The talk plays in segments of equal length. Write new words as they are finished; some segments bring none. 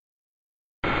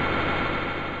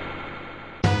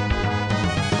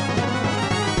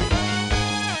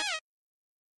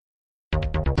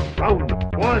Round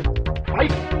one,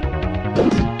 fight!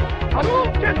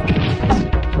 Hadouken!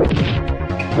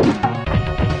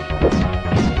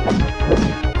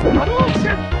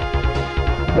 Hadouken!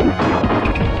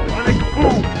 Sonic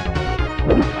boom!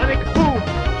 Sonic boom!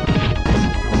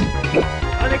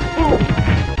 Sonic boom!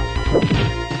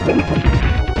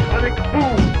 Sonic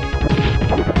boom!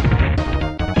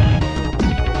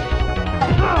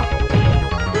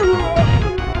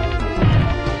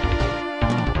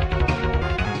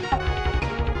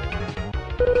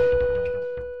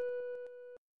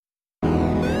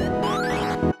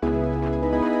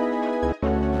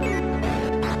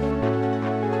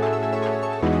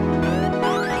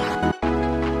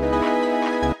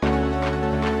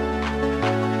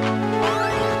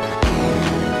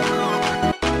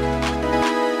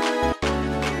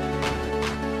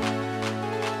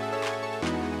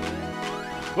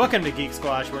 Welcome to Geek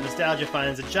Squash, where nostalgia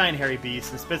finds a giant hairy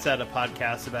beast and spits out a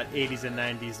podcast about 80s and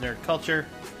 90s nerd culture.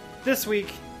 This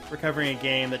week, we're covering a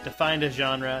game that defined a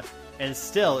genre and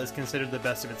still is considered the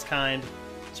best of its kind,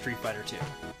 Street Fighter II,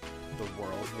 the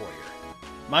World Warrior.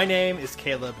 My name is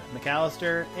Caleb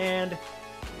McAllister, and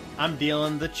I'm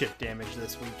dealing the chip damage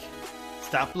this week.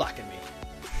 Stop blocking me.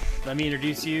 Let me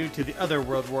introduce you to the other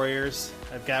World Warriors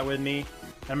I've got with me.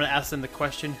 I'm going to ask them the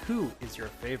question, who is your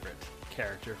favorite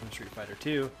character from Street Fighter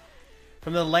 2?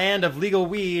 From the land of legal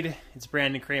weed, it's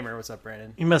Brandon Kramer. What's up,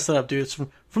 Brandon? You messed that up, dude. It's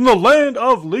from the land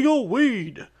of legal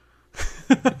weed.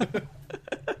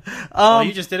 Well,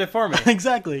 you just did it for me.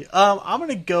 Exactly. I'm going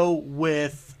to go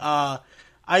with... I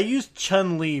used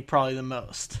Chun-Li probably the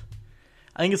most.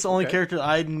 I think it's the only character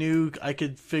I knew I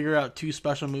could figure out two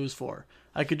special moves for.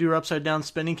 I could do her upside down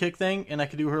spinning kick thing, and I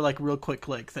could do her like real quick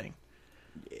click thing.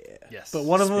 Yeah. Yes. But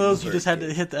one of those, you just had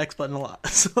to hit the X button a lot.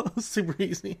 So it was super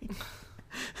easy.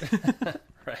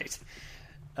 Right.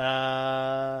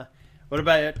 What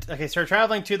about... Okay, so we're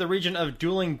traveling to the region of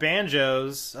dueling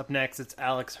banjos. Up next, it's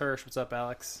Alex Hirsch. What's up,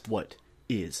 Alex? What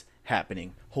is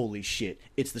happening? Holy shit.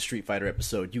 It's the Street Fighter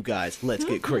episode. You guys, let's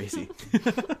get crazy.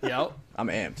 Yep. I'm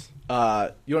amped. You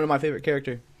want to know my favorite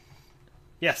character?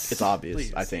 Yes. It's obvious,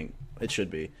 please. I think. It should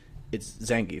be. It's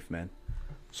Zangief, man.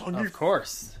 Of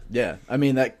course. Yeah. I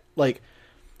mean, that, like...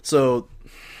 So...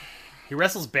 He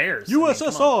wrestles bears.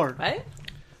 USSR! Right?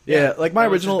 Yeah, like my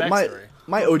That was his original... backstory.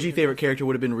 My OG favorite character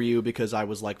would have been Ryu because I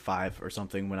was like 5 or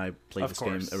something when I played Of this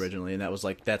course. game originally, and that was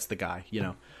like, that's the guy, you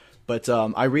know. But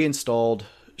I reinstalled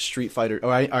Street Fighter...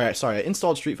 I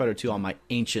installed Street Fighter 2 on my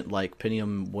ancient, like,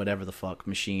 Pentium whatever the fuck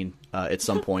machine at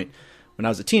some point. When I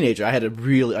was a teenager, I had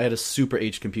a super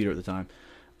aged computer at the time.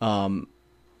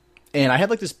 And I had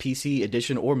like this PC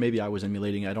edition, or maybe I was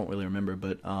emulating, I don't really remember,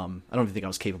 but I don't even think I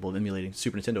was capable of emulating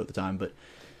Super Nintendo at the time. But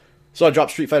so I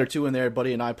dropped Street Fighter 2 in there,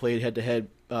 buddy and I played head-to-head,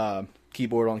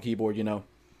 keyboard on keyboard, you know.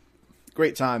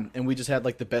 Great time, and we just had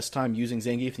like the best time using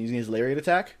Zangief and using his lariat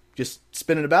attack, just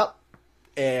spinning about,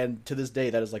 and to this day,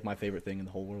 that is like my favorite thing in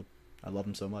the whole world. I love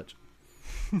him so much.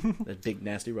 That big,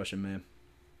 nasty Russian man.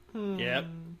 Yep.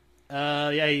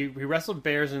 Yeah, he wrestled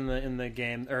bears in the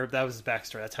game, or that was his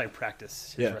backstory. That's how he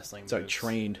practiced his wrestling moves. So I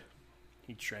trained.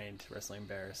 He trained wrestling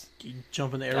bears. You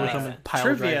jump in the air with them and pile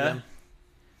drive Trivia. them.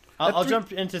 I'll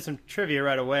jump into some trivia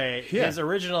right away. Yeah. His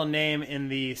original name in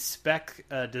the spec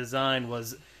design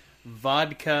was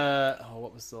Vodka... Oh,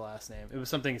 what was the last name? It was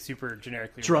something super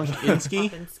generically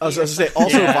Drunkinsky? I was going to say,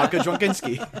 also Yeah. Vodka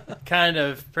Drunkinsky. Kind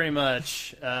of, pretty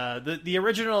much. The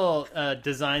original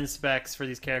design specs for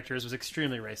these characters was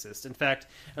extremely racist. In fact,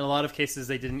 in a lot of cases,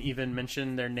 they didn't even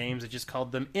mention their names. They just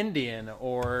called them Indian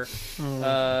or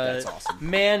That's awesome.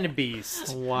 Man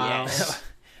Beast. Wow.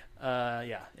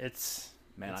 Yeah, it's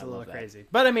Man, a I little love that. crazy.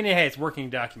 But, I mean, hey, it's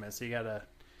working documents, so you gotta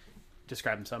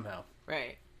describe them somehow,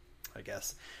 Right. I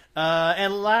guess.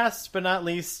 And last but not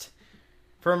least,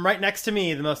 from right next to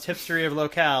me, the most hipstery of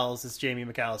locales, is Jamie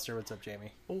McAllister. What's up,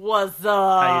 Jamie? What's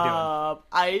up?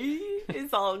 How you doing?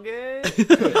 It's all good.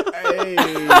 Hey.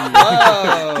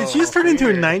 Did she just turn into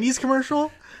a 90s commercial?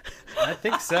 I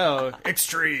think so.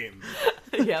 Extreme.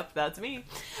 Yep, that's me.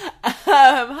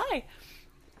 Hi.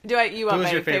 You want Who my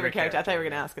was your favorite character? character? I thought you were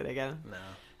going to ask it again. No.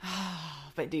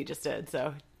 But you just did,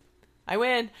 so I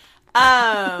win.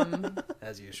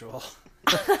 As usual.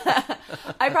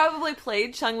 I probably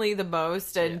played Chun-Li the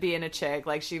most, and being a chick,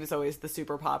 like, she was always the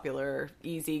super popular,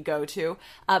 easy go-to.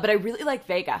 But I really like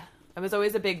Vega. I was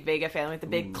always a big Vega fan, like the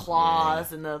big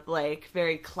claws and the, like,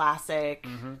 very classic,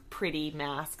 pretty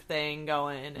mask thing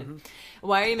going. And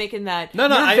why are you making that? No,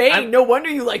 You're vain. No wonder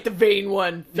you like the vain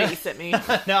one face at me.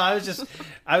 No, I was just...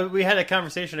 we had a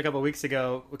conversation a couple of weeks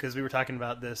ago because we were talking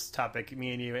about this topic,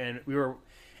 me and you, and we were...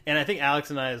 And I think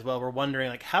Alex and I as well were wondering,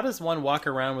 like, how does one walk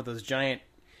around with those giant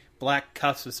black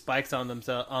cuffs with spikes on them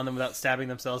without stabbing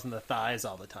themselves in the thighs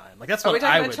all the time. Like that's Are we what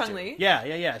talking I about would Chun-Li? do.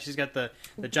 Yeah. She's got the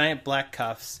giant black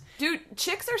cuffs. Dude,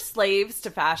 chicks are slaves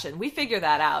to fashion. We figure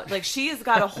that out. Like, she has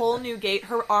got a whole new gait.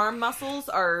 Her arm muscles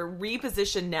are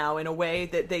repositioned now in a way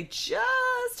that they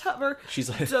just hover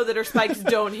so that her spikes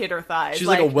don't hit her thighs. She's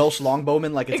like a Welsh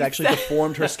longbowman. Like, it's actually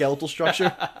deformed her skeletal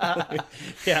structure.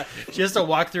 Yeah, she has to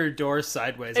walk through doors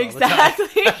sideways all the time.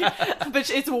 Exactly.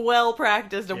 But it's well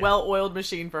practiced, a well-oiled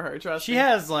machine for her, trust me. She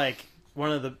has, like,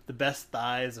 one of the best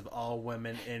thighs of all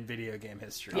women in video game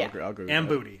history. Yeah. I'll agree with And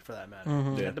that. booty, for that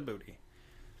matter. She got the booty.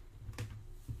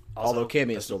 Although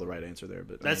Cammy is still the right answer there.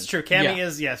 But That's true. Cammy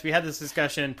is, yes. We had this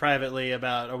discussion privately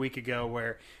about a week ago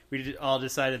where we all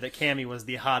decided that Cammy was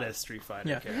the hottest Street Fighter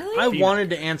Yeah. character. Really? I Female. wanted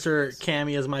to answer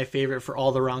Cammy as my favorite for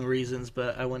all the wrong reasons,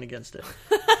 but I went against it.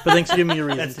 But thanks for giving me a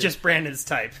reason. That's just Brandon's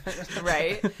type.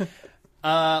 Right?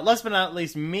 Last but not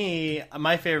least,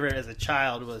 my favorite as a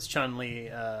child was Chun-Li.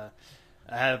 I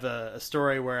have a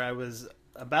story where I was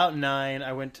about 9.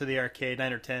 I went to the arcade,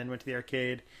 9 or 10, went to the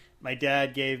arcade. My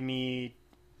dad gave me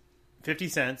 50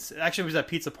 cents. Actually, it was at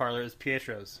Pizza Parlor. It was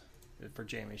Pietro's for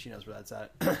Jamie. She knows where that's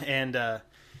at. And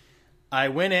I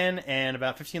went in, and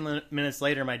about 15 minutes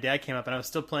later, my dad came up, and I was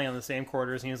still playing on the same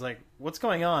quarters, and he was like, "What's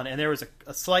going on?" And there was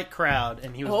a slight crowd,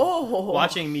 and he was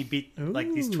watching me beat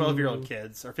like these 12-year-old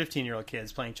kids or 15-year-old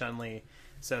kids playing Chun-Li.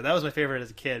 So that was my favorite as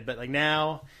a kid. But like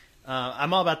now,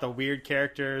 I'm all about the weird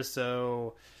characters.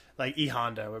 So like E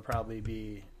Honda would probably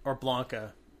be, or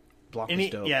Blanca. Blanca's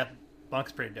dope. Yeah,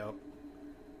 Blanca's pretty dope.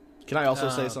 Can I also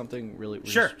say something really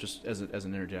Sure. just as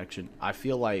an interjection? I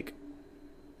feel like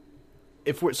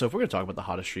if we're going to talk about the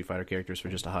hottest Street Fighter characters for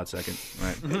just a hot second,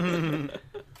 right?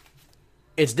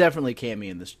 It's definitely Cammy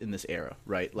in this era,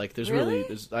 right? Like there's Really?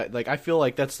 I feel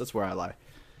like that's where I lie.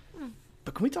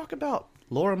 But can we talk about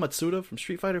Laura Matsuda from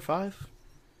Street Fighter V?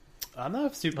 I'm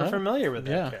not super familiar with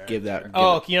that character. Give that.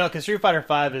 Because Street Fighter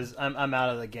V is I'm out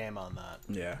of the game on that.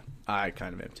 Yeah, I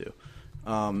kind of am too.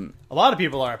 A lot of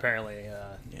people are apparently.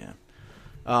 Yeah.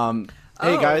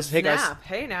 Hey guys. Snap.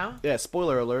 Hey now. Yeah,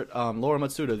 spoiler alert. Laura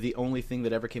Matsuda, the only thing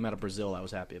that ever came out of Brazil I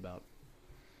was happy about.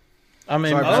 I'm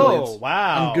in. Sorry, Oh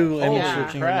wow! I'm Googling Holy and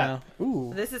searching crap. right now.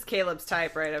 Ooh. This is Caleb's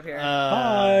type right up here.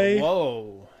 Hi.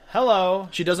 Whoa! Hello.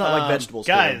 She does not like vegetables,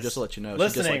 guys. Caleb, just to let you know. She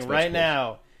Listening dislikes right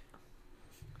vegetables.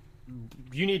 now,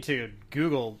 you need to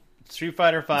Google Street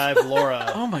Fighter V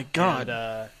Laura. Oh my god.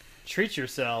 And, treat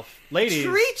yourself, ladies.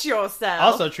 Treat yourself.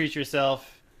 Also treat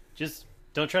yourself. Just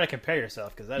don't try to compare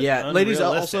yourself because that is ladies.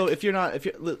 unrealistic. Also, if you're not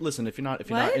not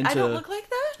What? into I don't look like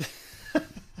that?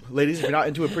 ladies, if you're not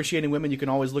into appreciating women, you can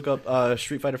always look up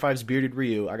Street Fighter V's bearded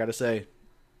Ryu. I gotta say,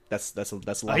 that's a lot.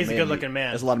 he's of a man good looking meat.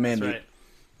 man. That's a lot of man That's meat. right.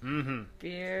 Mm-hmm.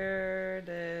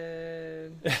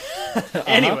 Bearded.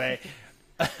 Anyway.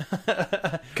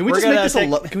 Can we We're just make gonna this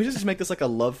take- can we just make this like a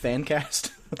love fan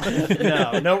cast?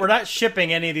 No, we're not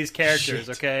shipping any of these characters,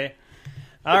 okay?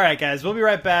 All right, guys, we'll be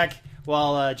right back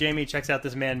while Jamie checks out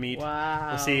this man meat. Wow.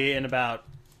 We'll see you in about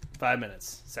 5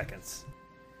 seconds.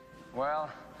 Well,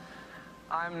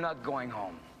 I'm not going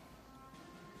home.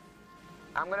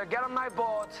 I'm gonna get on my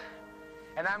boat,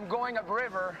 and I'm going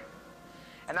upriver,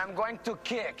 and I'm going to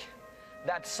kick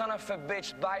that son of a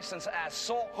bitch Bison's ass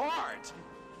so hard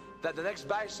that the next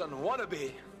Bison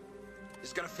wannabe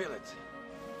is gonna feel it.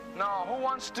 Now, who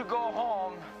wants to go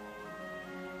home,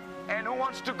 and who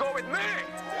wants to go with me?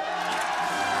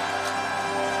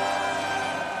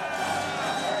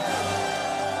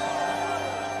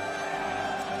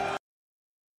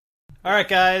 All right,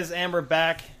 guys, and we're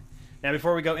back. Now,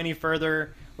 before we go any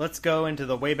further, let's go into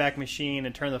the Wayback Machine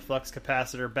and turn the flux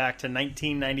capacitor back to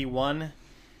 1991.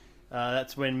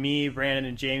 That's when me, Brandon,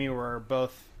 and Jamie were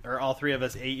all three of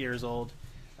us 8 years old.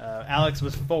 Alex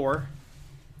was 4.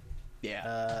 Yeah,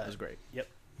 that was great. Yep.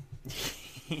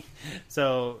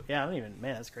 So, yeah, man,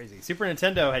 that's crazy. Super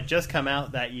Nintendo had just come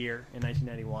out that year in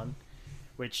 1991,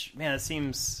 which, man,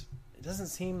 it doesn't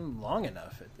seem long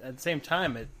enough. At the same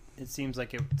time, it seems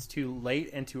like it's too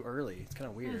late and too early. It's kind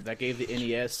of weird. That gave the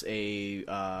NES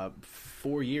a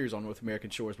 4 years on North American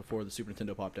shores before the Super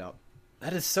Nintendo popped out.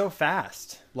 That is so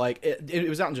fast. Like it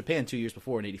was out in Japan 2 years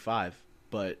before in '85,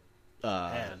 but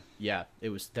Man. yeah,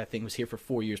 that thing was here for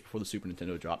 4 years before the Super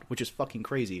Nintendo dropped, which is fucking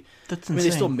crazy. That's I mean, they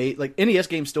insane. still made like NES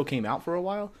games still came out for a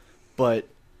while, but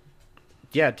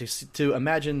yeah, to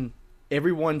imagine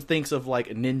everyone thinks of like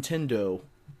Nintendo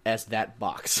as that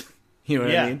box, you know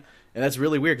what Yeah. I mean? And that's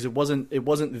really weird because it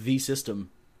wasn't the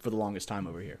system for the longest time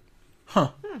over here.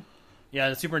 Yeah,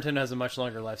 the Super Nintendo has a much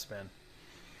longer lifespan.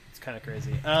 It's kind of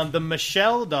crazy. The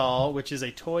Michelle doll, which is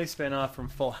a toy spin-off from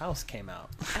Full House, came out.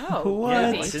 Oh, What?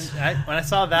 Yeah, neat. when I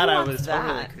saw that, I What's was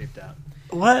totally that? creeped out.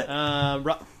 What?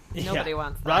 Nobody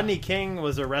wants that. Rodney King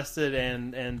was arrested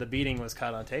and the beating was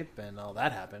caught on tape and all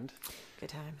that happened. Good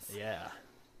times. Yeah.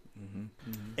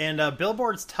 And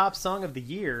Billboard's top song of the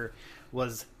year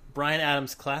was Bryan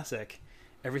Adams' classic,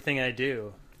 Everything I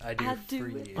Do for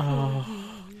you.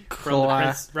 From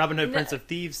the Robin Hood Prince of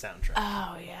Thieves soundtrack.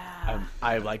 Oh, yeah.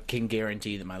 I can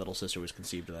guarantee that my little sister was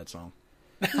conceived of that song.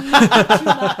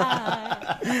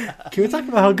 Can we talk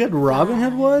about how good Robin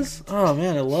Hood was? Oh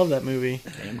man, I love that movie.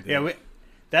 Yeah,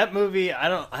 that movie, I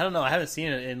don't know. I haven't seen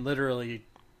it in literally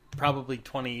probably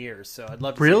 20 years, so I'd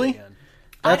love to see it again.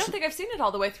 I don't think I've seen it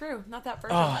all the way through. Not that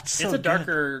version. Oh, it's so It's a good.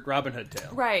 darker Robin Hood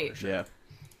tale. Right. Sure. Yeah.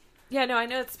 Yeah, no, I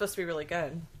know it's supposed to be really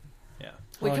good. Yeah.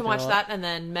 We I can like it watch a lot. that and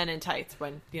then Men in Tights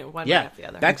when, one right Yeah. after the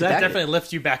other. Back to That back. definitely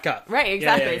lifts you back up. Right,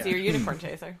 exactly. Yeah, yeah, So yeah. you're a unicorn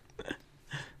chaser.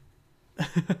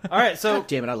 All right, so God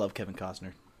damn it, I love Kevin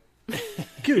Costner.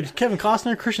 Dude, Kevin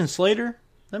Costner, Christian Slater.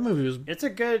 That movie was. it's a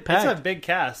Packed. big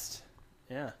cast.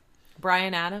 Yeah.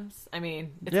 Bryan Adams. I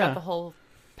mean, it's Yeah. got the whole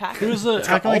package. Who's the?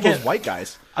 Got all those white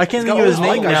guys. I can't It's think got of his all those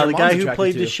name white guys now. your The mom's guy who attracted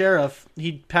played to. the sheriff.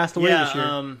 He passed away this year.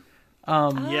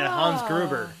 Yeah, Hans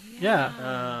Gruber.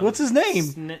 Yeah. What's his name?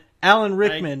 Sn- Alan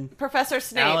Rickman. Professor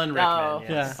Snape. Alan Rickman. Oh. Yes.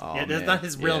 Yeah. Yeah, Oh, that's man. not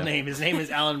his real Yeah. name. His name is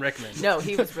Alan Rickman. No,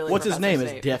 he was really What's his Professor name?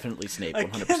 Snape. Is definitely Snape. I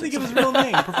 100%. can't think of his real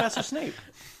name. Professor Snape.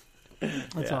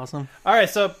 That's awesome. All right,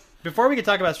 so before we can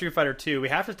talk about Street Fighter 2, we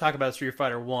have to talk about Street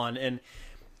Fighter 1, and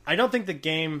I don't think the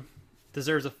game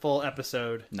deserves a full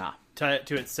episode Nah.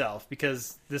 to itself,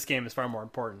 because this game is far more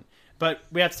important. But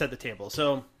we have to set the table.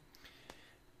 So,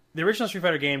 the original Street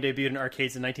Fighter game debuted in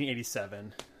arcades in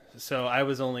 1987, so I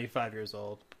was only 5 years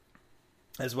old,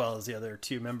 as well as the other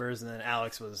two members, and then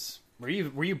Alex was... Were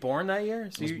you born that year?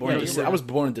 So I was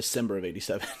born in December of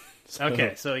 '87. So.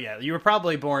 Okay, so yeah, you were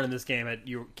probably born in this game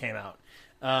you came out.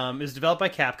 It was developed by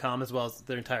Capcom, as well as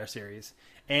their entire series,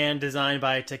 and designed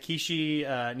by Takeshi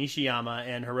Nishiyama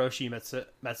and Hiroshi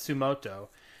Matsumoto.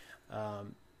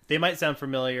 They might sound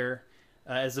familiar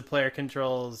as the player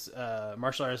controls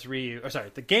martial artist Ryu. Or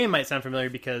sorry, the game might sound familiar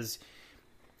because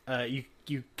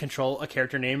you control a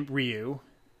character named Ryu,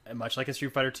 much like in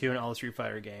Street Fighter 2 and all the Street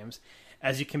Fighter games,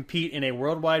 as you compete in a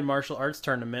worldwide martial arts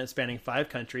tournament spanning 5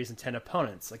 countries and 10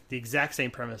 opponents. Like the exact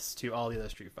same premise to all the other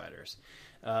Street Fighters.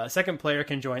 A second player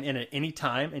can join in at any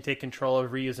time and take control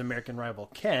of Ryu's American rival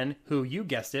Ken, who, you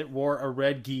guessed it, wore a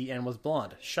red gi and was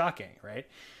blonde. Shocking, right?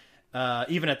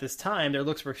 Even at this time, their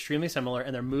looks were extremely similar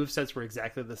and their movesets were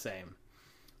exactly the same.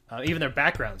 Even their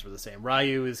backgrounds were the same.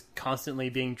 Ryu is constantly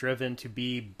being driven to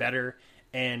be better,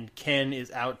 and Ken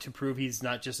is out to prove he's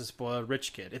not just a spoiled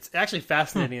rich kid. It's actually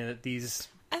fascinating that these...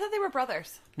 I thought they were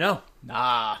brothers. No.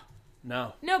 Nah.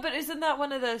 No. No, but isn't that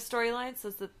one of the storylines?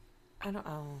 Is that... I don't...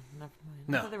 Oh, never mind.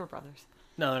 No. I thought they were brothers.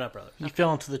 No, they're not brothers. You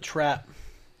fell into the trap.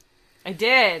 I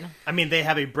did. I mean, they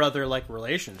have a brother-like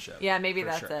relationship. Yeah, maybe for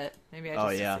that's sure. it. Maybe I Oh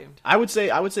just yeah. assumed. I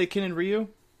would say Ken and Ryu,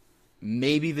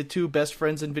 maybe the two best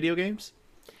friends in video games.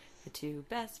 The two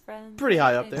best friends. Pretty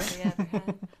high up anybody ever had.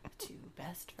 The two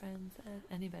best friends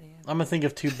that anybody ever. I'm gonna think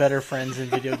of two better friends in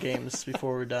video games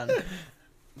before we're done.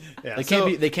 Yeah,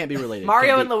 They can't be related.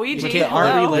 Mario Can't and be- Luigi. they can't- Hello.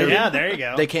 aren't related. Yeah, there you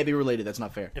go. They can't be related. That's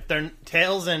not fair. If they're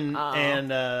Tails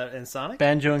and Sonic?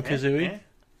 Banjo and Kazooie. Eh?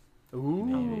 Ooh.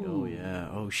 Maybe. Oh yeah.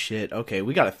 Oh shit. Okay,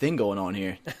 we got a thing going on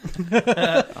here. All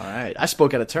right, I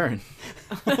spoke out of turn.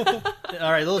 All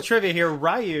right, little trivia here.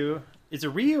 Ryu... Is it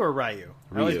Ryu or Ryu?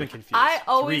 I've always Ryu. been confused. I It's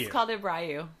always Ryu. called it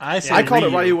Ryu. I said I called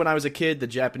Ryu. it Ryu when I was a kid. The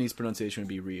Japanese pronunciation would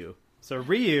be Ryu. So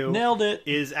Ryu Nailed it.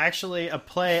 is actually a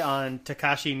play on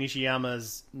Takashi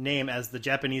Nishiyama's name, as the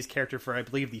Japanese character for, I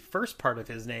believe, the first part of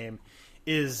his name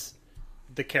is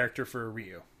the character for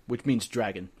Ryu. Which means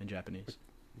dragon in Japanese.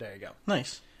 There you go.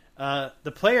 Nice.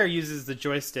 The player uses the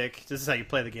joystick, this is how you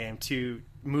play the game, to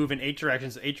move in 8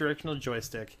 directions, 8-directional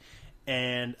joystick,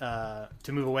 and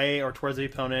to move away or towards the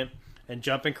opponent, and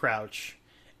jump and crouch,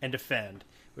 and defend,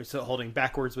 which holding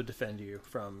backwards would defend you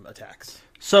from attacks,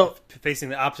 So facing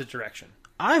the opposite direction.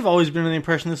 I've always been under the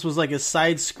impression this was like a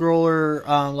side scroller,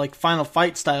 like Final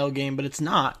Fight style game, but it's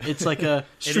not. It's like a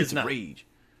is not. Rage.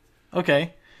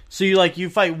 okay. So you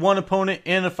fight one opponent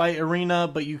in a fight arena,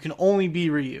 but you can only be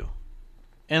Ryu,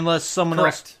 unless someone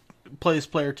Correct. else plays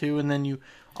player 2, and then you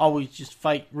always just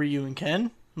fight Ryu and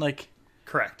Ken. Like,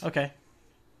 Correct. okay.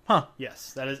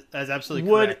 Yes, that is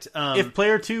absolutely Would correct. if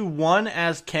player 2 won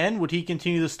as Ken, would he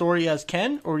continue the story as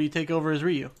Ken, or would he take over as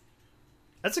Ryu?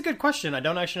 That's a good question. I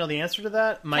don't actually know the answer to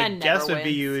that. My Ken guess never would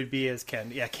be wins. you would be as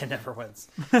Ken. Yeah, Ken never wins.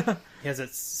 He has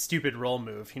that stupid roll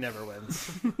move. He never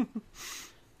wins.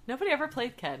 Nobody ever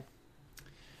played Ken.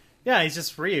 Yeah, he's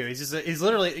just Ryu. He's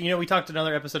literally, we talked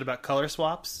another episode about color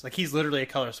swaps. Like, he's literally a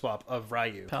color swap of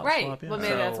Ryu. Palette Right. swap, yeah. Well,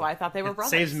 maybe So, that's why I thought they were it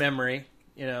brothers. saves memory.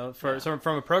 You know,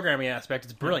 from a programming aspect,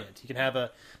 it's brilliant. You can have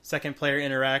a second player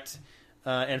interact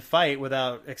and fight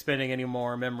without expending any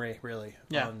more memory, really.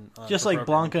 Yeah, on just for like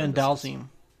Blanca and purposes. Dalzim.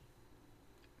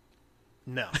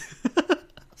 No,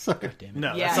 Sorry. Damn it.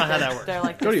 no, Yeah, that's not how that works. They're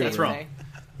like Go to the your same room. thing.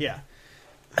 Yeah.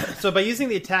 So by using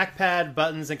the attack pad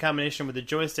buttons in combination with the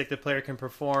joystick, the player can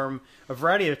perform a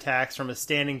variety of attacks from a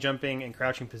standing, jumping, and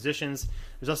crouching positions.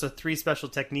 There's also 3 special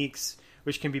techniques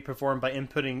which can be performed by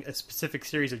inputting a specific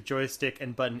series of joystick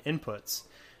and button inputs.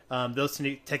 Those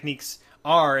techniques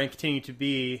are and continue to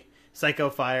be Psycho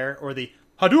Fire or the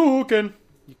Hadouken,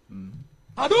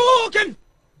 Hadouken!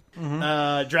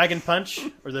 Dragon Punch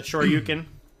or the Shoryuken,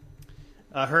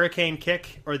 Hurricane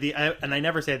Kick or and I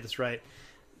never say this right,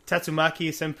 Tatsumaki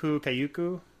Senpu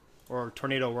Kayuku or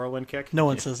Tornado Whirlwind Kick. No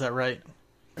one says that right.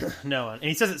 No one. And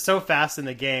he says it so fast in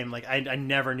the game, like I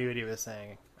never knew what he was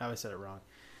saying. I always said it wrong.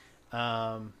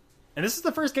 And this is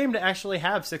the first game to actually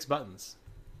have 6 buttons.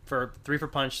 3 for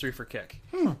punch, 3 for kick.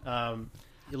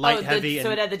 Light, heavy, and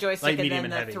so it had the joystick light, medium,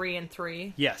 and then the heavy. 3 and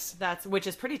 3. Yes. Which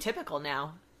is pretty typical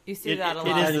now. You see It that a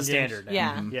lot. is the standard now.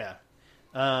 Yeah.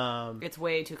 Yeah. It's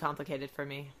way too complicated for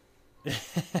me.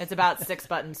 It's about 6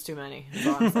 buttons too many. That's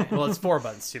all I'm saying. Well, it's 4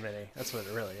 buttons too many. That's what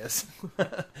it really is.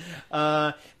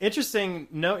 Interesting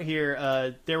note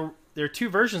here. There are 2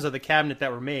 versions of the cabinet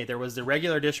that were made. There was the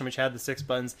regular edition, which had the 6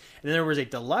 buttons, and then there was a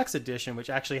deluxe edition, which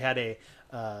actually had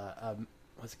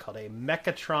what's it called? A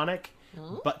mechatronic,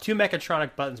 but 2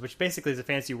 mechatronic buttons, which basically is a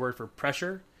fancy word for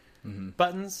pressure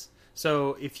buttons.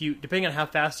 So if you, depending on how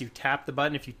fast you tap the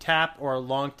button, if you tap or a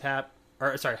long tap,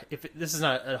 or sorry, this is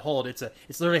not a hold, it's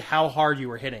literally how hard you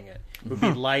were hitting it. It would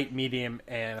be light, medium,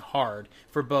 and hard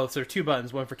for both. So there are 2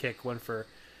 buttons, one for kick, one for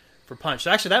punch.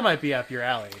 So actually, that might be up your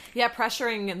alley. Yeah,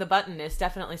 pressuring the button is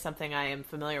definitely something I am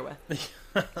familiar with.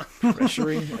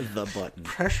 Pressuring the button.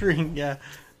 Pressuring, yeah.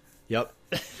 Yep.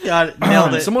 Got it.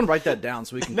 Nailed it. Someone write that down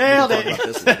so we can Nailed talk it. about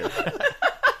this later.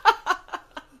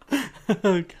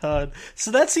 Oh, God.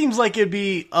 So that seems like it'd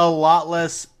be a lot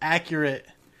less accurate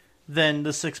than the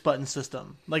 6-button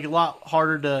system. Like, a lot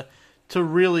harder to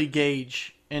really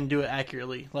gauge and do it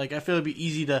accurately. Like, I feel it'd be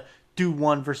easy to do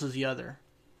one versus the other.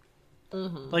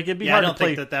 Mm-hmm. Like, it'd be Yeah, I hard don't to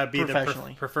play think that would be the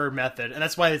professionally. preferred method, and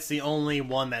that's why it's the only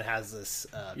one that has this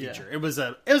feature. Yeah. It was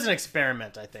an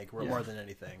experiment, I think, more than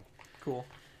anything. Cool.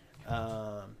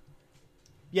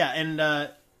 Yeah, and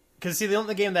because see, the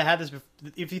only game that had this,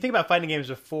 if you think about fighting games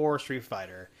before Street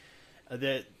Fighter,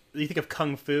 you think of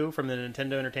Kung Fu from the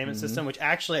Nintendo Entertainment System, which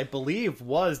actually I believe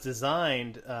was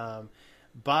designed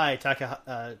by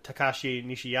Takashi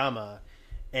Nishiyama,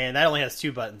 and that only has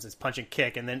 2 buttons: it's punch and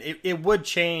kick, and then it would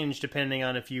change depending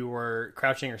on if you were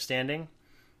crouching or standing.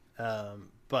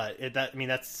 But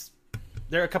that's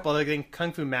there are a couple other things.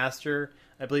 Kung Fu Master,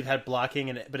 I believe, had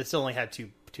blocking, but it still only had two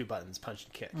buttons: punch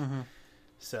and kick. Mm-hmm.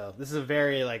 So this is a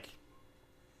very what's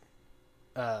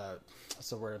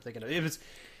the word I'm thinking of? It was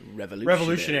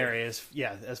revolutionary as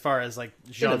far as like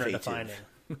genre defining.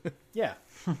 Yeah,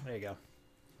 there you go.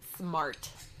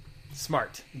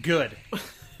 Smart, good,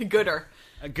 Gooder.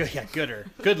 Gooder,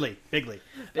 goodly, bigly.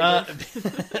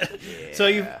 So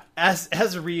you,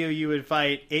 as Ryu, you would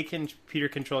fight 8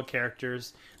 computer-controlled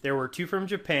characters. There were 2 from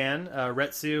Japan: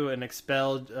 Retsu, an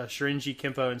expelled Shirinji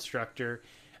Kempo instructor;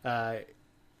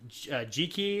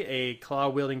 Jiki, a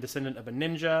claw-wielding descendant of a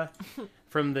ninja.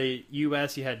 From the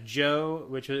U.S., you had Joe,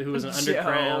 who was an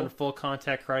underground,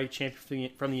 full-contact karate champion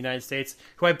from the United States,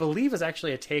 who I believe is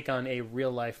actually a take on a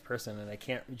real-life person,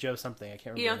 and Joe something, I can't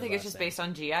remember. You don't think his it's just last name. based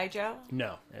on G.I. Joe?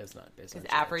 No, it is not based on Is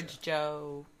G.I. Average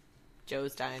Joe,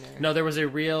 Joe's Diner? No, there was a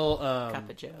real Cup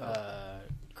of Joe.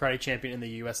 karate champion in the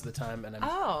U.S. at the time, and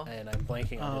I'm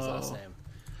blanking on his last name.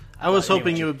 I was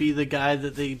hoping it would be the guy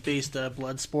that they based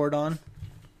Bloodsport on.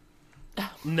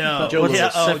 No,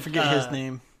 I forget his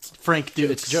name. Frank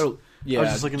Dukes. It's Joe. Yeah, I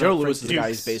was just looking Joe up Frank Lewis is the guy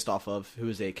Dukes. he's based off of, who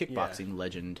is a kickboxing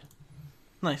legend.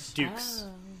 Nice. Dukes.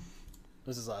 Oh.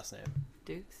 What's his last name?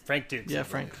 Dukes? Frank Dukes. Yeah, I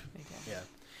Frank. believe.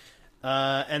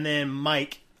 Yeah. And then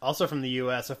Mike, also from the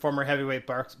U.S., a former heavyweight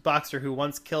boxer who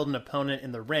once killed an opponent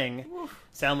in the ring.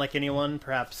 Sound like anyone?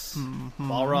 Perhaps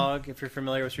Balrog, if you're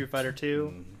familiar with Street Fighter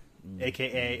 2,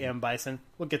 a.k.a. M. Bison.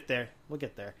 We'll get there.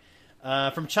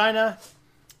 From China,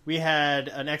 we had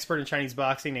an expert in Chinese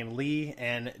boxing named Li,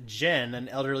 and Jen, an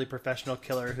elderly professional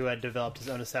killer who had developed his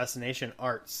own assassination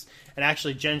arts. And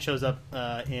actually, Jen shows up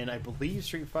in, I believe,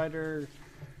 Street Fighter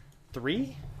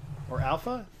 3 or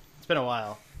Alpha? It's been a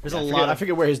while. There's I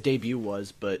forget where his debut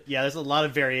was, but yeah, there's a lot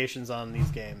of variations on these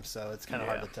games, so it's kind of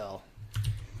hard to tell.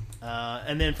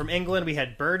 And then from England, we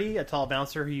had Birdie, a tall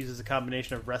bouncer who uses a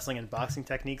combination of wrestling and boxing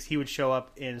techniques. He would show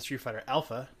up in Street Fighter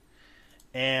Alpha.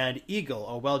 and Eagle,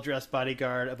 a well-dressed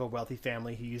bodyguard of a wealthy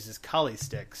family who uses collie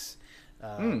sticks.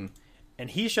 And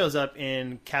he shows up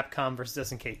in Capcom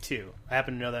vs. SNK 2. I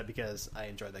happen to know that because I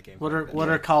enjoyed that game. What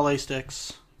are Kale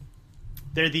sticks?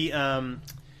 They're the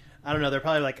I don't know. They're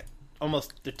probably like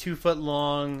almost the 2 foot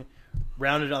long,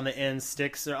 rounded on the end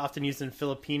sticks. They're often used in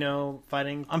Filipino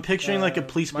fighting. I'm picturing like a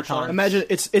police baton. Imagine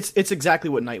it's exactly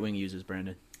what Nightwing uses,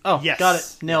 Brandon. Oh, yes, got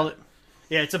it. Nailed it.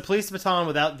 Yeah, it's a police baton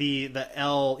without the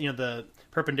L, the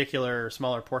perpendicular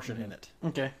smaller portion in it.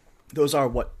 Okay. Those are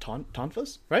what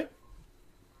tonfas, right?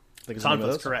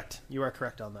 Tonfas, correct. You are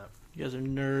correct on that. You guys are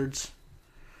nerds.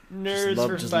 Nerds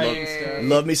for fighting stuff.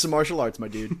 Love me some martial arts, my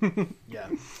dude. Yeah.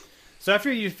 So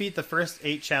after you defeat the first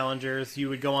 8 challengers, you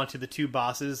would go on to the 2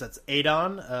 bosses. That's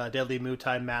Adon, Deadly Muay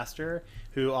Thai Master,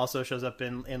 who also shows up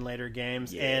in later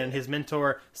games, and his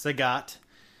mentor, Sagat,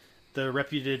 the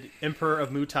reputed Emperor of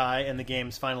Muay Thai and the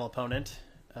game's final opponent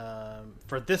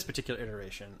for this particular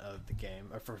iteration of the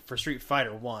game, for Street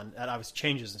Fighter 1. That obviously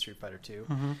changes in Street Fighter 2.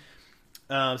 Mm-hmm.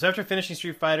 So after finishing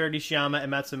Street Fighter, Nishiyama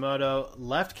and Matsumoto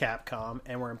left Capcom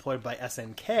and were employed by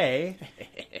SNK,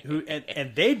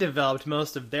 and they developed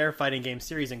most of their fighting game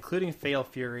series, including Fatal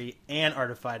Fury and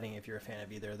Art of Fighting, if you're a fan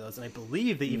of either of those. And I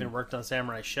believe they even worked on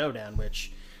Samurai Showdown,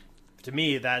 which, to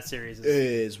me, that series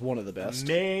is one of the best.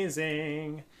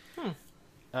 Amazing.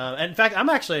 And in fact, I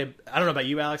don't know about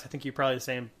you, Alex. I think you're probably the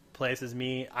same place as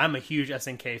me. I'm a huge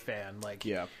SNK fan.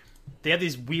 They have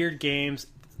these weird games.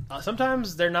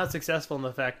 Sometimes they're not successful in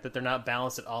the fact that they're not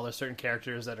balanced at all. There's certain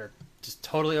characters that are just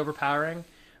totally overpowering,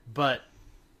 but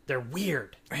they're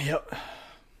weird. Yep. They're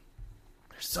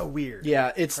so weird.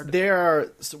 Yeah,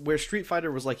 where Street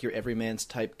Fighter was like your everyman's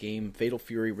type game, Fatal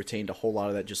Fury retained a whole lot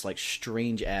of that just like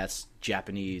strange ass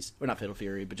Japanese, or not Fatal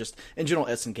Fury, but just in general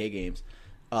SNK games,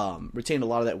 retained a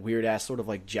lot of that weird ass sort of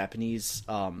like Japanese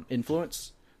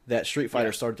influence that Street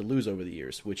Fighter started to lose over the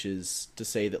years, which is to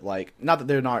say that, like, not that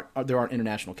there aren't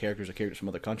international characters or characters from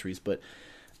other countries, but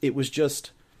it was just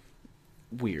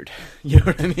weird. You know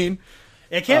what I mean?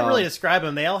 I can't really describe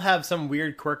them. They all have some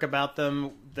weird quirk about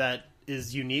them that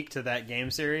is unique to that game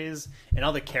series, and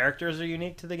all the characters are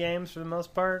unique to the games for the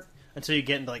most part, until you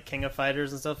get into, like, King of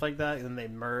Fighters and stuff like that, and then they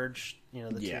merge,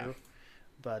 the two.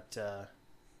 But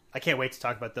I can't wait to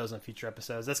talk about those on future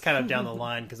episodes. That's kind of down the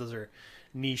line, because those are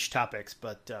niche topics,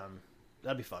 but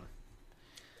that'd be fun.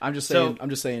 I'm just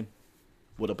saying.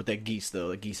 What up with that Geese though?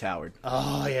 The Geese Howard.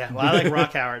 Oh yeah, well I like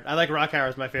Rock Howard. I like Rock Howard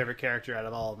as my favorite character out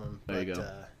of all of them. There you go.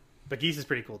 But Geese is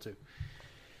pretty cool too.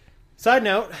 Side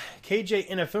note: KJ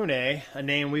Inafune, a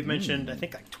name we've mentioned I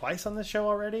think like twice on this show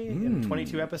already in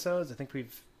 22 episodes. I think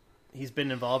he's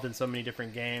been involved in so many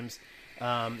different games.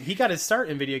 He got his start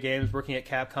in video games working at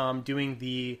Capcom, doing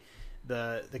the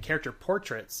character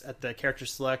portraits at the character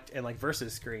select and like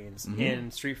versus screens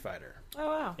in Street Fighter. Oh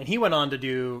wow! And he went on to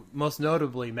do most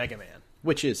notably Mega Man,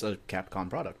 which is a Capcom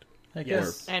product. I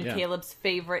guess. And Caleb's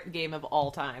favorite game of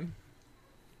all time.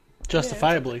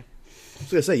 Justifiably. I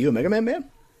was gonna say, you a Mega Man man?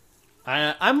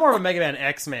 I'm more of a Mega Man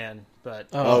X man, but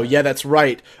oh yeah, that's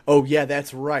right.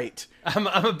 I'm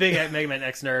a big Mega Man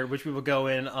X nerd, which we will go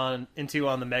into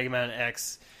on the Mega Man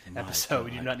X episode.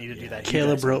 We do not need to do that.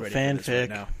 Caleb wrote fanfic.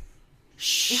 Right.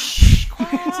 Shh!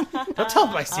 Don't tell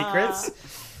my secrets.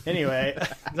 Anyway,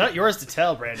 it's not yours to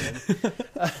tell, Brandon.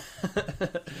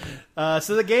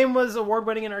 So the game was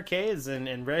award-winning in arcades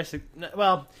and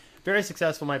very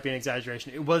successful might be an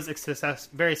exaggeration. It was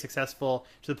very successful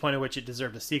to the point at which it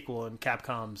deserved a sequel in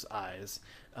Capcom's eyes.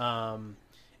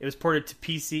 It was ported to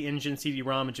PC Engine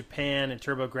CD-ROM in Japan and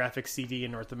TurboGrafx CD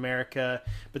in North America,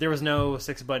 but there was no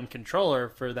 6-button controller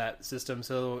for that system,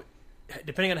 so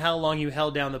depending on how long you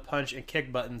held down the punch and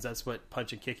kick buttons, that's what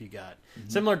punch and kick you got. Mm-hmm.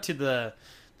 Similar to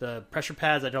the pressure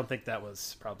pads, I don't think that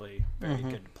was probably very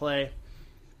good to play.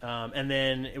 And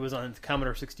then it was on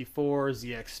Commodore 64,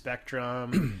 ZX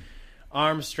Spectrum,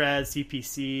 Amstrad,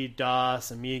 CPC,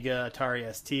 DOS, Amiga,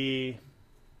 Atari ST,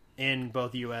 in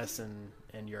both US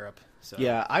and Europe. So.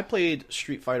 Yeah, I played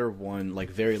Street Fighter 1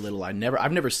 like very little. I've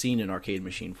never seen an arcade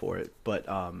machine for it, but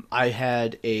I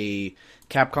had a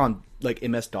Capcom like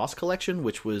MS-DOS collection,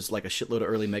 which was like a shitload of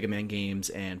early Mega Man games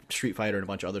and Street Fighter and a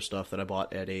bunch of other stuff that I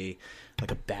bought at a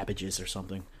Babbage's or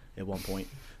something at one point.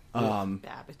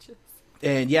 Babbage's.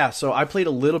 And yeah, so I played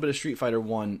a little bit of Street Fighter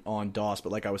 1 on DOS,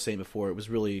 but like I was saying before, it was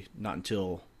really not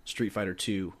until Street Fighter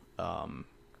 2,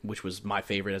 which was my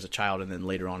favorite as a child, and then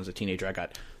later on as a teenager, I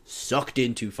got sucked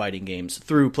into fighting games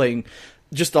through playing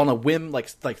just on a whim, like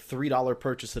 $3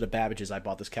 purchase at a Babbage's. I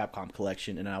bought this Capcom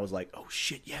collection, and I was like, oh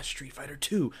shit, yeah, Street Fighter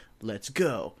 2, let's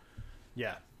go.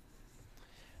 Yeah.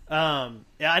 I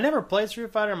never played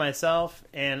Street Fighter myself,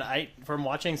 and from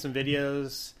watching some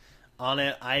videos on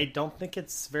it. I don't think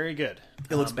it's very good.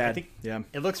 It looks I bad. think Yeah.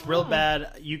 it looks real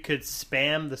bad. You could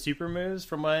spam the super moves,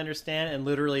 from what I understand, and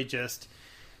literally just,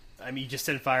 you just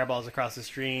send fireballs across the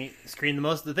screen.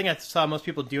 The thing I saw most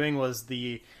people doing was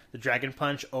the dragon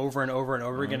punch over and over and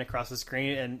over again across the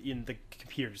screen, and the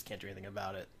computer just can't do anything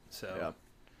about it. So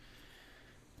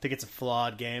I think it's a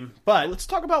flawed game. But let's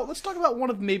talk about one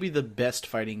of maybe the best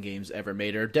fighting games ever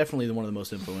made, or definitely one of the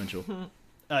most influential.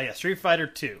 Street Fighter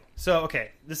 2. So,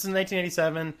 okay, this is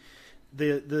 1987.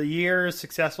 The year is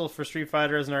successful for Street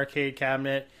Fighter as an arcade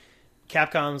cabinet.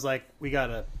 Capcom's like, we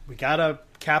gotta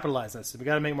capitalize this. We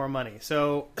gotta make more money.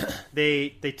 So they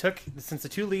took, since the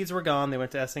two leads were gone, they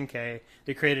went to SNK.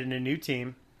 They created a new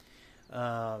team,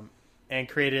 and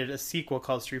created a sequel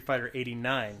called Street Fighter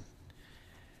 89.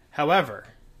 However,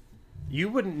 you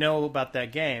wouldn't know about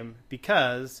that game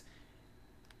because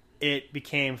it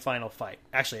became Final Fight.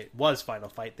 Actually, it was Final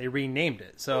Fight. They renamed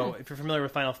it. So if you're familiar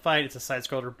with Final Fight, it's a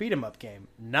side-scroller beat-em-up game,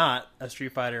 not a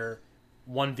Street Fighter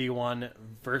 1v1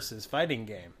 versus fighting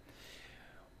game.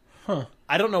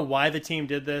 I don't know why the team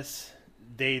did this.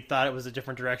 They thought it was a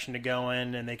different direction to go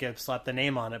in, and they could have slapped the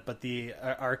name on it. But the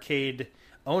arcade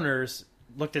owners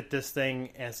looked at this thing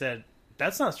and said,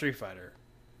 that's not Street Fighter.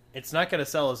 It's not going to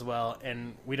sell as well,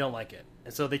 and we don't like it.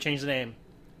 And so they changed the name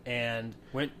and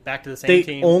went back to the same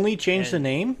team. They only changed the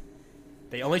name?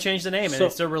 They only changed the name, and they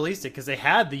still released it because they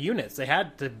had the units. They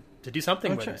had to do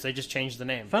something with it, so they just changed the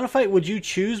name. Final Fight, would you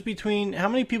choose between... How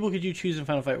many people could you choose in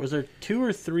Final Fight? Was there 2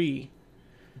 or 3?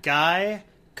 Guy,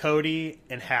 Cody,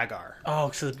 and Hagar.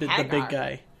 Oh, so the big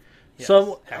guy. Yes,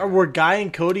 so Hagar. were Guy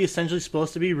and Cody essentially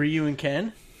supposed to be Ryu and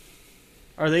Ken?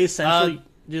 Are they essentially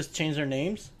just changed their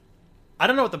names? I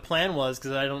don't know what the plan was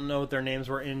because I don't know what their names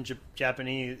were in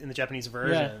Japanese, in the Japanese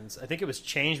versions. I think it was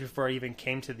changed before it even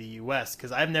came to the U.S.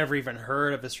 because I've never even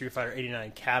heard of a Street Fighter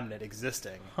 89 cabinet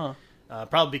existing.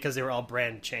 Probably because they were all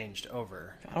brand changed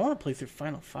over. I want to play through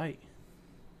Final Fight.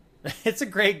 It's a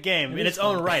great game in its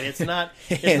own right. It's not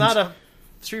a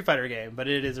Street Fighter game, but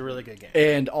it is a really good game.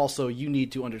 And also, you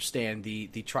need to understand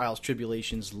the trials,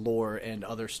 tribulations, lore, and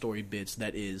other story bits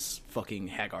that is fucking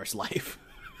Hagar's life.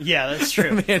 Yeah, that's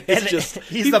true. Man, it's just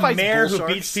he's the mayor who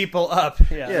beats people up.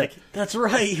 Yeah, that's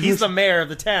right. He's the mayor of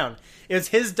the town. It was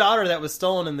his daughter that was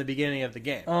stolen in the beginning of the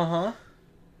game.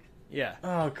 Yeah.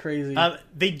 Oh, crazy.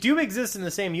 They do exist in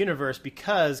the same universe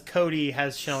because Cody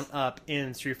has shown up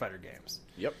in Street Fighter games.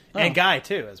 Yep. And Guy,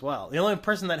 too, as well. The only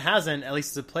person that hasn't, at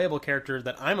least as a playable character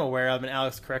that I'm aware of, and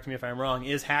Alex, correct me if I'm wrong,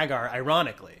 is Hagar,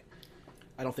 ironically.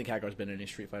 I don't think Hagar's been in any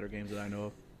Street Fighter games that I know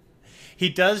of. He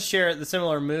does share the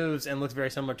similar moves and looks very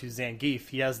similar to Zangief.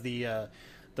 He has the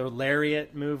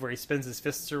lariat move where he spins his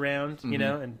fists around, you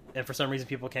know, and for some reason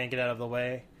people can't get out of the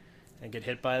way and get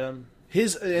hit by them.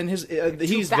 He's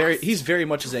very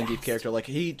much a Zangief character. Like,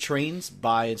 he trains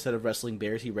by, instead of wrestling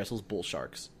bears, he wrestles bull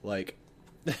sharks. Like,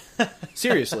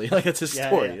 seriously, like, that's his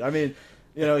story. Yeah. I mean,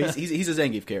 you know, he's a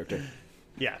Zangief character.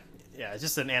 Yeah, it's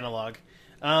just an analog.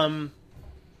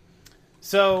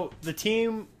 So the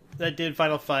team that did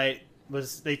Final Fight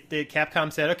was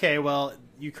Capcom said, okay, well,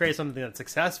 you create something that's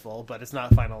successful, but it's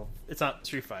not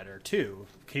Street Fighter 2.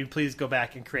 Can you please go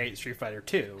back and create Street Fighter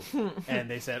 2? And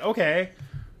they said, okay,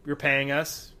 you're paying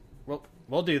us.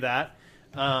 We'll do that.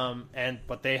 And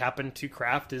what they happen to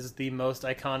craft is the most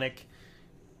iconic,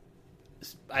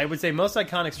 I would say, most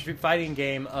iconic street fighting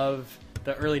game of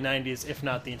the early 90s, if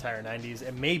not the entire 90s,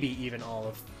 and maybe even all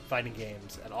of fighting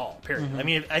games at all, period. I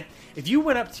mean, if you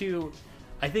went up to,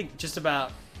 I think, just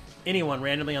about anyone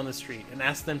randomly on the street and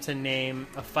asked them to name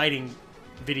a fighting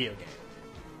video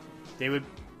game,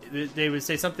 they would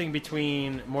say something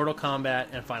between Mortal Kombat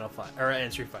and Final Fight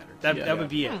and Street Fighter. That would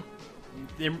be it.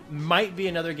 There might be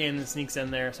another game that sneaks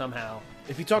in there somehow.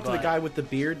 If you talk to the guy with the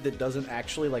beard that doesn't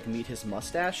actually like meet his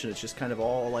mustache and it's just kind of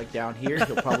all like down here,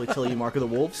 he'll probably tell you Mark of the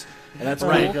Wolves, and that's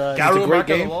right. Garu, Mark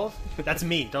of the Wolves. That's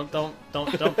me. Don't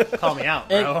call me out,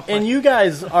 bro. And you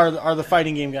guys are the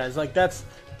fighting game guys. Like, that's,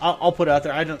 I'll put it out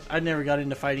there. I never got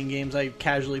into fighting games. I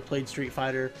casually played Street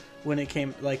Fighter when it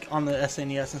came, like, on the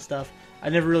SNES and stuff. I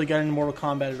never really got into Mortal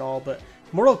Kombat at all. But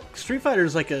Street Fighter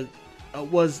is like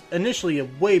was initially a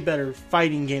way better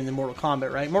fighting game than Mortal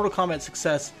Kombat, right? Mortal Kombat's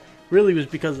success really was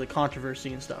because of the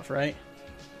controversy and stuff, right?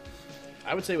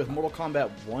 I would say with Mortal Kombat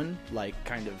 1, like,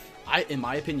 kind of, in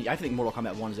my opinion, I think Mortal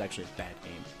Kombat 1 is actually a bad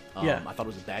game. I thought it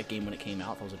was a bad game when it came out.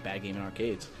 I thought it was a bad game in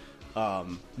arcades.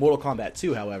 Mortal Kombat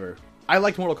 2, however, I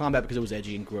liked Mortal Kombat because it was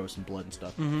edgy and gross and blood and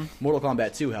stuff. Mortal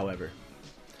Kombat 2, however,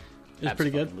 it's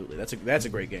pretty good. Absolutely, that's a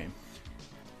great game.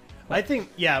 I think,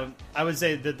 I would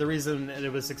say that the reason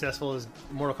it was successful is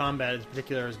Mortal Kombat in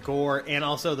particular is gore, and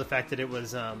also the fact that it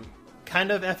was kind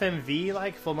of FMV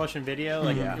like full motion video.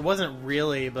 Like it wasn't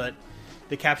really, but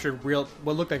they captured what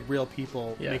looked like real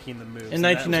people making the moves. In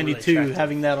 1992,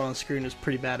 having that on screen was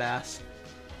pretty badass.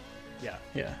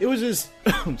 Yeah. It was as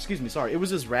excuse me, sorry. It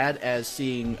was as rad as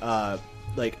seeing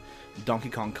like Donkey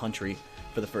Kong Country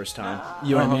for the first time.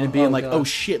 You know what I mean? And being like, "Oh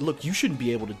shit, look, you shouldn't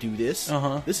be able to do this.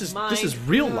 This is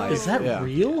real life." Is that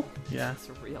real? Yeah. It's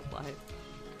real life.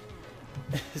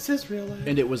 Is this real life?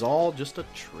 And it was all just a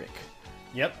trick.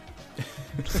 Yep.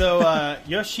 So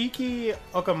Yoshiki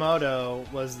Okamoto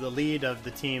was the lead of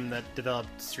the team that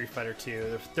developed Street Fighter 2.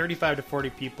 There were 35 to 40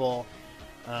 people,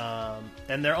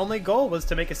 and their only goal was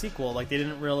to make a sequel. Like, they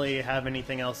didn't really have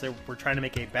anything else. They were trying to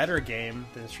make a better game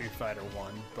than Street Fighter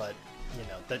 1, but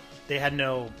that they had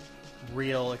no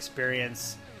real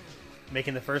experience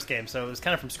making the first game, so it was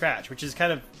kind of from scratch, which is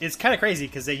kind of crazy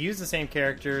because they use the same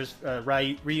characters,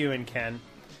 Ryu and Ken,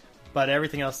 but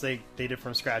everything else they did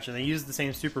from scratch, and they used the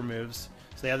same super moves,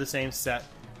 so they have the same set.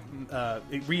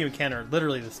 Ryu and Ken are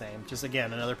literally the same, just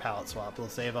again another palette swap. We'll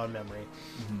save on memory,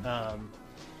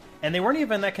 and they weren't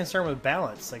even that concerned with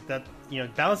balance, like that.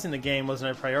 Balancing the game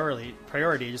wasn't a priority.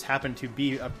 It just happened to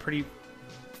be a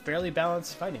fairly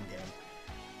balanced fighting game.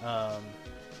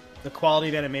 The quality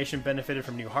of animation benefited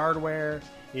from new hardware,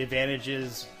 the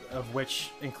advantages of which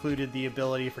included the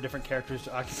ability for different characters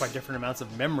to occupy different amounts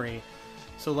of memory.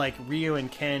 So, like, Ryu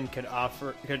and Ken could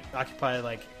occupy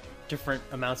like different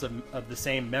amounts of the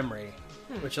same memory,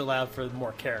 which allowed for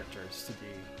more characters to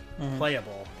be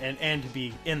playable and to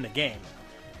be in the game.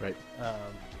 Right.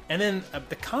 And then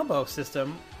the combo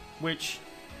system, which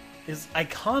is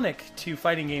iconic to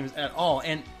fighting games at all,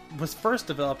 and was first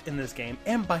developed in this game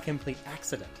and by complete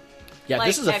accident. Yeah, like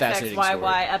this is a fascinating story.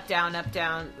 Y, up, down,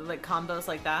 like combos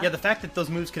like that. Yeah, the fact that those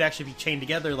moves could actually be chained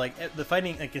together, like the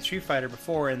fighting, like in Street Fighter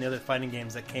before, and the other fighting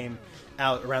games that came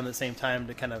out around the same time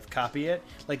to kind of copy it.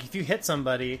 Like, if you hit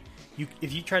somebody,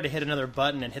 if you tried to hit another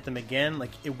button and hit them again,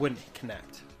 like, it wouldn't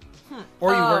connect.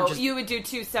 Or you would do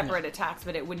two separate attacks,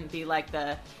 but it wouldn't be like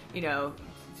the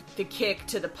the kick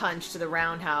to the punch to the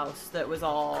roundhouse that was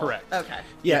all correct. Okay.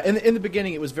 Yeah, in the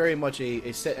beginning, it was very much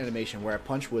a set animation where a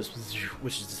punch was,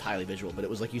 which is just highly visual, but it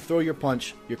was like you throw your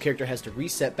punch, your character has to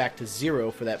reset back to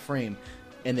 0 for that frame,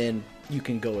 and then you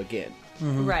can go again.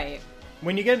 Right.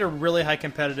 When you get into really high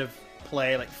competitive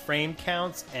play, like frame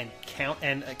counts and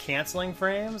canceling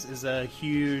frames is a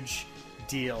huge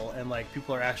deal, and like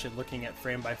people are actually looking at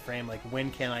frame by frame, like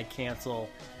when can I cancel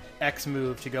X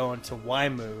move to go into Y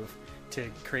move to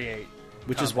create,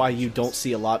 which is why you don't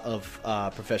see a lot of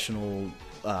professional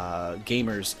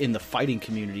gamers in the fighting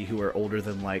community who are older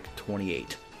than like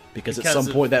 28, because at some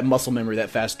point that muscle memory, those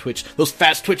fast twitch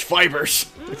fibers,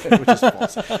 which is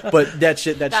false. But that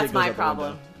shit that's goes my out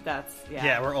problem. the window.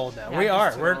 Yeah, we're old now.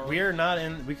 Yeah, We are not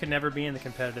in. We could never be in the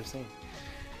competitive scene.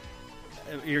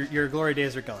 Your glory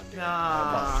days are gone,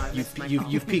 dude.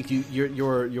 You've peaked.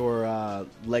 Your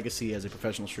legacy as a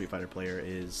professional Street Fighter player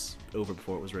is over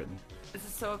before it was written. This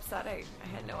is so upsetting. I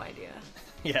had no idea.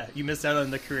 Yeah, you missed out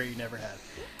on the career you never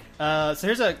had. So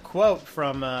here's a quote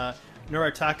from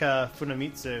Noritaka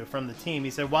Funamitsu from the team. He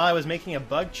said, "While I was making a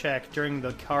bug check during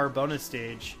the car bonus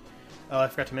stage," I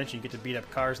forgot to mention you get to beat up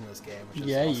cars in this game. Which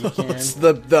is awesome. You can. It's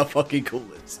the fucking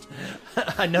coolest.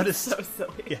 I noticed So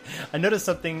silly. Yeah, I noticed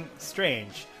something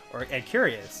strange and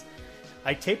curious.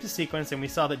 I taped the sequence, and we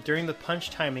saw that during the punch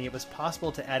timing, it was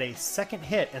possible to add a second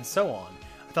hit, and so on.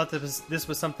 I thought this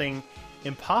was something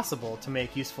impossible to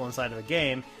make useful inside of a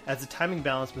game, as the timing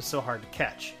balance was so hard to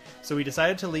catch. So we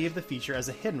decided to leave the feature as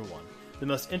a hidden one. The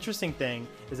most interesting thing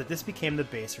is that this became the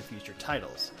base for future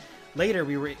titles. Later,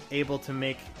 we were able to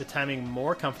make the timing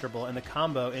more comfortable and the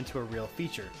combo into a real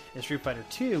feature. In Street Fighter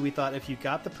 2, we thought if you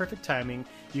got the perfect timing,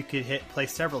 you could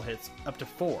place several hits, up to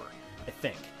 4, I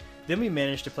think. Then we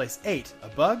managed to place 8. A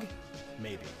bug?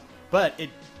 Maybe. But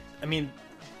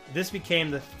this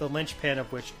became the linchpin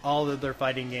of which all of their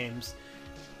fighting games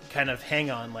kind of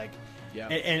hang on, like, yeah.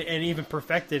 and even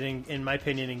perfected, in my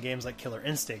opinion, in games like Killer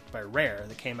Instinct by Rare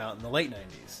that came out in the late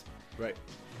 90s. Right.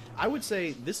 I would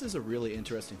say this is a really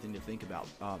interesting thing to think about.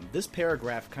 This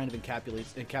paragraph kind of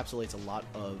encapsulates a lot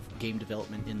of game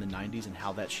development in the 90s and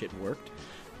how that shit worked.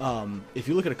 If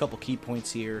you look at a couple key points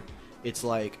here, it's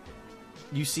like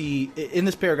you see, in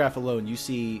this paragraph alone, you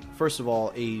see, first of all,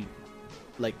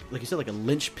 like you said, like a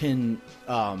linchpin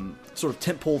sort of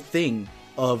tentpole thing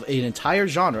of an entire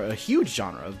genre, a huge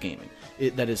genre of gaming,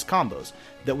 that is combos,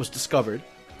 that was discovered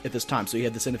at this time. So you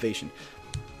had this innovation.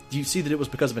 You see that it was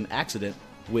because of an accident,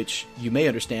 which you may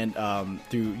understand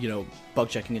through bug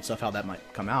checking and stuff, how that might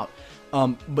come out.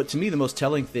 But to me, the most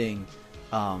telling thing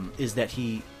is that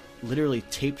he literally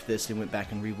taped this and went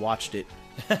back and rewatched it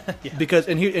Yeah. Because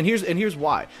here's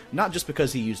why. Not just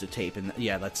because he used a tape, and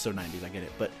yeah, that's so 90s, I get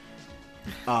it. But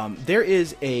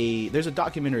there's a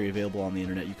documentary available on the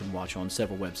internet you can watch on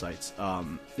several websites.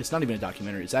 It's not even a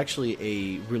documentary. It's actually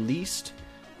a released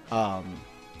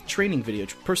training video,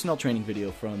 personnel training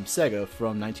video from Sega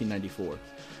from 1994.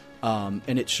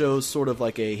 And it shows sort of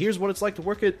like here's what it's like to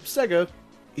work at Sega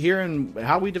here and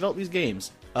how we develop these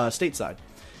games stateside.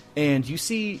 And you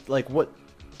see like what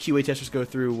QA testers go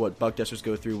through, what bug testers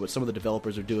go through, what some of the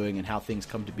developers are doing, and how things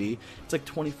come to be. It's like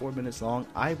 24 minutes long.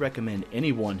 I recommend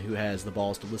anyone who has the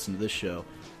balls to listen to this show,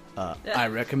 I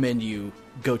recommend you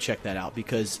go check that out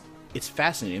because it's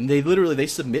fascinating. They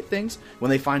submit things.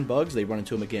 When they find bugs, they run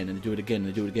into them again, and they do it again, and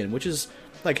they do it again, which is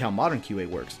like how modern QA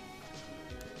works.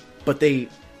 But they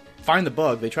find the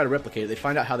bug, they try to replicate it, they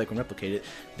find out how they can replicate it,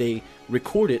 they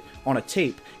record it on a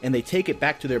tape, and they take it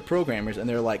back to their programmers, and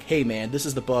they're like, hey man, this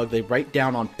is the bug. They write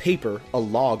down on paper a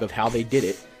log of how they did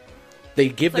it. They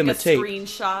give them a tape.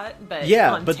 Screenshot, but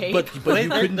on but tape. but you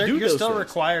couldn't do You're those still things.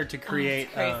 required to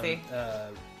create crazy.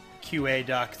 QA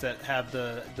docs that have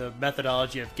the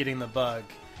methodology of getting the bug.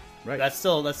 Right. That's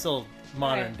still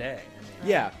modern Right. day. I mean,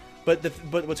 Yeah, but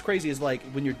what's crazy is like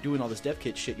when you're doing all this dev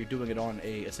kit shit, you're doing it on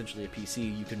essentially a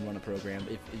PC. You can run a program,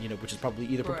 which is probably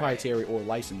either proprietary or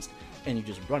licensed, and you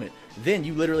just run it. Then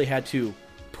you literally had to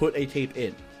put a tape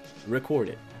in, record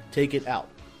it, take it out,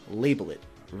 label it,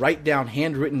 write down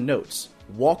handwritten notes,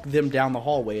 walk them down the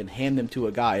hallway, and hand them to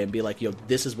a guy and be like, "Yo,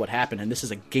 this is what happened, and this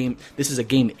is a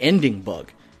game-ending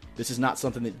bug. This is not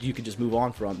something that you can just move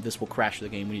on from. This will crash the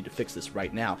game. We need to fix this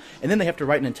right now." And then they have to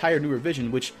write an entire new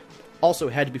revision, which also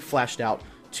had to be flashed out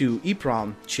to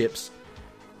EEPROM chips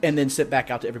and then sent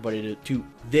back out to everybody to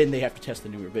then they have to test the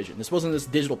new revision. This wasn't this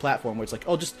digital platform where it's like,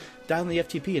 oh, just dial in the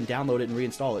FTP and download it and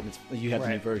reinstall it, and you have the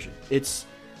new version. It's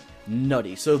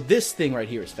nutty. So this thing right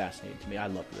here is fascinating to me. I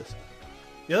love this.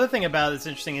 The other thing about it that's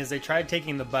interesting is they tried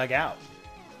taking the bug out,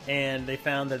 and they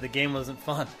found that the game wasn't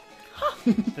fun.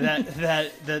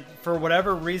 that for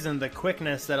whatever reason, the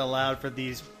quickness that allowed for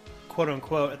these quote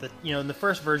unquote in the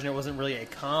first version, it wasn't really a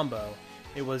combo.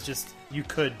 It was just you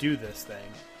could do this thing.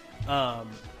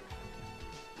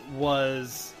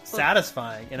 Was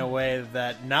satisfying in a way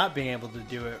that not being able to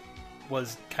do it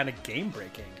was kind of game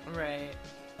breaking. Right.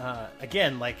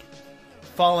 Again, like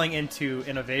falling into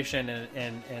innovation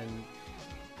and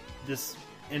this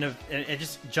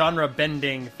just genre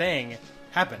bending thing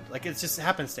happened. Like it's just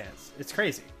happenstance. It's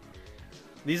crazy.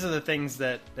 These are the things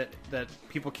that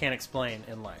people can't explain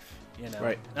in life.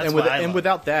 Right. That's and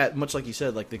without that, much like you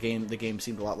said, like the game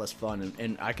seemed a lot less fun.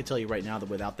 And I could tell you right now that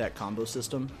without that combo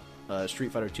system,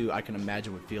 Street Fighter 2, I can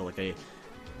imagine would feel like a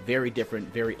very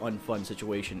different, very unfun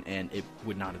situation, and it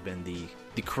would not have been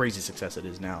the crazy success it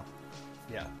is now.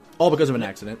 Yeah. All because of an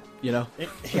accident,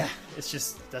 It's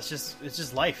just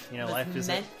life. Life is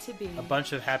meant to be a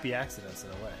bunch of happy accidents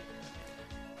in a way.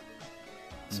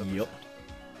 So yep.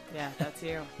 Yeah, that's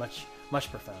you.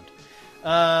 much profound.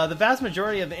 The vast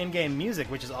majority of the in-game music,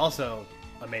 which is also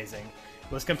amazing,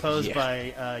 was composed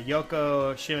by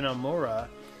Yoko Shinomura.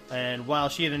 And while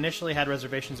she had initially had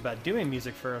reservations about doing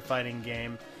music for a fighting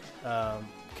game,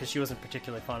 because she wasn't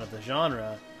particularly fond of the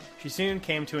genre, she soon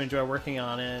came to enjoy working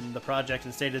on the project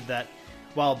and stated that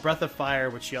while Breath of Fire,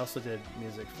 which she also did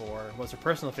music for, was her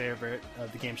personal favorite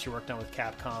of the games she worked on with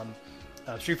Capcom,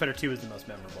 Street Fighter 2 is the most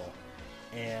memorable.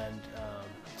 And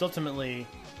it's ultimately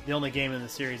the only game in the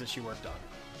series that she worked on.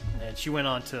 And she went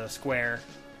on to Square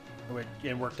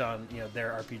and worked on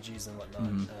their RPGs and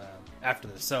whatnot after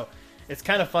this. So it's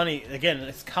kind of funny. Again,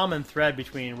 it's a common thread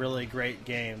between really great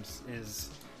games is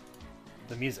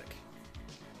the music.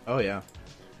 Oh, yeah.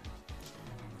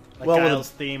 Like Kyle's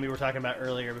theme we were talking about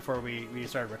earlier before we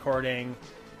started recording.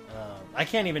 I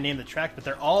can't even name the track, but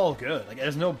they're all good. Like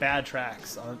there's no bad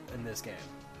tracks in this game.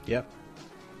 Yep.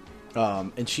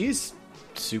 And she's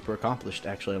super accomplished,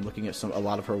 actually. I'm looking at a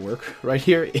lot of her work right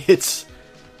here. It's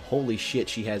holy shit,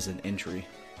 she has an entry.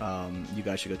 You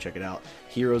guys should go check it out.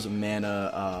 Heroes of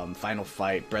Mana, Final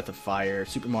Fight, Breath of Fire,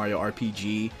 Super Mario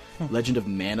RPG, Legend of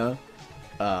Mana.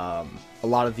 A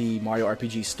lot of the Mario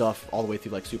RPG stuff, all the way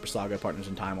through like Super Saga, Partners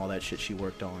in Time, all that shit she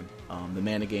worked on. The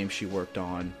Mana game she worked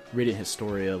on, Radiant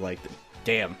Historia,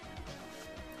 damn.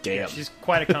 Yeah, she's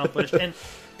quite accomplished, and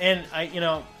I,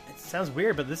 it sounds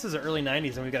weird, but this is the early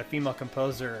 '90s, and we've got a female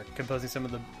composer composing some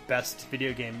of the best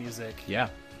video game music. Yeah,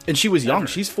 and she was young.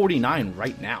 She's 49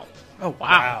 right now. Oh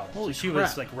wow! So she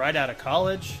was like right out of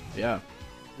college. Yeah,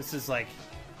 this is like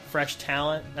fresh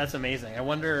talent. That's amazing. I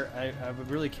wonder. I'm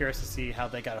really curious to see how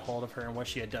they got a hold of her and what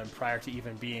she had done prior to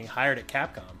even being hired at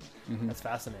Capcom. Mm-hmm. That's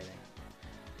fascinating.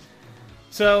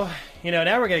 So,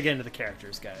 now we're gonna get into the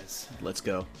characters, guys. Let's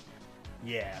go.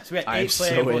 Yeah, so we got I'm 8 so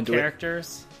playable into it.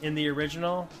 characters in the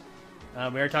original. We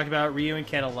already talked about Ryu and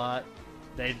Ken a lot.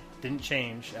 They didn't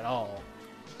change at all.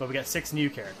 But we got 6 new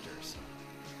characters.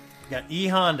 We got E.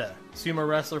 Honda, sumo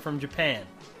wrestler from Japan.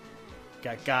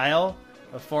 Got Guile,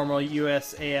 a former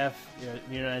USAF,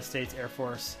 United States Air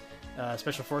Force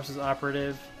Special Forces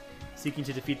operative, seeking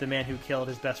to defeat the man who killed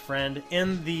his best friend.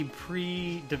 In the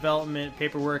pre-development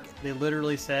paperwork, they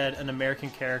literally said an American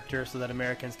character so that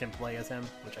Americans can play as him,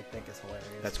 which I think is hilarious.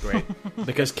 That's great.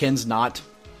 Because Ken's not.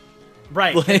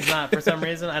 Right, Like- Ken's not, for some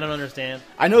reason. I don't understand.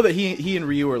 I know that he and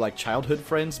Ryu are like childhood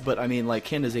friends, but I mean, like,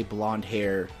 Ken is a blonde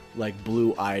hair, like,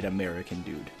 blue-eyed American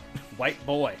dude. White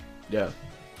boy. Yeah.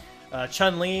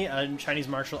 Chun-Li, a Chinese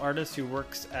martial artist who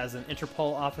works as an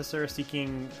Interpol officer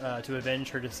seeking to avenge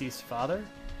her deceased father.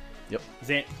 Yep.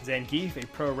 Zangief, a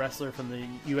pro wrestler from the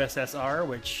USSR,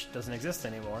 which doesn't exist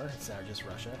anymore. It's now just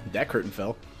Russia. That curtain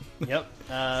fell. Yep.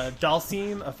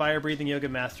 Dalsim, a fire-breathing yoga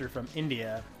master from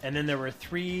India. And then there were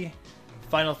 3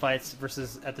 final fights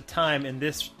versus, at the time, in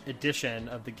this edition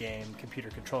of the game, computer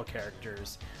control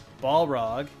characters.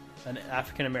 Balrog, an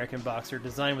African-American boxer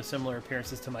designed with similar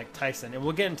appearances to Mike Tyson. And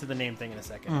we'll get into the name thing in a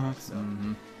second. So,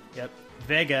 Yep.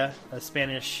 Vega, a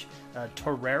Spanish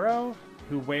torero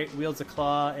who wields a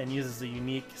claw and uses a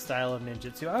unique style of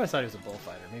ninjutsu. I always thought he was a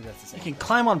bullfighter. Maybe that's the same You can thing.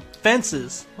 climb on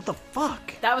fences. What the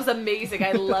fuck? That was amazing.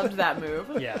 I loved that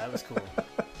move. Yeah, that was cool.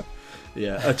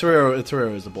 Yeah, a torero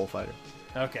is a bullfighter.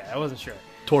 Okay, I wasn't sure.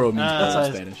 Toro means bull in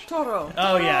That's- Spanish. Toro.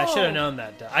 Oh yeah, I should have known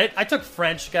that. I took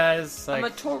French, guys. Like,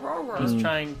 I'm a Toro. I was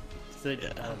trying to, I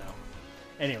don't know.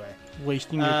 Anyway,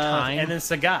 Wasting your time. and then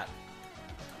Sagat.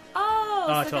 Oh,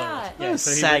 Oh, Sagat. totally. Yeah, Oh,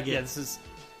 so Sagat. Yeah, this is.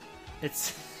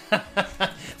 It's.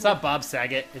 It's not Bob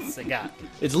Saget. It's Sagat.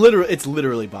 It's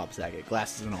literally Bob Saget,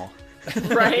 glasses and all.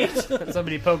 Right?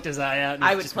 Somebody poked his eye out. And I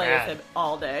he's would just play mad. with him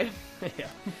all day.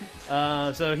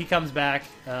 Yeah. So he comes back.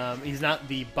 He's not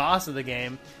the boss of the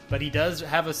game, but he does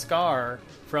have a scar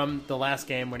from the last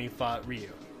game when he fought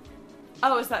Ryu.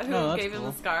 Oh, is that who Oh, that's gave him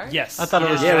cool. the scar? Yes. I thought it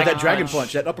He was- has Yeah, with that Dragon dragon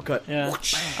punch, that uppercut. Yeah.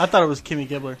 I thought it was Kimmy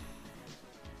Gibbler.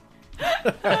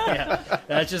 Yeah,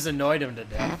 that just annoyed him to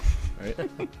death.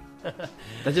 Right?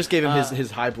 That just gave him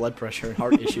his high blood pressure and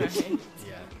heart issues. Right.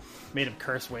 Yeah, made him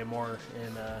curse way more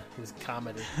in his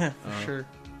comedy. For sure.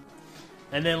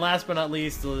 And then last but not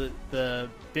least, the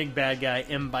big bad guy,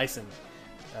 M. Bison,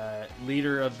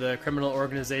 leader of the criminal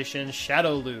organization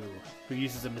Shadow Lu, who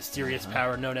uses a mysterious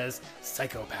power known as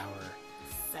Psycho Power,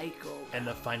 Psycho. and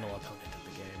the final opponent of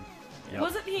the game. Yep.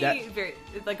 Wasn't he That- very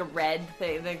like a red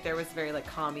thing? Like there was very like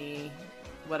commie,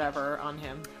 whatever on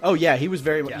him. Oh yeah, he was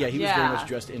very Yeah. he was very Yeah. much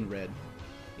dressed in red.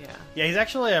 Yeah. Yeah, he's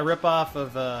actually a ripoff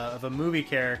of a movie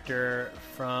character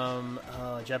from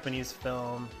a Japanese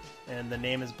film, and the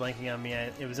name is blanking on me.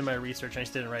 It was in my research, I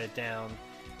just didn't write it down.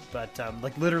 But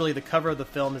like literally, the cover of the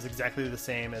film is exactly the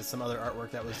same as some other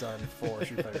artwork that was done for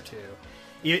Street Fighter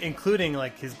 2, including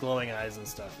like his glowing eyes and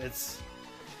stuff. It's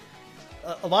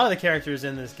a lot of the characters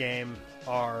in this game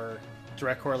are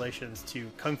direct correlations to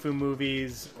kung fu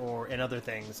movies and other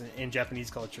things in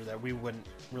Japanese culture that we wouldn't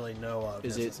really know of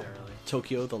Is it necessarily.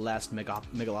 Tokyo, the last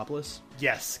megalopolis?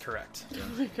 Yes, correct. Oh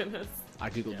my goodness. I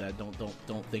googled that.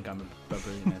 Don't think I'm a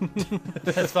brilliant man.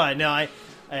 That's fine. No,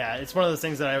 yeah, it's one of those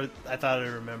things that I thought I'd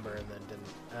remember and then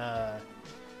didn't.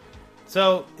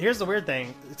 So here's the weird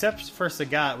thing: except for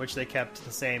Sagat, which they kept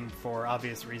the same for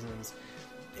obvious reasons.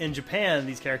 In Japan,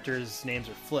 these characters' names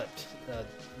are flipped.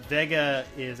 Vega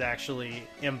is actually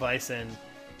M. Bison.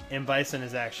 M. Bison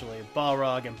is actually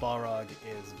Balrog, and Balrog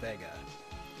is Vega.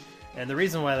 And the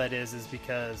reason why that is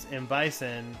because M.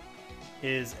 Bison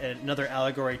is another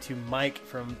allegory to Mike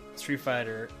from Street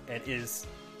Fighter, and is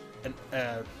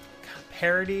a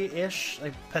parody-ish,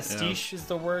 like pastiche is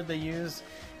the word they use.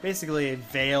 Basically, a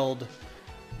veiled,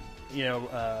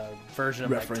 version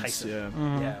of Reference, Mike Tyson.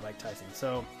 yeah. Yeah, Mike Tyson.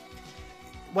 So,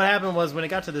 what happened was when it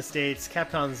got to the States,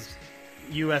 Capcom's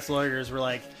U.S. lawyers were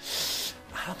like,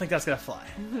 "I don't think that's gonna fly.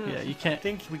 Yeah, you I can't.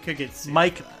 think we could get sued."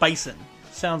 Mike for that." Bison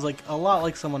sounds like a lot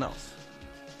like someone else.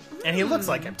 And he looks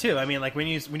like him too. I mean, like when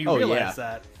you Oh, realize yeah.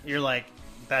 that, you're like,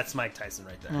 "That's Mike Tyson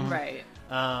right there." Right.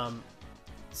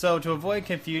 So to avoid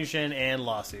confusion and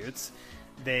lawsuits,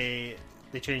 they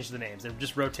changed the names. They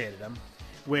just rotated them,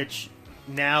 which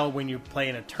now when you play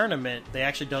in a tournament, they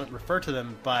actually don't refer to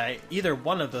them by either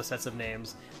one of those sets of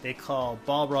names. They call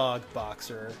Balrog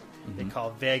Boxer, they call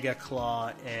Vega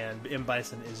Claw, and M.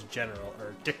 Bison is General,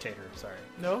 or Dictator, sorry.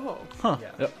 No. Huh.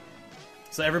 Yeah. Yep.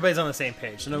 So everybody's on the same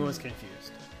page, so no one's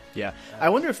confused. Yeah, I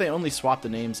wonder if they only swapped the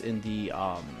names in the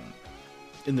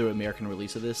American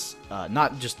release of this,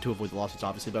 not just to avoid the lawsuits,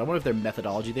 obviously, but I wonder if their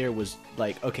methodology there was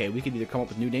like, okay, we can either come up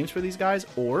with new names for these guys,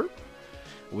 or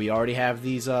we already have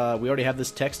these. We already have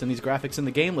this text and these graphics in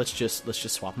the game. Let's just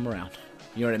swap them around.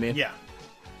 You know what I mean? Yeah.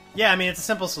 Yeah, I mean, it's a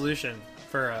simple solution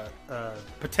for a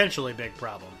potentially big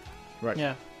problem. Right.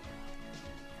 Yeah.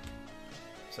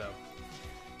 So,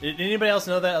 did anybody else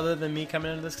know that other than me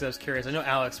coming into this? Because I was curious. I know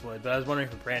Alex would, but I was wondering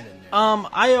if Brandon knew.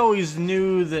 I always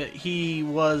knew that he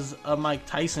was a Mike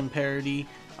Tyson parody.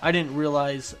 I didn't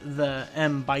realize the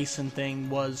M. Bison thing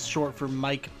was short for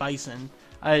Mike Bison.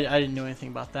 I didn't know anything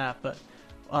about that, but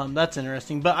that's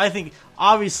interesting. But I think,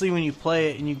 obviously, when you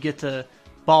play it and you get to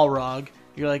Balrog,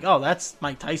 you're like, oh, that's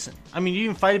Mike Tyson. I mean, you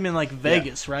even fight him in, like,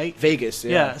 Vegas, right? Vegas,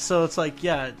 yeah. Yeah, so it's like,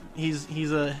 yeah,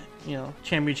 he's a,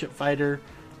 championship fighter,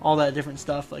 all that different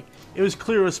stuff. Like, it was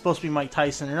clear it was supposed to be Mike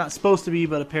Tyson. Or not supposed to be,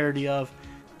 but a parody of.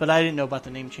 But I didn't know about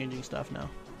the name-changing stuff, no.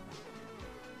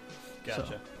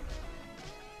 Gotcha.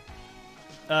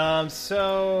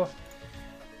 So,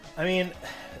 I mean,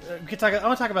 I want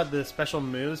to talk about the special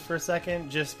moves for a second,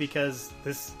 just because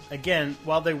this, again,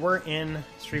 while they were in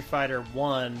Street Fighter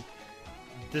 1,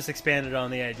 this expanded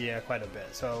on the idea quite a bit.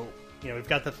 So, we've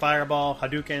got the Fireball,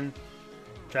 Hadouken,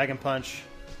 Dragon Punch,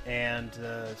 and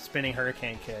Spinning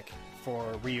Hurricane Kick for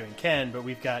Ryu and Ken, but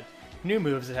we've got new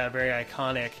moves that have very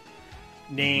iconic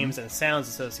names and sounds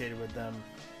associated with them.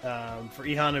 For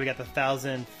E-Honda, we got the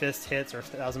 1,000 fist hits or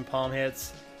 1,000 palm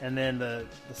hits, and then the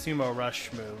Sumo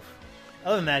Rush move.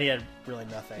 Other than that, he had really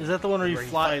nothing. Is that the one where you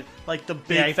fly, like the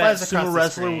big he fat flies across sumo the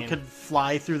wrestler screen. could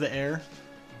fly through the air?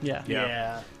 Yeah.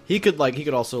 Yeah. He could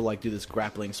also do this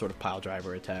grappling sort of pile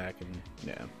driver attack, and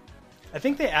yeah. I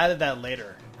think they added that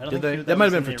later. I don't Did think they? That might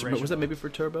have was been in for. the original. Was that maybe for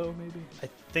Turbo? Maybe. I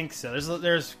think so.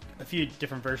 There's a few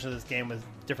different versions of this game with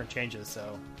different changes.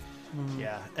 So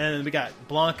yeah, and then we got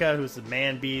Blanca, who's the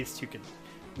man beast who could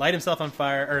light himself on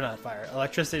fire, or not fire,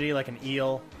 electricity like an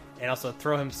eel, and also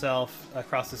throw himself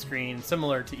across the screen,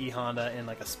 similar to E-Honda in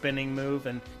like a spinning move.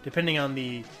 And depending on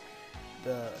the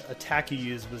attack you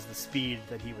used was the speed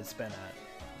that he would spin at.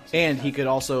 And he could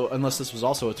also, unless this was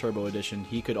also a Turbo edition,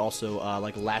 he could also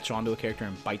like latch onto a character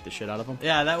and bite the shit out of him.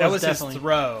 Yeah, That was was definitely. his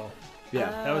throw. Yeah.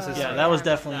 That was his Yeah, throw. that was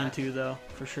definitely into though,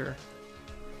 for sure.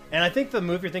 And I think the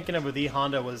move you're thinking of with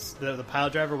E-Honda was the pile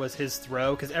driver was his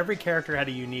throw, because every character had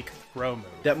a unique throw move.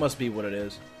 That must be what it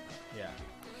is.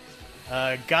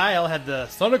 Yeah. Guile had the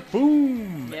Sonic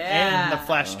Boom and the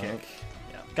Flash Kick.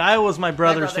 Yeah. Guile was my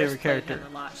brother's brothers favorite played character,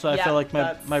 him a lot. so I Yeah, feel like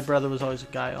that's- my brother was always a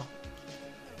Guile.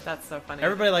 That's so funny.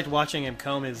 Everybody liked watching him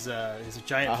comb his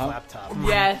giant flap top.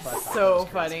 Yes, Flap top. so That was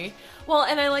crazy. funny. Well,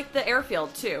 and I like the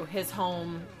airfield too. His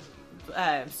home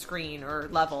screen or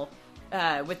level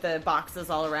with the boxes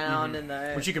all around and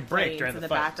the Which you could break planes during in the the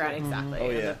fight, background. too. Exactly. Oh,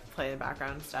 and yeah. the play in the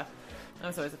background and stuff. That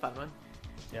was always a fun one.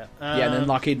 Yeah. Yeah, and then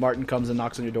Lockheed Martin comes and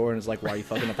knocks on your door and is like, "Why are you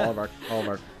fucking up all of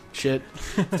our shit?"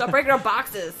 Stop breaking our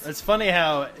boxes. It's funny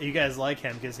how you guys like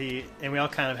him, because and we all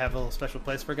kind of have a little special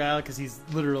place for Guile, because he's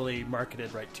literally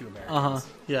marketed right to Americans.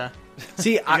 Yeah.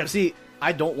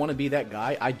 I don't want to be that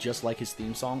guy. I just like his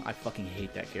theme song. I fucking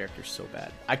hate that character so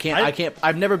bad. I can't.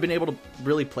 I've never been able to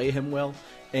really play him well,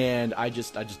 and I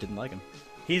just didn't like him.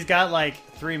 He's got like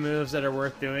 3 moves that are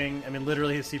worth doing. I mean,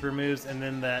 literally his super moves, and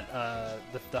then that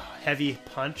the heavy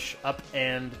punch up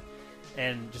and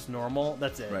just normal.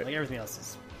 That's it. Right. Like everything else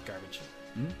is garbage.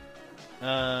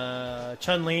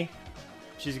 Chun-Li,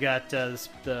 she's got the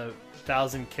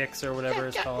 1,000 kicks or whatever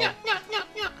it's called.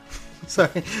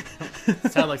 Sorry.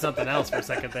 Sounded like something else for a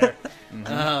second there. And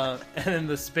then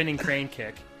the spinning crane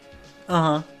kick,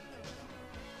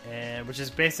 and which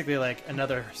is basically like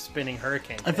another spinning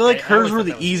hurricane. I feel like hers always were thought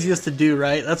the that was easiest to do,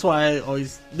 right? That's why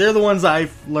they're the ones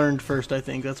I've learned first, I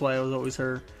think. That's why it was always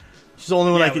her. She's the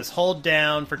only one Yeah, I it could. was hold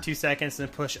down for 2 seconds and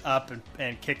then push up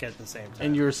and kick at the same time.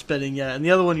 And you were spinning, yeah. And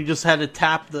the other one, you just had to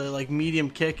tap the like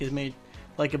medium kick is made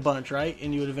like a bunch, right?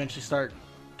 And you would eventually start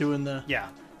doing the. Yeah.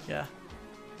 Yeah.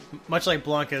 Much like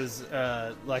Blanca's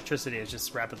electricity is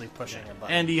just rapidly pushing a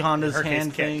button. And E-Honda's Hurricane's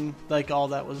hand kick. thing, like all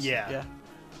that was. Yeah.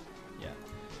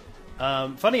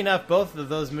 Funny enough, both of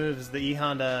those moves, the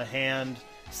E-Honda hand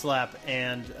slap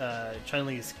and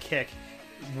Chun-Li's kick,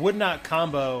 would not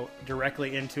combo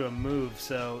directly into a move.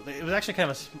 So it was actually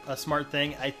kind of a smart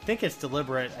thing. I think it's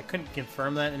deliberate. I couldn't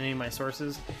confirm that in any of my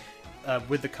sources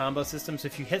with the combo system. So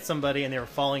if you hit somebody and they were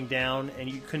falling down and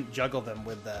you couldn't juggle them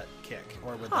with that kick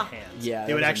or with the hands, Yeah,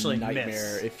 they would that was actually a nightmare.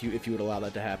 miss. If you would allow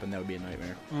that to happen, that would be a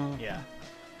nightmare. Yeah.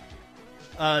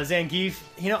 Zangief,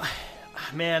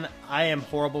 man, I am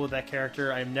horrible with that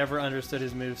character. I've never understood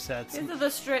his movesets. Is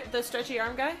it the stretchy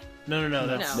arm guy? No.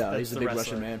 That's, No. No, that's he's the the big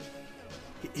wrestler. Russian man.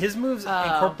 His moves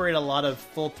incorporate a lot of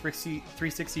full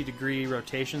 360 degree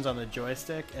rotations on the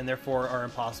joystick, and therefore are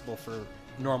impossible for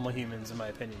normal humans, in my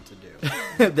opinion, to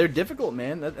do. They're difficult,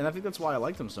 man, and I think that's why I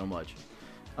liked them so much.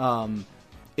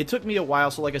 It took me a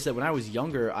while. So like I said, when I was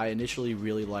younger, I initially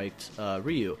really liked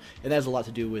Ryu. And that has a lot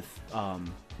to do with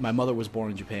my mother was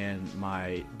born in Japan.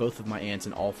 Both of my aunts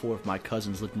and all 4 of my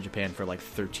cousins lived in Japan for like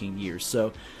 13 years.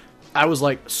 So I was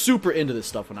like super into this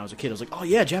stuff when I was a kid. I was like, oh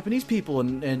yeah, Japanese people.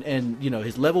 And you know,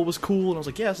 his level was cool. And I was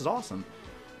like, yeah, this is awesome.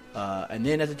 And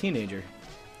then as a teenager,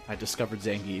 I discovered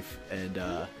Zangief.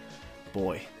 And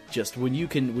boy, just when you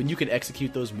can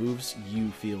execute those moves,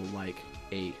 you feel like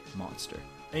a monster.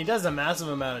 And he does a massive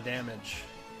amount of damage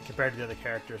compared to the other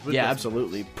characters. With Yeah, those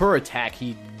absolutely. moves. Per attack,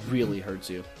 he really hurts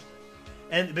you.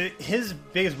 But his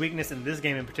biggest weakness in this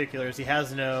game in particular is he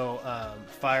has no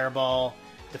fireball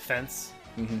defense.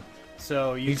 Mm-hmm.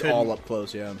 So He's all up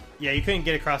close, yeah. Yeah, you couldn't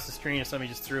get across the screen if somebody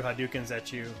just threw Hadoukens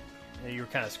at you. You were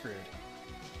kind of screwed.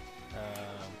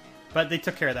 But they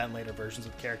took care of that in later versions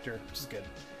of the character, which is good.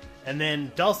 And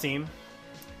then Dulcim,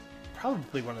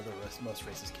 probably one of the most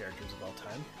racist characters of all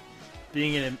time.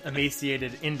 Being an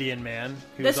emaciated Indian man.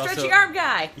 The stretchy arm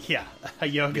guy. Yeah, a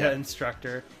yoga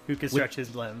instructor who can stretch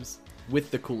his limbs.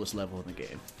 With the coolest level in the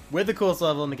game. With the coolest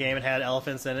level in the game, it had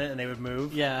elephants in it, and they would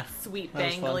move. Yeah. Sweet That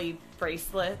was fun. bangly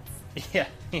bracelets. Yeah,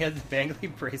 he had the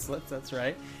bangly bracelets, that's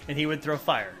right. And he would throw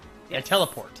fire. And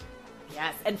teleport.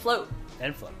 Yes, and float.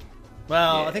 And float.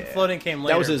 Well, I think floating came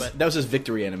later. That was his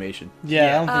victory animation. Yeah.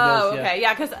 I don't think that was, Okay,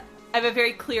 yeah, because I have a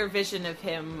very clear vision of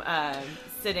him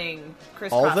sitting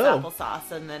crisscross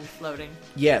applesauce and then floating.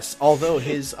 Yes, although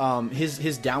his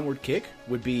downward kick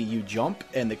would be you jump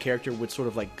and the character would sort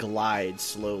of like glide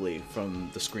slowly from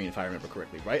the screen, if I remember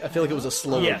correctly, right? I feel like it was a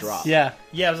slower drop. Yeah.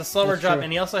 Yeah, it was a slower That's drop, true.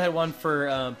 and he also had one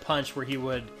for punch where he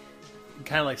would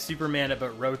kind of like Superman it,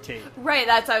 but rotate. Right,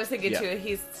 that's what I was thinking Yeah.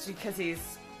 too. Because he's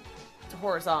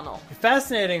horizontal.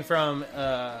 Fascinating from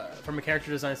a character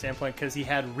design standpoint because he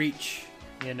had reach,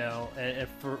 you know, and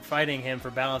for fighting him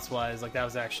for balance wise, like that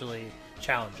was actually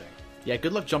challenging. Yeah,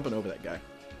 good luck jumping over that guy.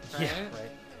 Right? Yeah,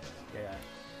 right. Yeah,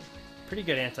 pretty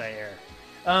good anti-air.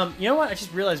 You know what? I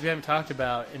just realized we haven't talked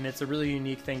about, and it's a really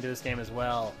unique thing to this game as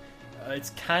well.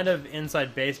 It's kind of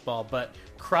inside baseball, but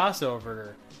crossover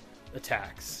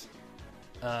attacks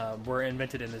were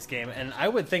invented in this game, and I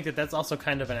would think that that's also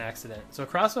kind of an accident. So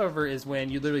crossover is when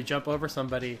you literally jump over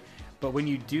somebody, but when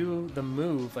you do the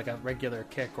move, like a regular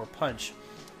kick or punch,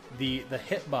 the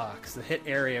hitbox, the hit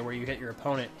area where you hit your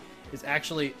opponent, is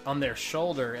actually on their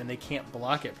shoulder, and they can't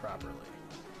block it properly.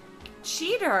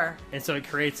 Cheater. And so it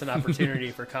creates an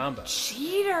opportunity for combo.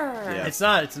 Cheater. Yeah. It's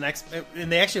not. It's an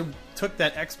and they actually took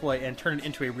that exploit and turned it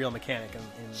into a real mechanic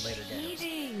in later games.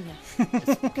 Cheating.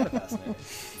 It's kind of fascinating.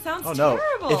 Sounds Oh no!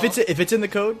 terrible. If it's in the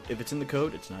code,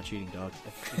 it's not cheating, dog.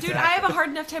 Dude, I have a hard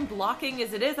enough time blocking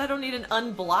as it is. I don't need an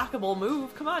unblockable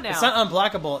move. Come on now. It's not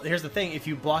unblockable. Here's the thing: if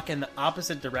you block in the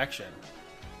opposite direction,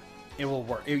 it will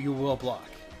work. You will block.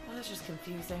 Oh, that's just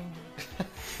confusing.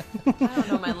 I don't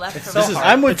know my left from so my hard.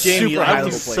 I'm with It's Jamie. super I'm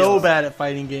high-level so playstyle. bad at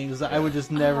fighting games that I would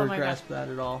just never my grasp that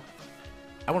at all.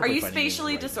 I wanna Are play you fighting games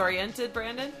spatially right now. disoriented,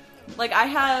 Brandon? Like I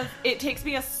have, it takes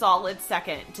me a solid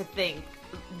second to think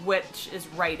which is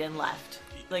right and left.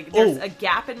 Like there's a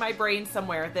gap in my brain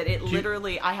somewhere that it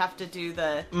literally I have to do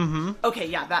the. Mm-hmm. Okay,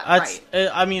 yeah, That's. right.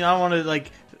 I mean, I want to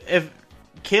like if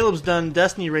Caleb's done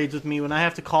Destiny raids with me when I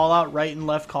have to call out right and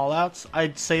left call outs,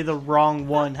 I'd say the wrong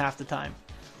one half the time.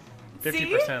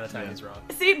 50% of the time he's wrong.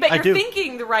 See, but I you're do.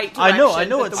 thinking the right direction. I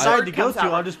know but what the side word to go comes to. out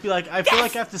I'll wrong. just be like, I feel Yes!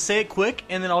 like I have to say it quick,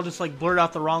 and then I'll just like blurt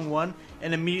out the wrong one,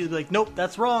 and immediately be like, nope,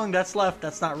 that's wrong, that's left,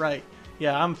 that's not right.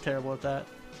 Yeah, I'm terrible at that.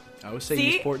 I always say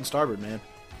See? use port and starboard, man.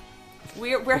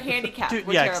 We're handicapped. Dude,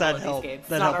 We're yeah, 'cause terrible that at helped. these games.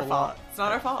 That It's not helped our a fault. lot. It's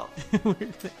not our fault.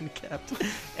 We're handicapped.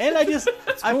 And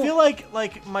I feel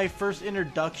like my first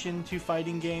introduction to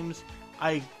fighting games,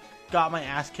 I got my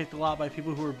ass kicked a lot by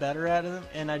people who were better at them,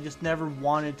 and I just never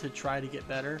wanted to try to get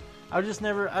better. I just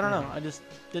never, I don't know, I just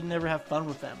didn't ever have fun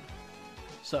with them.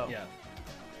 So Yeah.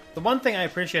 The one thing I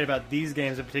appreciate about these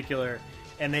games in particular,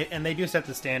 and they do set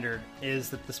the standard, is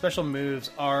that the special moves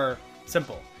are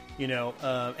simple. You know,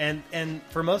 and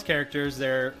for most characters,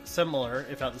 they're similar,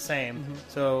 if not the same. Mm-hmm.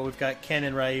 So we've got Ken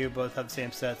and Ryu, both have the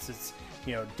same sets. It's,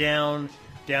 you know, down,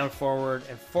 forward,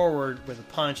 and forward with a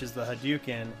punch is the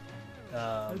Hadouken.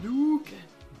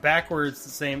 Backwards, the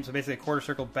same. So basically a quarter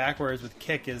circle backwards with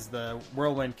kick is the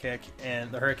whirlwind kick and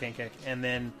the hurricane kick. And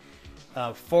then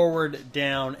forward,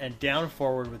 down, and down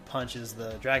forward with punch is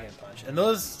the dragon punch. And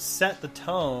those set the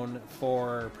tone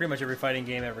for pretty much every fighting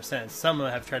game ever since. Some of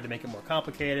them have tried to make it more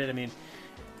complicated,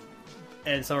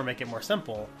 and some are making it more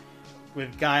simple.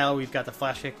 With Guile, we've got the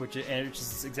flash kick, which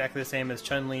is exactly the same as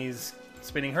Chun-Li's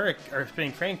spinning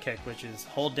crane kick, which is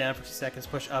hold down for 2 seconds,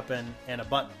 push up and a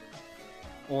button.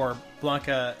 Or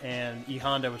Blanca and E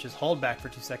Honda, which is hold back for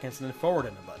 2 seconds and then forward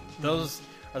and a button. Those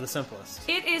are the simplest.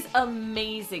 It is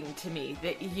amazing to me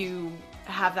that you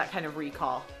have that kind of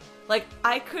recall. Like,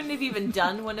 I couldn't have even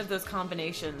done one of those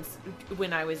combinations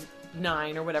when I was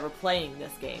 9 or whatever playing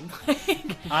this game.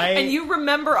 And you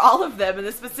remember all of them and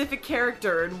the specific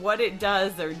character and what it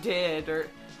does or did. Or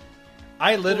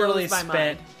I literally blows my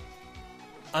spent mind.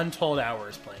 untold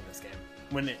hours playing this game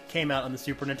when it came out on the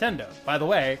Super Nintendo. By the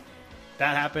way,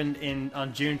 that happened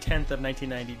on June 10th of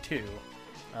 1992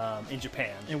 in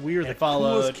Japan. And we were the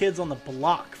coolest kids on the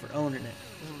block for owning it.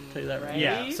 I'll tell you that right.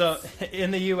 Yeah, so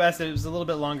in the U.S. it was a little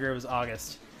bit longer. It was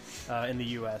August in the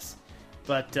U.S.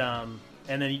 But, and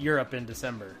then Europe in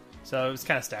December. So it was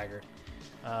kind of staggered.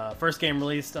 First game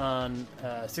released on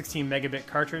 16 megabit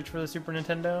cartridge for the Super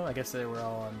Nintendo. I guess they were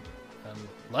all on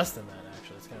less than that,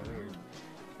 actually. It's kind of weird.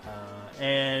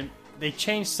 And they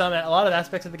changed a lot of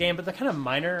aspects of the game, but they're kind of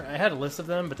minor. I had a list of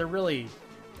them, but they're really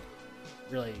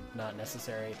not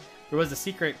necessary. There was a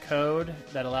secret code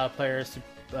that allowed players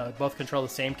to both control the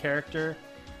same character,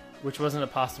 which wasn't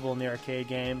possible in the arcade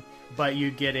game, but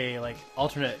you'd get a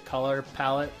alternate color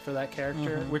palette for that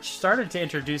character, which started to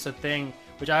introduce a thing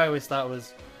which I always thought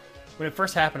was, when it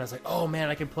first happened, I was like, oh man,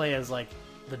 I can play as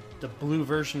the blue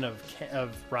version of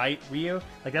Ryu.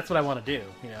 Like, that's what I want to do.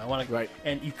 I want to. Right.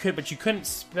 And you could, but you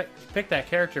couldn't pick that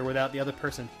character without the other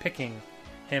person picking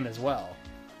him as well.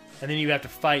 And then you have to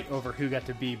fight over who got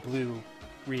to be blue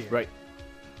Ryu. Right.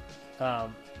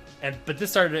 But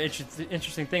this started an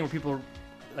interesting thing where people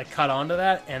caught on to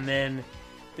that, and then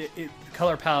the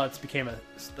color palettes became a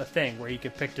thing where you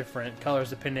could pick different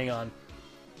colors depending on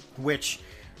which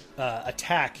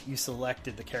attack you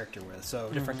selected the character with. So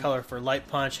different color for light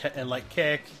punch and light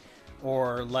kick,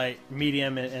 or light,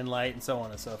 medium, and light, and so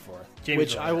on and so forth.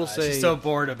 Which I will say, she's so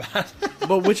bored about.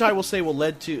 But which I will say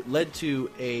led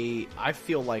to a. I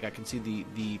feel like I can see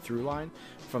the through line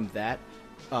from that.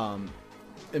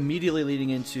 Immediately leading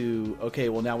into, okay,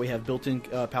 well, now we have built-in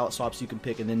palette swaps you can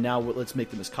pick, and then now let's make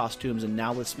them as costumes, and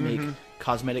now let's make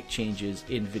cosmetic changes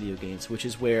in video games, which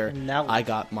is where I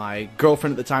got my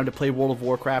girlfriend at the time to play World of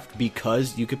Warcraft,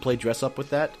 because you could play dress up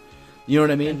with that. You know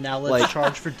what I mean? And now let's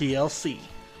charge for DLC.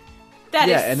 That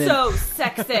is so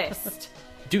sexist.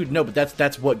 Dude, no, but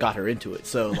that's what got her into it.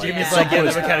 So, Jimmy's that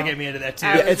would kind of get me into that too.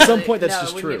 At some point, that's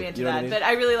just true. Get me into that. But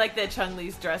I really like that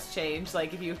Chun-Li's dress change.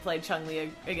 Like, if you played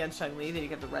Chun-Li against Chun-Li, then you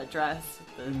get the red dress,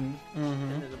 and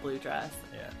then the blue dress.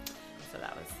 Yeah. So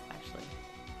that was actually...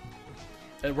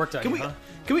 It worked out.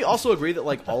 Can we also agree that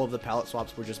all of the palette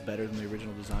swaps were just better than the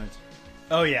original designs?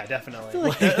 Oh yeah, definitely.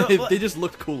 They just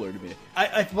looked cooler to me.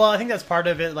 I think that's part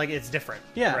of it. It's different.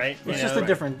 Yeah, right. It's just a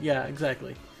different. Yeah,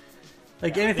 exactly.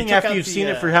 Anything after you've seen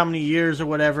it for how many years or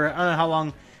whatever. I don't know how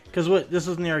long. Because this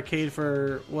was in the arcade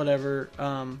for whatever,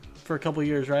 for a couple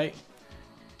years, right?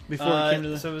 Before it came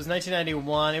to so it was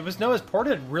 1991. It was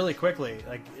ported really quickly.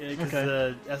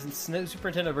 Because the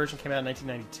Super Nintendo version came out in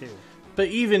 1992. But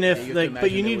even if,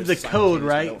 but you needed the code,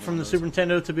 right, from the Super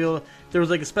Nintendo to be able. There was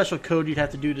a special code you'd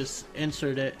have to do to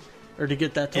insert it, or to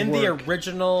get that to work. In the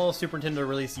original Super Nintendo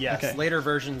release, yes. Okay. Later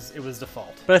versions, it was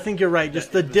default. But I think you're right.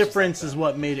 Just the difference is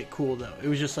what made it cool, though. It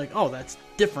was just that's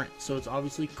different, so it's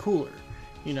obviously cooler.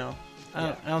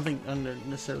 I don't think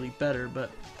necessarily better, but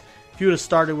if you would have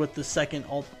started with the second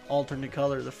alternate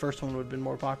color, the first one would have been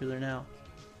more popular now.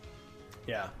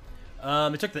 Yeah.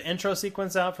 They took the intro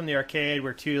sequence out from the arcade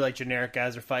where two generic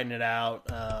guys are fighting it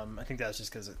out. I think that was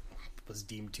just because it was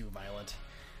deemed too violent.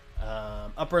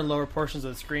 Upper and lower portions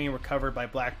of the screen were covered by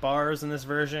black bars in this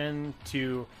version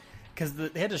because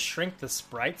they had to shrink the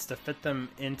sprites to fit them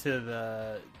into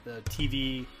the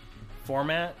TV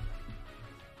format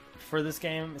for this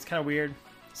game. It's kind of weird.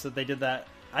 So they did that.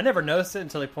 I never noticed it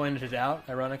until they pointed it out,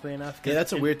 ironically enough. Yeah,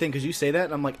 that's a weird thing because you say that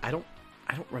and I'm like, I don't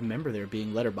remember there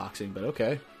being letterboxing, but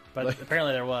okay. But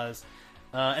apparently there was.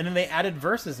 And then they added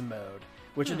versus mode,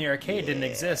 which in the arcade didn't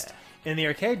exist. In the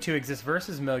arcade, to exist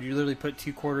versus mode, you literally put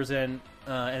 2 quarters in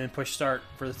and then push start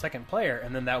for the second player,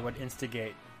 and then that would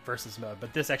instigate versus mode.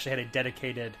 But this actually had a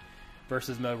dedicated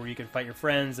versus mode where you could fight your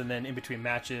friends, and then in between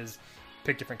matches,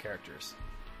 pick different characters.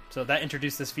 So that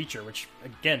introduced this feature, which,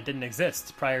 again, didn't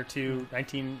exist prior to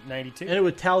 1992. And it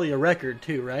would tally a record,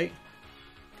 too, right?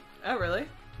 Oh, really?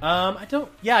 I don't...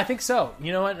 Yeah, I think so.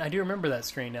 You know what? I do remember that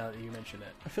screen now that you mention it.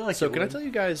 I feel like so. Can I tell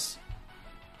you guys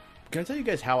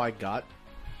how I got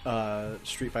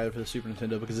Street Fighter for the Super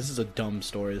Nintendo? Because this is a dumb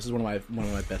story. This is one of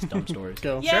my best dumb stories.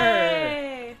 Go.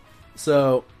 Yay!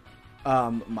 So,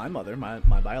 my mother, my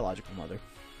biological mother,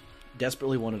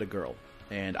 desperately wanted a girl,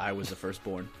 and I was the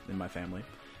firstborn in my family.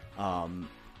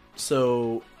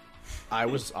 So I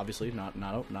was obviously not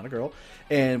a girl.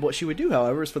 And what she would do,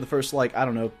 however, is for the first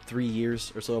 3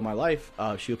 years or so of my life,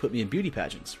 she would put me in beauty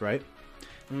pageants, right?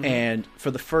 And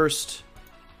for the first,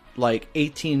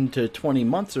 18 to 20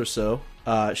 months or so,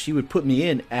 she would put me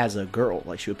in as a girl.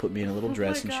 Like, she would put me in a little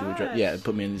dress, and she would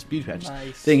put me in these beauty pageants.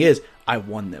 Nice. Thing is, I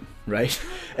won them, right?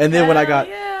 And then when I got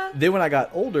yeah. then when I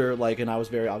got older, and I was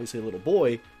very obviously a little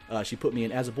boy, she put me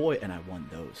in as a boy, and I won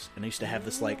those. And I used to have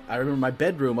this, I remember my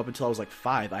bedroom up until I was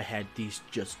 5, I had these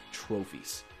just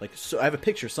trophies. So I have a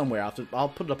picture somewhere. I'll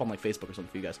put it up on Facebook or something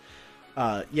for you guys.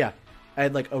 Yeah, I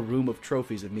had a room of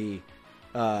trophies of me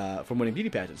from winning beauty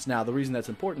pageants. Now, the reason that's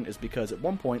important is because at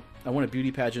one point I won a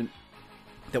beauty pageant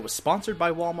that was sponsored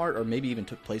by Walmart, or maybe even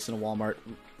took place in a Walmart.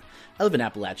 I live in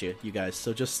Appalachia, you guys,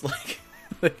 so just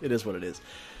it is what it is.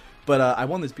 But I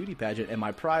won this beauty pageant, and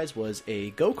my prize was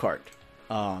a go-kart.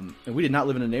 And we did not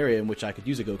live in an area in which I could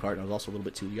use a go-kart, and I was also a little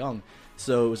bit too young.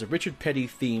 So it was a Richard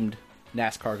Petty-themed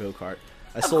NASCAR go-kart.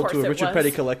 I sold to a Richard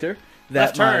Petty collector.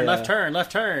 Left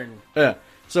turn. Yeah.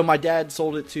 So my dad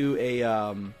sold it to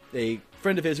a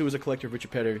friend of his who was a collector of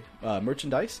Richard Petty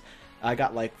merchandise. I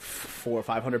got $400 or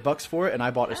 $500 for it, and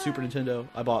I bought a Super Nintendo.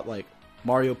 I bought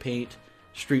Mario Paint,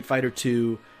 Street Fighter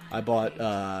 2. I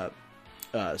bought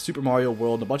Super Mario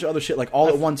World and a bunch of other shit all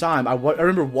at one time. I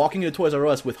remember walking into Toys R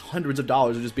Us with hundreds of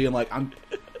dollars and just being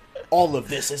all of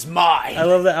this is mine. I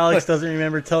love that Alex doesn't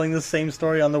remember telling the same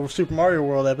story on the Super Mario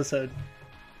World episode.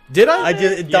 Did I? I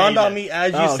did. It dawned on me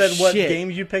as you Oh, said what shit.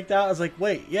 games you picked out. I was like,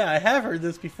 wait, yeah, I have heard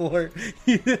this before.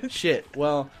 Shit.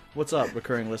 Well, what's up,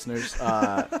 recurring listeners?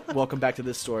 Welcome back to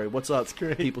this story. What's up,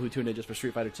 people who tuned in just for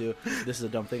Street Fighter 2? This is a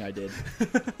dumb thing I did.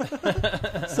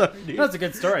 Sorry, dude. That's a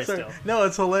good story Sorry. still. No,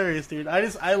 it's hilarious, dude.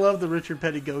 I love the Richard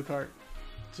Petty go-kart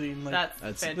scene. That's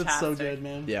fantastic. That's so good,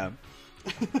 man. Yeah.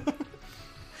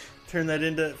 Turn that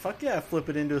into flip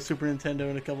it into a Super Nintendo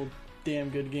and a couple damn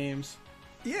good games.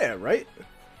 Yeah, right?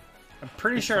 I'm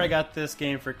pretty sure I got this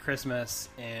game for Christmas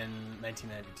in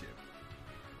 1992.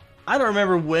 I don't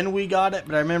remember when we got it,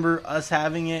 but I remember us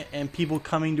having it and people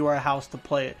coming to our house to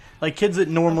play it. Kids that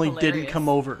normally didn't come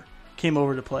over came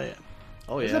over to play it.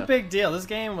 Oh, It was yeah. a big deal. This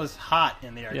game was hot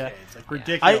in the arcades, Yeah.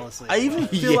 ridiculously. I even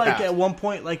feel like at one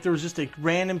point, there was just a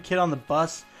random kid on the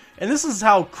bus, and this is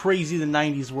how crazy the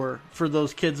 90s were for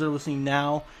those kids that are listening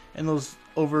now and those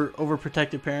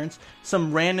overprotective parents.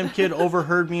 Some random kid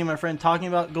overheard me and my friend talking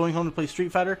about going home to play Street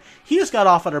Fighter. He just got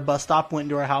off at our bus stop, went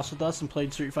into our house with us, and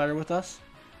played Street Fighter with us.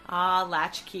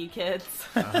 Latchkey kids.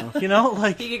 You know,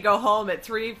 He could go home at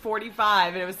 3:45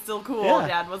 and it was still cool. Yeah.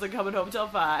 Dad wasn't coming home till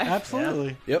 5.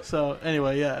 absolutely. Yeah. Yep. So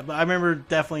anyway, yeah, but I remember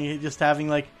definitely just having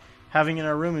in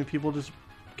our room and people just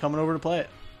coming over to play it.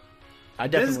 I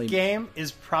definitely. This game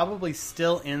is probably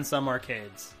still in some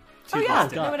arcades. Oh yeah,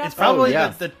 God. it would have It's to. probably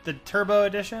yeah. the Turbo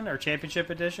Edition or Championship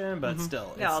Edition, but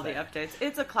still. Yeah, it's all the there. updates.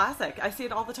 It's a classic. I see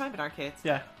it all the time in arcades.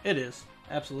 Yeah, it is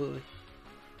absolutely.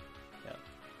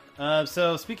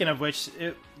 So speaking of which,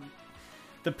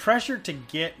 the pressure to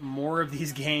get more of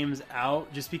these games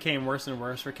out just became worse and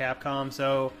worse for Capcom.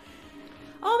 So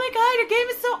Oh my god, your game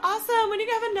is so awesome! When are you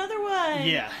gonna have another one?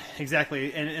 yeah,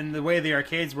 exactly. And the way the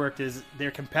arcades worked is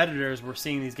their competitors were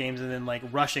seeing these games and then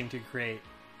rushing to create,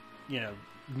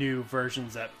 new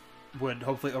versions that would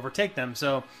hopefully overtake them.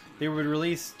 So they would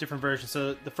release different versions.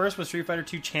 So the first was Street Fighter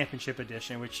 2 Championship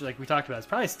Edition, which, like we talked about, is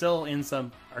probably still in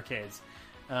some arcades.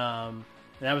 And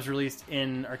that was released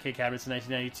in arcade cabinets in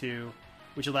 1992,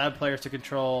 which allowed players to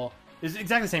control... It's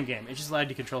exactly the same game. It just allowed you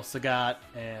to control Sagat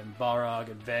and Balrog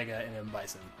and Vega and M.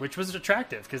 Bison, which was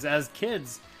attractive, because as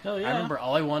kids, Hell yeah. I remember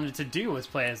all I wanted to do was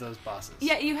play as those bosses.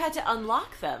 Yeah, you had to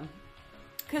unlock them.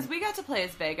 Because we got to play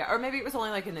as Vega, or maybe it was only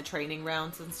in the training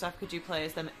rounds and stuff. Could you play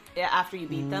as them after you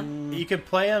beat them? You could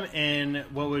play them in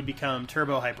what would become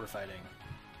Turbo Hyper Fighting.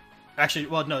 Actually,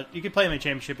 well, no, you could play them in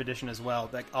Championship Edition as well.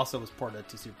 That also was ported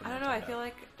to Super Nintendo. I don't know. I feel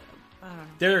like I don't know.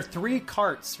 There are 3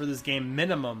 carts for this game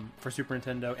minimum for Super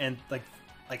Nintendo, and like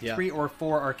Yeah. 3 or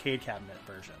 4 arcade cabinet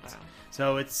versions. Wow.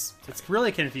 So it's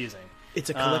really confusing. It's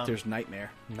a collector's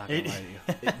nightmare. I'm not going to lie to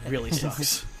you. It really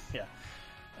sucks. Yeah.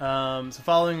 So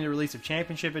following the release of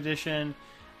Championship Edition,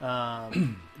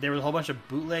 there was a whole bunch of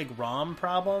bootleg ROM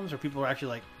problems where people were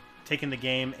actually taking the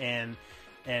game and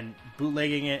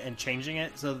bootlegging it and changing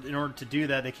it. So in order to do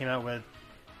that, they came out with,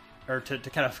 or to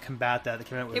kind of combat that, they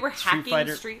came out with They were Street hacking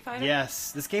Fighter. Street Fighter?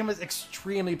 Yes, this game was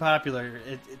extremely popular.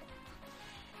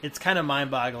 It's kind of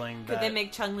mind-boggling. Could that they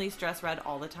make Chun-Li's dress red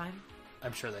all the time?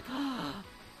 I'm sure they could.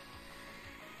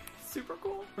 Super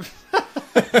cool.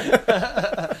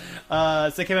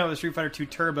 So they came out with Street Fighter 2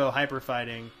 Turbo Hyper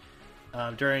Fighting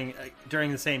during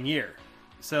the same year.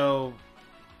 So,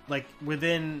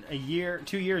 within a year,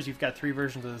 2 years, you've got 3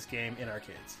 versions of this game in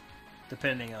arcades,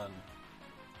 depending on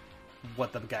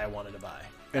what the guy wanted to buy.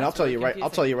 And That's I'll tell really you right. I'll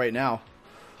confusing. tell you right now,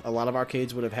 a lot of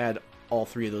arcades would have had all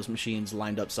three of those machines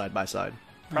lined up side by side.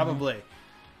 Probably.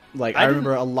 Like, I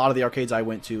remember a lot of the arcades I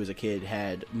went to as a kid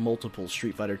had multiple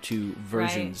Street Fighter 2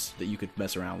 versions that you could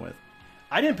mess around with.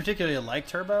 I didn't particularly like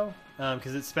Turbo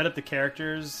because it sped up the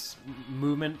characters'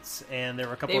 movements, and there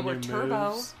were a couple of new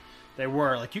turbo. moves. They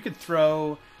were. Like, you could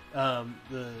throw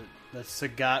the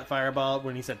Sagat fireball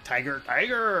when he said, Tiger,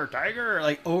 Tiger, Tiger,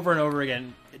 like, over and over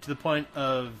again to the point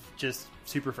of just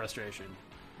super frustration.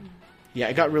 Yeah,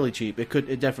 it got really cheap.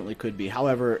 It definitely could be.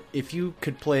 However, if you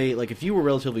could play, like, if you were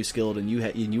relatively skilled and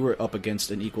you were up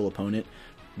against an equal opponent,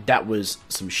 that was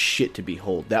some shit to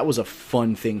behold. That was a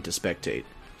fun thing to spectate.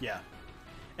 Yeah.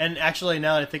 And actually,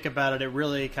 now that I think about it, it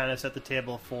really kind of set the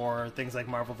table for things like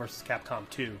Marvel vs. Capcom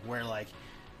 2, where, like,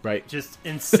 right, just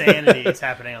insanity is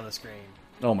happening on the screen.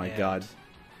 Oh my god.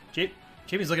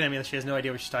 Jamie's looking at me like she has no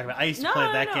idea what she's talking about. I used to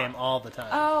play that game all the time.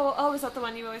 Oh, is that the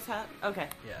one you always had? Okay.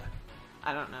 Yeah.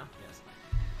 I don't know. Yes.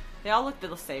 They all look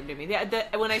the same to me.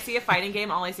 When I see a fighting game,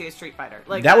 all I see is Street Fighter.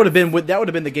 Like that would have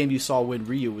been the game you saw when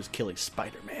Ryu was killing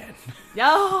Spider-Man.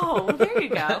 Oh, there you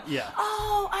go. Yeah.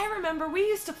 Oh, I remember. We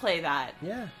used to play that.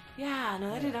 Yeah. Yeah, no,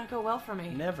 that did not go well for me.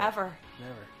 Never. Ever.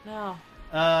 Never. No.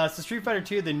 So Street Fighter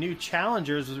 2, the new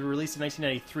Challengers, was released in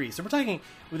 1993. So we're talking,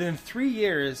 within 3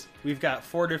 years, we've got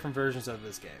 4 different versions of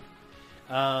this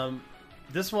game.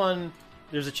 This one,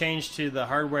 there's a change to the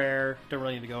hardware. Don't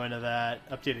really need to go into that.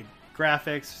 Updated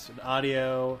graphics, and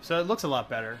audio. So it looks a lot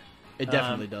better. It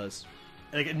definitely does.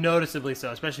 Like, noticeably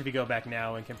so, especially if you go back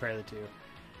now and compare the two.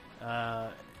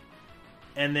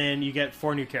 And then you get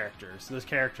 4 new characters. Those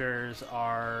characters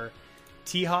are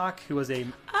T-Hawk, who was a...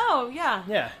 Oh, yeah.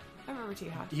 Yeah. I remember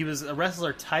T-Hawk. He was a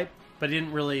wrestler type, but he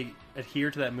didn't really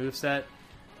adhere to that moveset.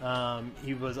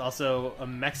 He was also a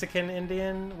Mexican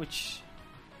Indian, which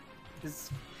is...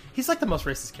 He's like the most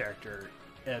racist character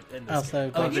in this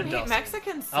Outside game. of Why do you hate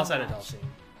Mexicans so Outside much? of Dulcine.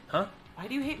 Huh? Why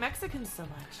do you hate Mexicans so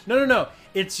much? No.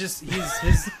 It's just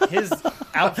his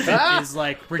outfit is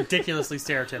like ridiculously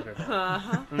stereotypical.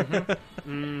 Uh-huh.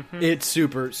 It's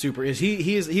super.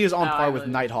 He is on No, par I with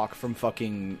really- Nighthawk from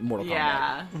fucking Mortal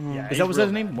Yeah. Yeah, Kombat. he's Was that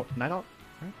his real name? Nighthawk?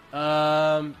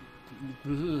 bad.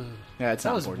 Yeah, it's That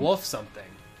not was important. Wolf something.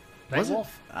 Was it? Nightwolf?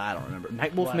 I don't remember.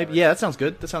 Nightwolf, Whatever. maybe. Yeah, that sounds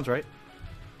good. That sounds right.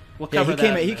 We'll Yeah, cover he that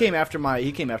came. in a He minute. came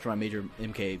after my major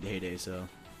MK heyday. So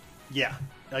Yeah.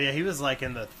 Oh yeah, he was like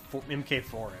in the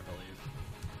MK4, I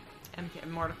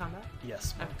believe. Mortal Kombat?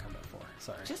 Yes, Mortal Kombat 4.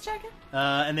 Sorry. Just checking.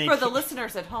 And then For the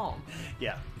listeners at home.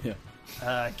 yeah. yeah.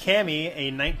 Cammy,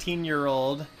 a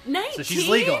 19-year-old. 19? So she's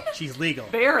legal. She's legal.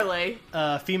 Barely.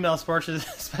 Female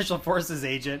special forces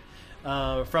agent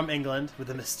from England with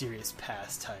a mysterious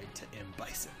past tied to M.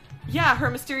 Bison. Yeah, her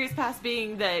mysterious past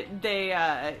being that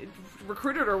they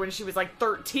recruited her when she was like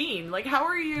 13. Like, how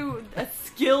are you a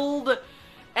skilled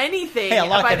anything Hey, a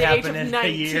lot by can the age happen of in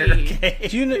 19? a year. Okay?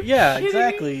 Do you know? Yeah,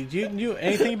 exactly. Do you know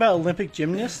anything about Olympic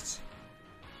gymnasts?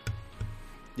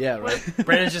 Yeah, right.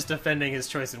 Brandon's just defending his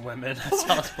choice in women. That's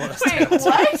all it's boils Wait, down to.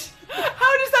 what?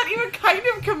 How does that even kind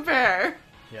of compare?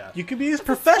 Yeah. You could be as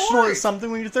professional sport. at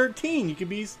something when you're 13. You could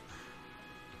be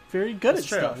very good That's at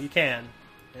true. stuff. You can.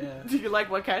 Yeah. Do you like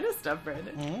what kind of stuff,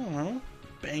 Brandon? I don't know.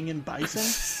 Banging bison.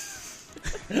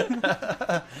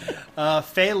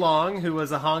 Fei Long, who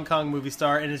was a Hong Kong movie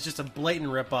star and is just a blatant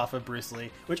ripoff of Bruce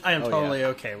Lee, which I am totally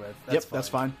okay with. That's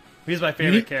fine. He's my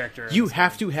favorite character. You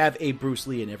have to have a Bruce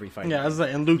Lee in every fight. Yeah, I was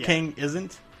like, and Liu Yeah. Kang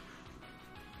isn't.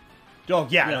 Oh,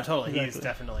 yeah, Yeah, no, totally. He's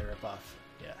exactly. definitely a ripoff.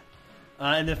 Yeah.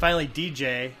 And then finally,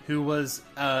 DJ, who was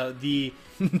the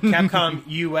Capcom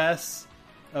US,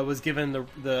 was given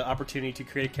the opportunity to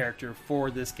create a character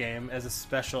for this game as a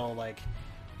special,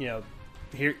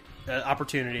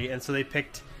 opportunity. And so they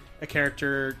picked a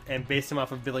character and based him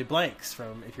off of Billy Blanks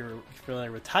from, if you're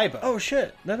familiar with Taibo. Oh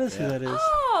shit, that is who that is.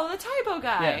 Oh, the Tybo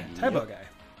guy. yeah, Taibo guy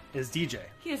is DJ.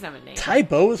 He doesn't have a name.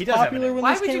 Taibo was He does have a popular name. when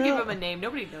Why this would you came give out. him a name?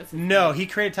 Nobody knows his No, name. he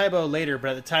created Taibo later,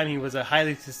 but at the time he was a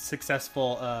highly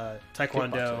successful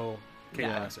Taekwondo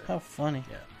kickboxer. How funny.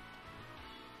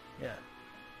 Yeah.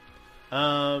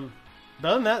 But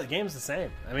other than that, the game's the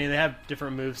same. I mean, they have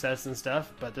different move sets and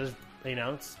stuff, but there's,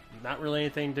 it's not really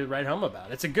anything to write home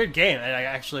about. It's a good game, and I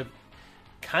actually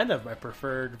kind of my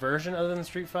preferred version other than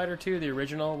Street Fighter 2, the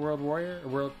original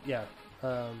World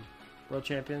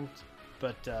Champions.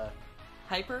 But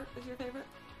Hyper is your favorite?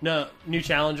 no, New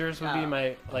Challengers would be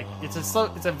my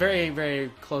it's a very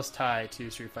very close tie to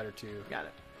Street Fighter 2, Got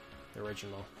it. the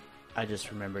original. I just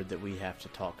remembered that we have to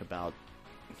talk about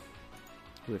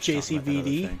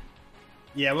JCVD.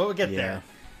 Yeah, we'll get Yeah.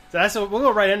 there. So we'll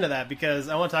go right into that because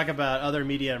I want to talk about other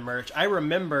media and merch. I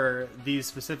remember these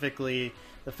specifically,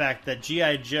 the fact that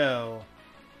G.I. Joe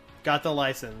got the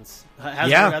license. Hasbro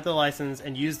got the license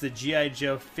and used the G.I.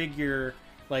 Joe figure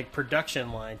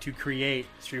production line to create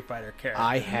Street Fighter characters.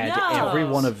 I had every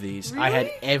one of these. Really? I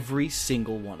had every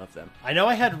single one of them. I know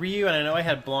I had Ryu and I know I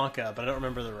had Blanca, but I don't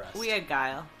remember the rest. We had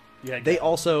Guile. They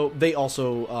also that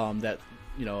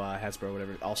Hasbro or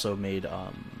whatever also made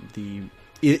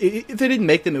if they didn't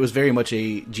make them, it was very much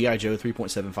a G.I. Joe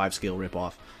 3.75 scale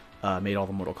ripoff. Made all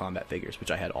the Mortal Kombat figures,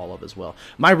 which I had all of as well.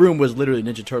 My room was literally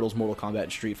Ninja Turtles, Mortal Kombat,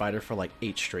 and Street Fighter for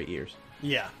 8 straight years.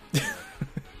 Yeah.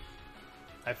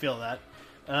 I feel that.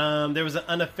 There was an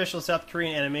unofficial South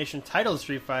Korean animation titled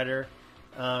Street Fighter,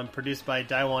 produced by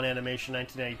Daiwan Animation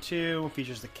 1992,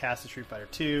 features the cast of Street Fighter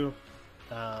 2.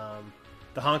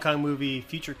 The Hong Kong movie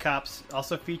Future Cops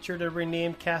also featured a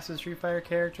renamed cast of Street Fighter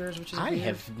characters, which is I weird.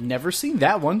 have never seen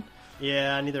that one.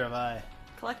 Yeah, neither have I.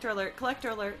 Collector alert, collector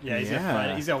alert. Yeah, he's gonna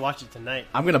find it. He's gonna watch it tonight.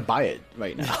 I'm gonna buy it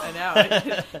right now. I know.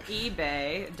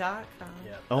 eBay.com.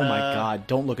 Yeah. Oh my god,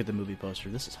 don't look at the movie poster.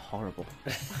 This is horrible.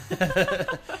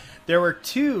 There were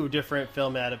 2 different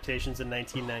film adaptations in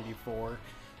 1994.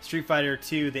 Street Fighter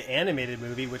 2, the animated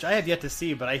movie, which I have yet to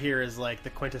see, but I hear is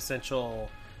the quintessential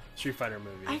Street Fighter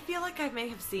movie. I feel like I may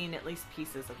have seen at least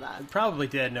pieces of that. Probably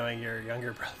did, knowing your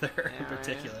younger brother in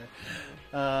particular.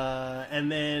 Right.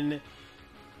 And then,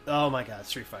 oh my god,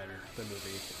 Street Fighter, the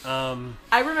movie.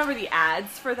 I remember the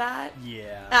ads for that.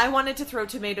 Yeah. I wanted to throw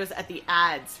tomatoes at the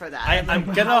ads for that. I'm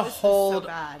going to hold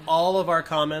so all of our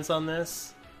comments on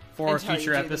this for Until a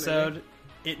future you do the episode. movie.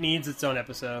 It needs its own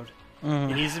episode.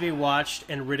 It needs to be watched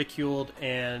and ridiculed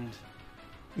and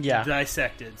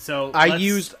dissected. So I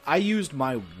used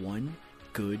my one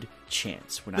good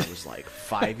chance when I was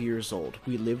 5 years old.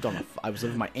 I was living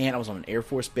with my aunt. I was on an Air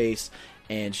Force base,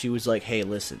 and she was like, "Hey,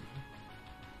 listen,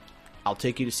 I'll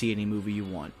take you to see any movie you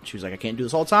want." She was like, "I can't do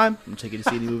this all the time. I'm gonna take you to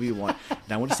see any movie you want."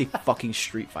 And I went to see fucking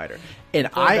Street Fighter, and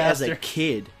as a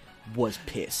kid, was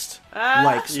pissed.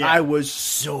 I was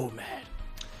so mad.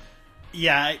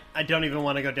 Yeah, I don't even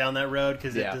want to go down that road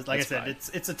because, like I said, fine.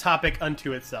 it's a topic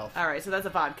unto itself. All right, so that's a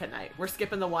vodka night. We're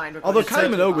skipping the wine. Although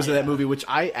Kylie Minogue was in that movie, which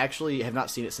I actually have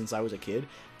not seen it since I was a kid.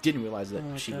 Didn't realize that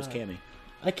she was Cammy.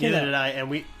 Neither did I, and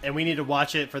we need to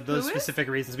watch it for those specific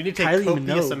reasons. We need to take Kylie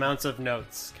copious Minogue. amounts of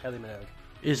notes. Kylie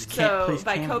Minogue. So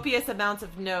by copious amounts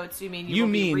of notes, you mean you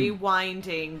will be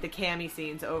rewinding the Cammy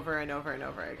scenes over and over and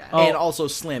over again, and also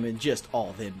slamming just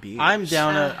all them beers. I'm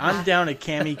down a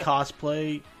Cammy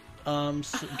cosplay.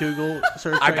 Google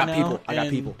search. I got right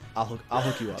people. I'll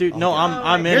hook you up, dude.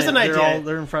 I'm in. Here's an idea. idea.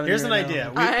 They're in front of Here's me an right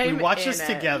idea. now. We watch this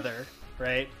together,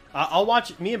 right? I'll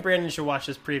watch. Me and Brandon should watch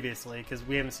this previously because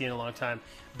we haven't seen it in a long time.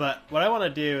 But what I want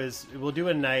to do is we'll do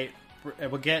a night.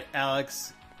 We'll get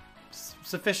Alex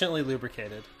sufficiently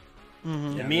lubricated.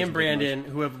 Mm-hmm. And me and Brandon,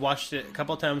 who have watched it a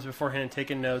couple times beforehand and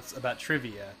taken notes about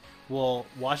trivia, will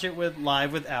watch it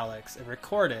live with Alex and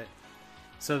record it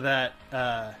so that.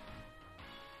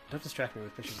 Don't distract me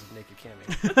with pictures of naked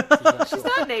Cammy. She's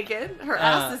not naked. Her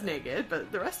ass is naked, but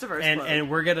the rest of her is clothed. And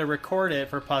we're going to record it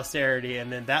for posterity,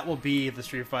 and then that will be the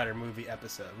Street Fighter movie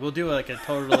episode. We'll do a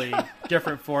totally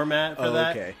different format for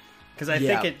that. Okay. Because I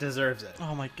think it deserves it.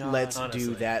 Oh my god. Let's honestly.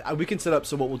 do that. We can set up.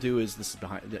 So what we'll do is, this is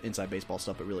behind the inside baseball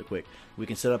stuff, but really quick. We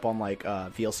can set up on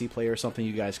VLC player or something.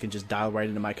 You guys can just dial right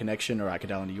into my connection, or I can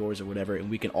dial into yours or whatever, and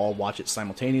we can all watch it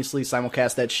simultaneously,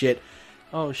 simulcast that shit.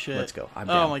 Oh shit. Let's go. I'm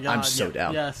down. Oh my god. I'm so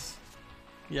down.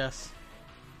 Yes.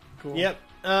 Cool. Yep.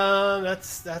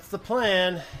 That's the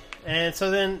plan. And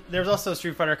so then there's also a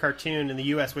Street Fighter cartoon in the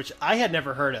U.S., which I had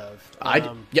never heard of.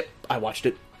 Yep, I watched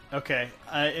it. Okay.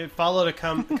 It followed a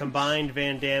combined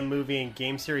Van Damme movie and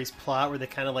game series plot where they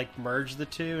kind of merged the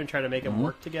two and try to make them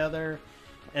work together.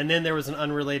 And then there was an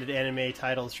unrelated anime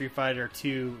titled Street Fighter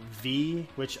 2 V,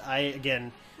 which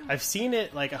I've seen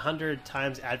it 100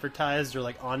 times advertised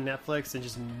or on Netflix and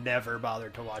just never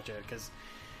bothered to watch it because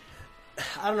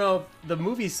I don't know, the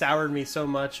movie soured me so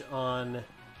much on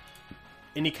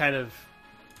any kind of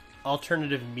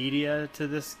alternative media to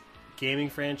this gaming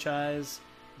franchise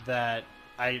that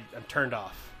I'm turned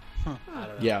off. I don't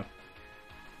know. Yeah.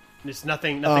 There's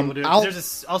nothing will do it.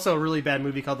 There's also a really bad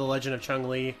movie called The Legend of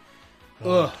Chun-Li.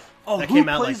 Ugh. That came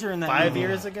out 5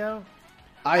 years ago.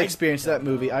 I experienced that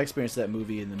movie. I experienced that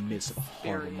movie in the midst of a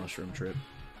horrible mushroom trip.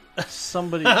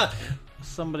 Somebody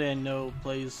I know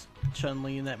plays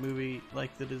Chun-Li in that movie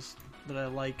that I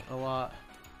like a lot.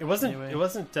 It wasn't. Anyway. It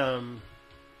wasn't.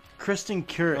 Kristen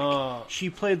Curick. Oh. She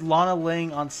played Lana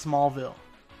Lang on Smallville.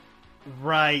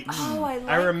 Right. Oh,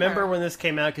 I remember her. when this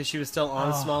came out because she was still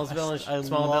on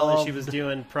Smallville, and she was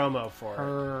doing promo for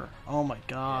her. Oh my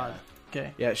god. Yeah.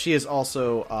 Okay. Yeah, she is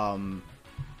also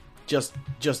just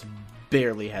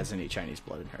barely has any Chinese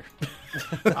blood in her.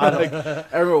 I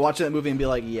remember watching that movie and be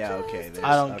like, yeah, okay.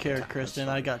 I don't care, Kristen.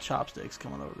 I got chopsticks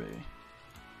coming over, baby.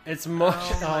 It's more.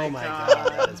 Oh my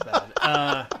god, that is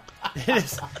bad. It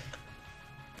is.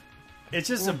 It's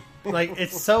just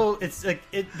it's like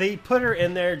they put her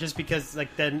in there just because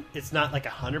like then it's not like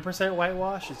 100%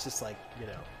 whitewash. It's just like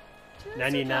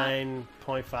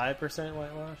 99.5%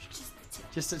 whitewash.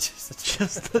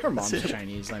 Just her mom's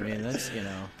Chinese. I mean, that's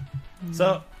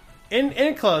So,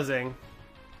 in closing,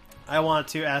 I want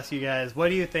to ask you guys, what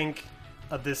do you think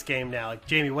of this game now? Like,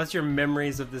 Jamie, what's your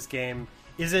memories of this game?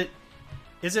 Is it?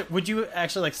 Would you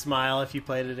actually like smile if you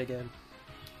played it again?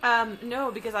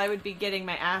 No, because I would be getting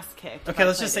my ass kicked. Okay,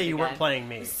 let's just say you weren't playing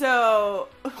me. So,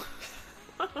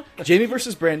 Jamie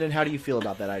versus Brandon. How do you feel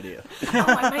about that idea?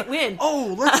 I might win.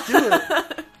 Oh, let's do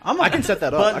it. I can set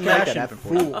that up. I can make that happen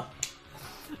for you.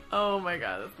 Oh my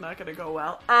god, that's not gonna go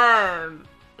well.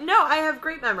 No, I have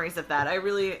great memories of that.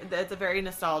 It's a very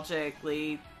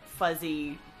nostalgically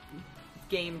fuzzy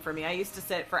game for me. I used to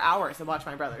sit for hours and watch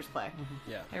my brothers play.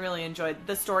 Yeah. I really enjoyed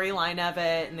the storyline of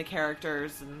it and the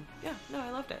characters, and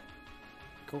I loved it.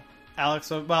 Cool. Alex,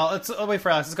 I'll wait for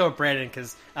Alex. Let's go with Brandon,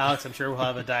 because Alex, I'm sure, will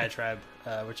have a diatribe,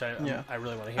 which I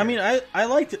really want to hear. I mean, I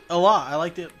liked it a lot. I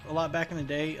liked it a lot back in the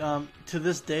day. To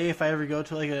this day, if I ever go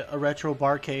to like a retro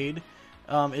barcade,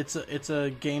 it's a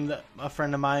game that a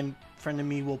friend of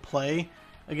me will play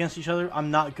against each other.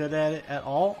 I'm not good at it at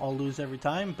all. I'll lose every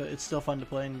time, but it's still fun to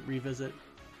play and revisit.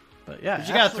 But yeah, but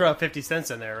you gotta throw 50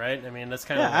 cents in there, right? I mean, that's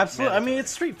kind of absolutely. mandatory. I mean,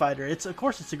 it's Street Fighter. Of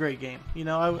course it's a great game.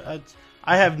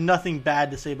 I have nothing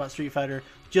bad to say about Street Fighter.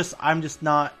 I'm just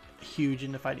not huge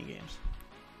into fighting games.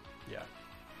 Yeah,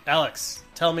 Alex,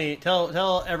 tell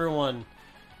everyone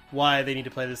why they need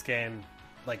to play this game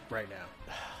like right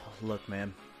now. Look,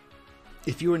 man,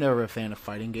 if you were never a fan of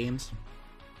fighting games,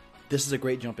 this is a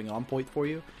great jumping on point for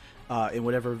you. In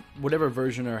whatever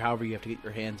version or however you have to get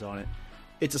your hands on it.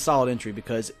 It's a solid entry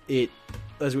because it,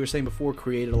 as we were saying before,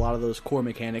 created a lot of those core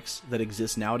mechanics that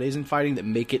exist nowadays in fighting that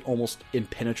make it almost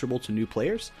impenetrable to new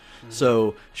players. Mm-hmm.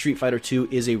 So Street Fighter 2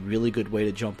 is a really good way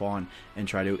to jump on and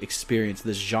try to experience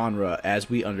this genre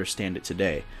as we understand it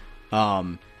today.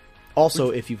 Also,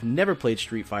 if you've never played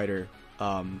Street Fighter,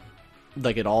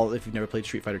 like at all, if you've never played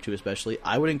Street Fighter 2 especially,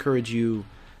 I would encourage you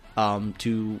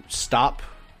to stop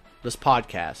this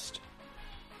podcast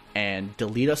and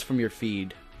delete us from your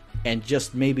feed. And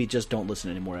maybe don't listen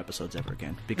to any more episodes ever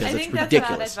again because it's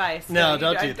ridiculous. That's bad advice. No,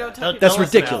 don't do that. That's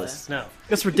ridiculous. No,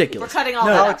 that's ridiculous. We're cutting all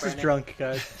that out. Alex is drunk,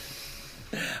 guys.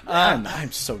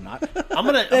 I'm so not. I'm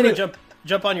gonna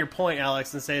jump on your point,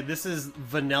 Alex, and say this is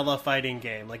vanilla fighting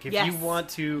game. Like if you want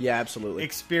to, absolutely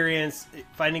experience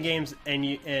fighting games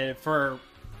and for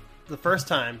the first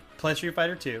time play Street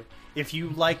Fighter 2. If you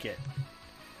like it,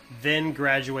 then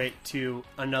graduate to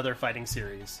another fighting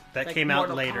series that came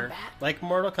out later, like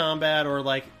Mortal Kombat or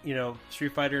like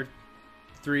Street Fighter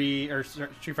 3 or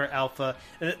Street Fighter Alpha.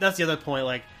 And that's the other point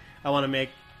like I want to make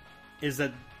is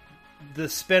that the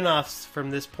spin-offs from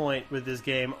this point with this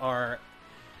game are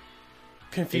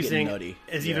confusing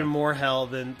is even more hell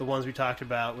than the ones we talked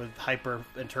about with Hyper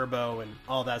and Turbo and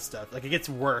all that stuff. Like it gets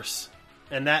worse.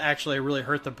 And that actually really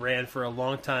hurt the brand for a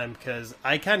long time because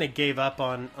I kind of gave up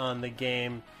on the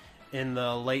game in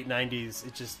the late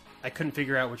 90s. I couldn't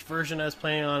figure out which version I was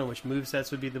playing on and which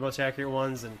movesets would be the most accurate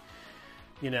ones, and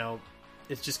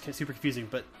it's just super confusing.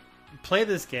 But play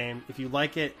this game if you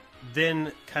like it,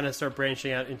 then kind of start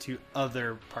branching out into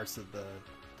other parts of the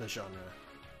genre.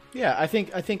 Yeah, I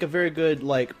think a very good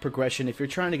progression if you're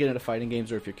trying to get into fighting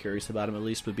games or if you're curious about them at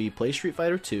least would be play Street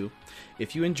Fighter 2.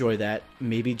 If you enjoy that,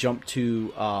 maybe jump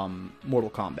to Mortal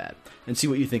Kombat and see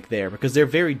what you think there because they're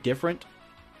very different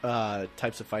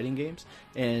types of fighting games,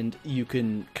 and you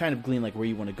can kind of glean where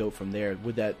you want to go from there.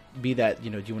 Would that be that do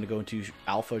you want to go into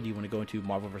Alpha? Do you want to go into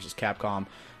Marvel vs. Capcom?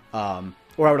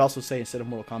 Or I would also say instead of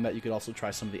Mortal Kombat, you could also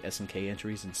try some of the SNK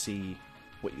entries and see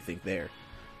what you think there.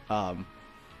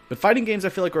 But fighting games, I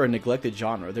feel like, are a neglected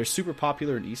genre. They're super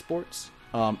popular in esports,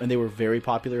 and they were very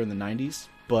popular in the 90s.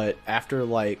 But after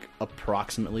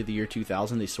approximately the year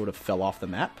 2000, they sort of fell off the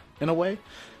map in a way.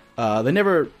 They've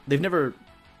never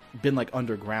been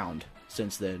underground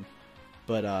since then,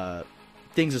 but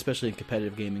things, especially in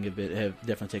competitive gaming, have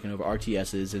definitely taken over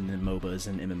RTSs and then MOBAs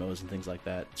and MMOs and things like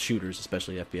that. Shooters,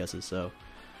 especially FPSs. So,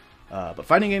 but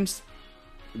fighting games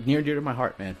near and dear to my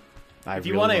heart, man. If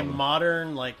you want a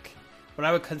modern, what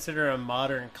I would consider a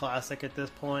modern classic at this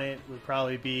point would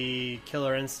probably be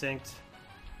Killer Instinct.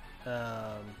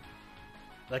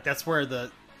 That's where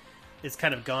it's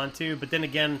kind of gone to. But then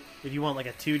again, if you want a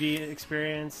 2D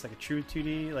experience, a true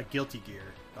 2D, Guilty Gear.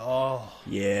 Oh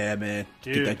yeah, man,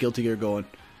 dude. Get that Guilty Gear going.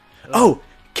 Oh,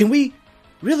 can we,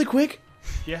 really quick,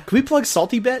 Yeah. can we plug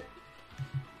Salty Bet?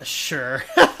 Sure.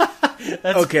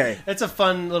 Okay. It's a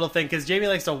fun little thing because Jamie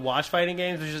likes to watch fighting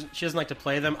games, but she doesn't like to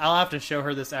play them. I'll have to show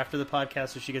her this after the podcast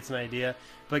so she gets an idea.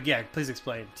 But yeah, please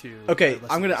explain to. Okay,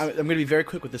 the I'm listeners. gonna be very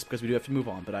quick with this because we do have to move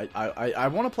on. But I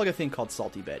want to plug a thing called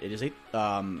Salty Bet. It is a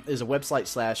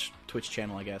website / Twitch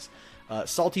channel, I guess.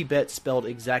 Salty Bet spelled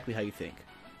exactly how you think,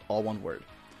 all one word.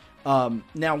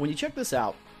 Now, when you check this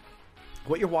out,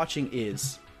 what you're watching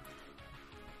is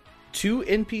two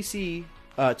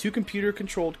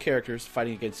computer-controlled characters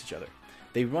fighting against each other.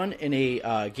 They run in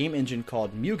a game engine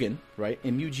called Mugen, right?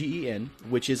 M-U-G-E-N,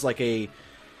 which is like a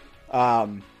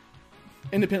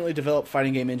independently developed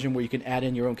fighting game engine where you can add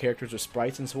in your own characters or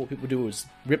sprites. And so what people do is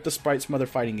rip the sprites from other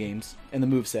fighting games and the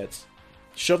movesets,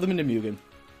 shove them into Mugen.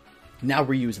 Now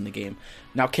Ryu's in the game.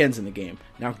 Now Ken's in the game.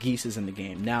 Now Geese is in the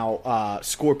game. Now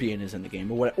Scorpion is in the game.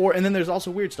 And then there's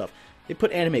also weird stuff. They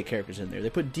put anime characters in there. They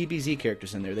put DBZ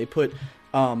characters in there. They put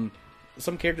some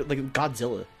character like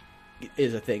Godzilla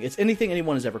is a thing. It's anything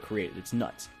anyone has ever created. It's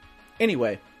nuts.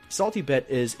 Anyway, Salty Bet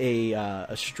is a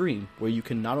stream where you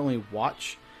can not only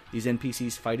watch these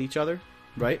NPCs fight each other,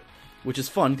 right? Which is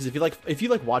fun because if you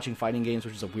like watching fighting games,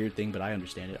 which is a weird thing, but I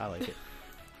understand it. I like it.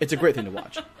 It's a great thing to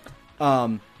watch.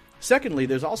 Secondly,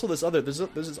 there's also this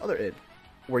other end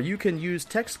where you can use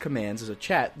text commands as a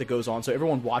chat that goes on, so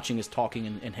everyone watching is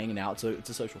talking and hanging out. So it's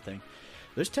a social thing.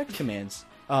 There's text commands,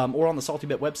 or on the Salty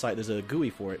Bet website, there's a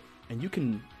GUI for it, and you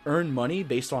can earn money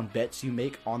based on bets you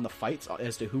make on the fights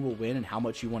as to who will win and how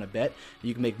much you want to bet.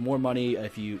 You can make more money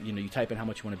if you type in how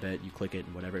much you want to bet, you click it,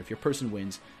 and whatever. If your person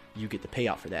wins, you get the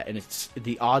payout for that, and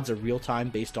the odds are real time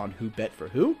based on who bet for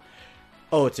who.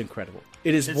 Oh, it's incredible!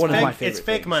 It's one of my favorite. It's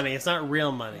fake things. money. It's not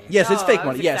real money. Yes, it's Oh, fake I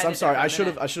was money. Yes, I'm excited sorry. there I for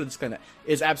a should have explained that.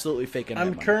 It's absolutely fake.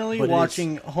 I'm currently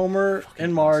watching Homer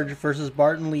and Marge versus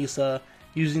Bart and Lisa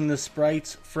using the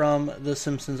sprites from the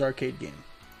Simpsons arcade game.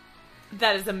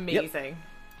 That is amazing.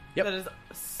 Yep. That is so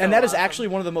And that is awesome. actually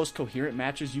one of the most coherent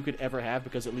matches you could ever have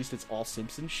because at least it's all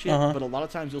Simpsons shit. Uh-huh. But a lot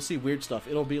of times you'll see weird stuff.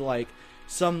 It'll be like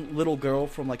some little girl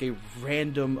from like a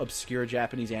random obscure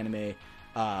Japanese anime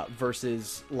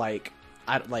versus like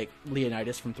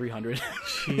Leonidas from 300.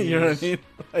 You know what I mean?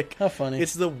 Like, How funny.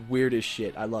 It's the weirdest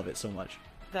shit. I love it so much.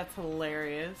 That's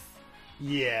hilarious.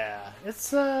 Yeah,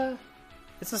 it's a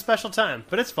special time,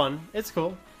 but it's fun. It's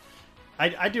cool.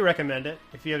 I do recommend it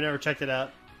if you have never checked it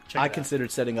out. I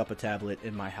considered setting up a tablet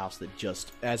in my house that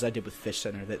just, as I did with Fish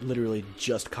Center, that literally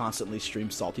just constantly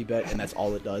streams Salty Bet, and that's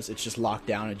all it does. It's just locked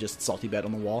down and just Salty Bet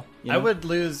on the wall. You know? I would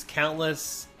lose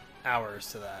countless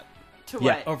hours to that To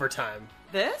Yeah. what? over time.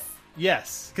 This?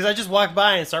 Yes, because I just walk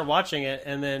by and start watching it,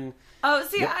 and then Oh,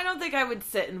 see, I don't think I would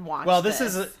sit and watch. well, this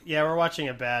is we're watching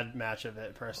a bad match of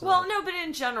it personally. Well, no, but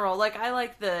in general, like I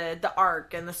like the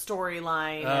arc and the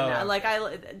storyline, Oh,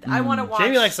 and I want to watch.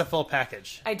 Jamie likes the full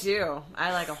package. I do.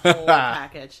 I like a whole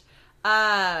package.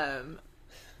 I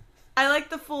like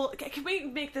the full. Can we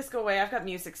make this go away? I've got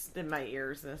music in my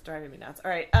ears and it's driving me nuts.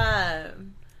 All right.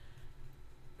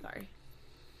 Sorry.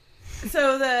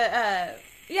 So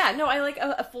I like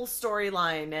a full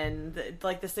storyline and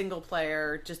the single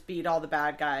player just beat all the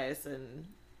bad guys and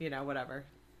whatever.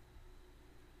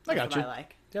 I That's got you. what I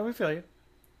like. Yeah, we feel you.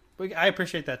 I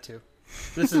appreciate that too.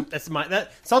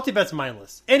 That Salty Bet's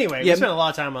mindless. Anyway, we Yeah. spent a lot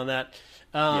of time on that.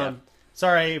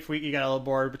 Sorry if you got a little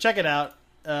bored, but check it out.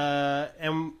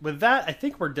 And with that, I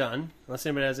think we're done. Unless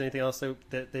anybody has anything else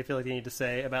that they feel like they need to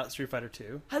say about Street Fighter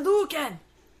 2. Hadouken!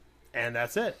 And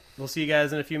that's it. We'll see you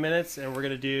guys in a few minutes, and we're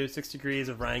going to do 6 Degrees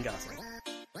of Ryan Gosling.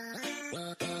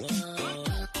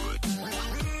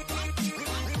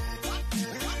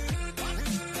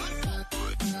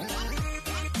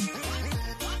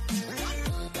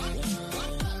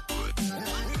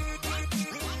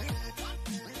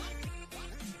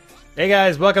 Hey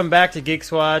guys, welcome back to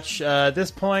Geeks Watch. At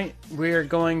this point, we're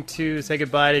going to say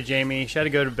goodbye to Jamie. She had to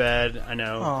go to bed, I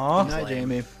know. Aw. It's Hi, lame.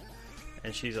 Jamie.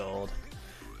 And she's old.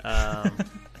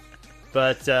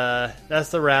 But that's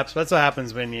the wraps. That's what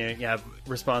happens when you have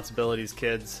responsibilities,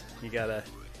 kids. You gotta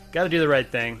do the right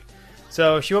thing.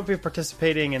 So she won't be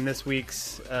participating in this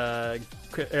week's. Well,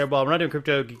 we're not doing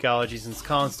Crypto Geekology since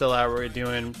Colin's still out. We're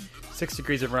doing 6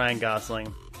 Degrees of Ryan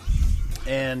Gosling.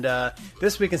 And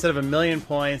this week, instead of 1,000,000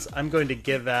 points, I'm going to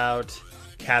give out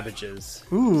cabbages.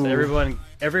 Ooh. So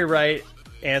every right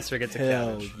answer gets a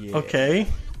Hell cabbage. yeah. Okay.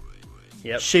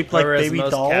 Yep. Shaped like Whoever has the baby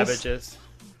most dolls? Cabbages.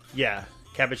 Yeah,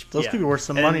 cabbage. Those yeah. could be worth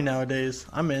some And- money nowadays.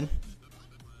 I'm in.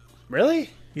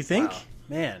 Really? You think? Wow.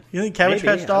 Man, You think Cabbage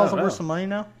Maybe. Patch dolls I don't are worth know. some money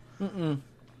now?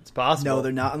 It's possible. No,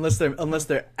 they're not. Unless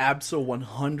they're absolute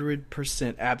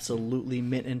 100% absolutely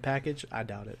mint in package. I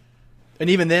doubt it. And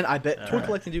even then, I bet toy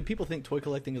collecting. Do people think toy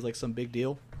collecting is like some big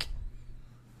deal?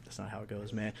 That's not how it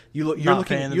goes, man. You're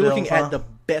looking at the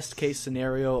best case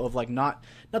scenario of like not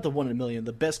the 1 in a million.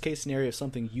 The best case scenario of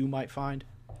something you might find,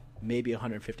 maybe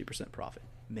 150% profit,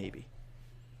 maybe.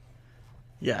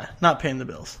 Yeah, not paying the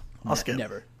bills. I'll skip.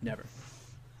 Never.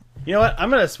 You know what? I'm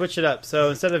going to switch it up.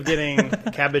 So instead of getting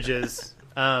cabbages,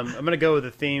 I'm going to go with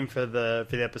the theme for the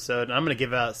episode, and I'm going to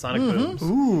give out Sonic Booms.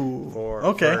 Ooh. For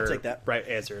Take that. Right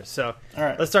answers. So all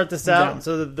right. Let's start this out.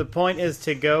 So the point is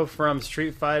to go from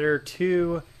Street Fighter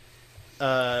to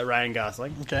Ryan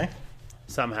Gosling. Okay.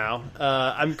 Somehow.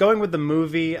 I'm going with the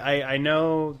movie. I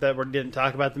know that we didn't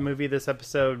talk about the movie this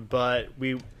episode, but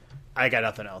I got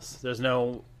nothing else. There's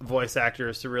no voice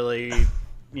actors to really,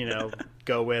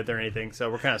 go with or anything, so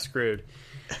we're kind of screwed.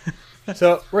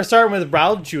 So we're starting with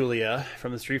Raul Julia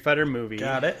from the Street Fighter movie.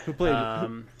 Got it. Who played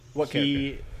what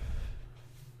character?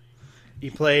 He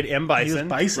played M. Bison. He was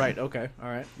Bison. Right, okay. All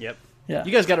right. Yep. Yeah.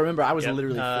 You guys got to remember, I was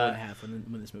literally 4.5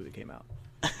 when this movie came out.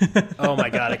 Oh my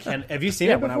god, have you seen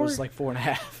it before? When I was like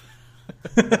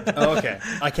 4.5. Oh, okay.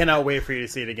 I cannot wait for you to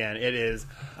see it again. It is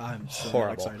I'm so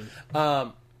horrible.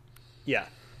 excited. Yeah.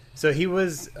 So he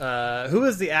was who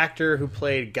was the actor who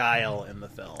played Guile in the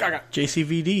film?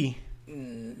 JCVD.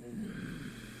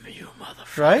 You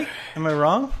motherfucker. Right? Am I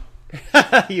wrong?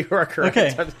 You are correct.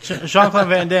 Okay. Jean-Claude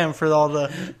Van Damme for all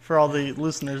the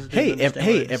listeners. Hey,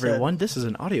 everyone! This is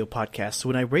an audio podcast, so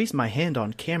when I raise my hand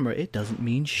on camera, it doesn't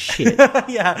mean shit.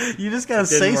 Yeah, you just gotta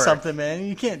say work. something, man.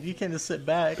 You can't just sit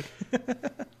back.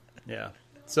 Yeah.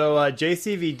 So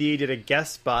JCVD did a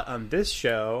guest spot on this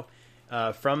show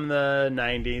from the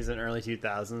 90s and early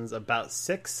 2000s about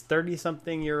 6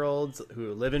 30-something-year-olds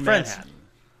who live in Manhattan.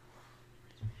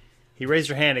 He raised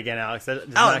your hand again, Alex. That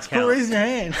does Alex, not count. quit raising your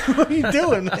hand. What are you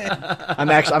doing, man?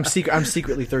 I'm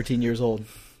secretly 13 years old.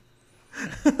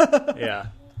 Yeah.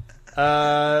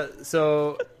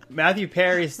 So Matthew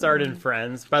Perry starred in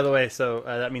Friends. By the way, so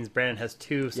that means Brandon has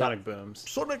 2 Sonic Booms.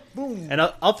 Sonic Boom. And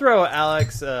I'll throw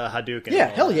Alex Hadouken. Yeah,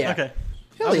 hell yeah. Okay.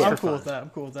 Hell yeah. I'm cool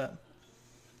with that.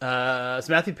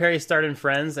 So Matthew Perry starred in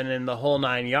Friends and in The Whole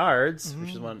Nine Yards,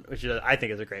 which I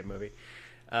think is a great movie.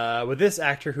 With this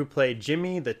actor who played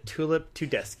Jimmy the Tulip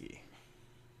Tedeschi.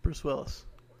 Bruce Willis.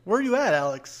 Where are you at,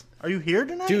 Alex? Are you here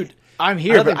tonight? Dude, I'm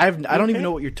here, but I don't even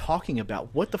know what you're talking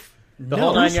about. What the... The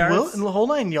Whole Nine Yards? In The Whole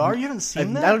Nine Yards? You haven't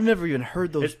seen that? I've never even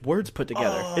heard those words put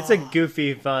together. It's a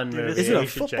goofy, fun movie. Is it a You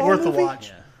should check football Worth a movie?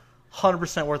 watch.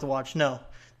 100% worth a watch. No.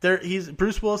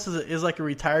 Bruce Willis is like a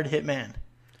retired hitman.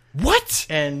 What?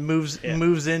 And moves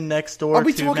in next door Are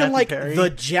we to talking Matthew like Perry. the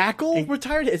Jackal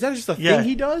retired? Is that just a Yeah. thing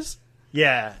he does?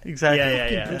 Yeah. Exactly.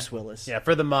 Yeah. Bruce Willis. Yeah,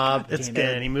 for the mob. It's and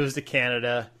good. he moves to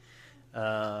Canada.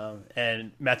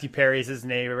 And Matthew Perry is his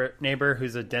neighbor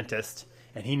who's a dentist,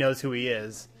 and he knows who he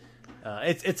is.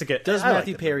 It's a good... Does I like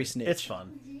Matthew it. Perry snitch? It's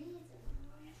fun.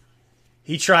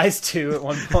 He tries to at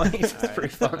one point. It's pretty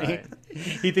funny. Right.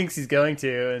 He thinks he's going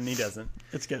to, and he doesn't.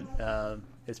 It's good.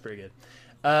 It's pretty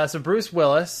good. So Bruce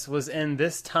Willis was in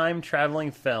this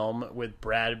time-traveling film with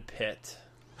Brad Pitt.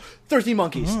 13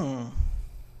 Monkeys.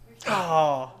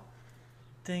 Oh.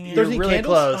 Dang it. You're 13 really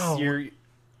candles? close. Oh. You're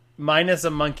minus a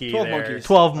monkey 12 there. monkeys.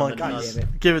 12 On monkeys. the nose. God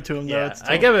damn it. Give it to him, though. Yeah, It's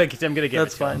I'm 12. going to give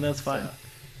That's it to fine. him. That's fine. I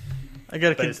But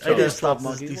gotta it's 12 stop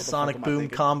monkeys. these What the Sonic fuck am I Boom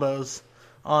thinking? combos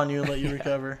on you and let you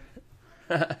recover.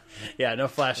 Yeah, no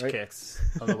flash Right. kicks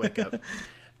on the wake up.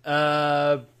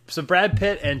 So Brad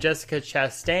Pitt and Jessica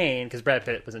Chastain, because Brad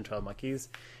Pitt was in 12 Monkeys,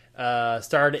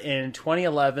 starred in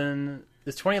 2011.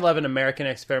 This 2011 American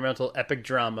experimental epic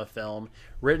drama film,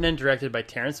 written and directed by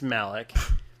Terrence Malick,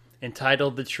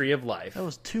 entitled "The Tree of Life." That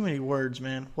was too many words,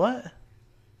 man. What?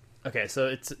 Okay, so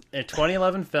it's a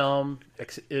 2011 film,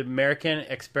 American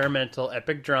experimental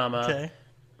epic drama, Okay.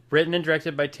 written and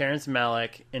directed by Terrence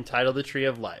Malick, entitled "The Tree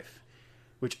of Life,"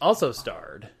 which also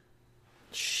starred...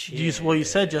 You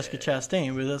said Jessica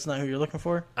Chastain, but that's not who you're looking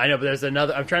for. I know, but there's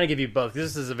another... I'm trying to give you both.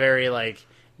 This is a very,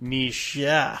 niche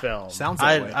film. Sounds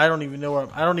that way. I don't even know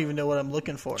what I'm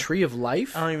looking for. Tree of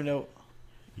Life? I don't even know.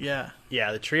 Yeah.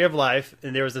 Yeah, The Tree of Life,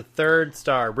 and there was a third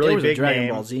star, really There was big a Dragon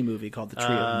name. Ball Z movie called The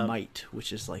Tree of Might,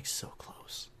 which is so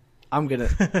close. I'm gonna...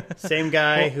 Same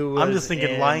guy who was I'm just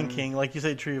thinking in... Lion King. Like you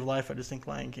say, Tree of Life, I just think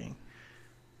Lion King.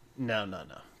 No.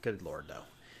 Good Lord,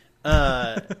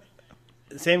 no.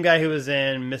 Same guy who was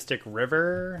in Mystic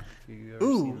River. Have you ever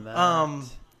seen that?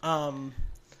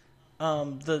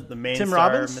 The main Tim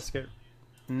star Robbins? of Mystic...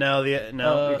 No,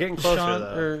 you're getting closer, Sean,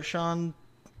 though. or Sean,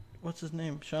 what's his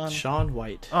name? Shaun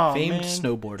White, Oh, famed man.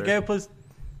 snowboarder. The guy who plays...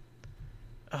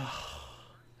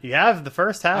 You have the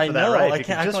first half I of that know, right. I If you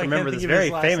can't- can just I can't remember think this of his very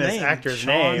last famous name. actor's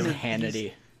Sean name.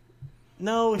 Hannity.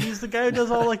 No, he's the guy who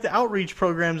does all like the outreach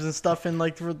programs and stuff. And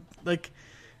like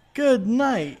good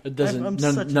night. It doesn't. I'm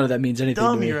None, such none of that means anything to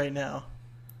dummy me. right now.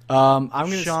 I'm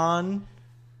gonna. Sean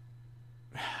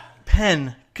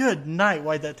Penn. Good night.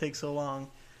 Why'd that take so long?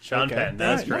 Sean Okay. Penn.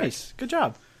 That's All right, correct. nice. Good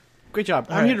job. Great job.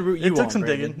 All I'm right. here to root you It took on, some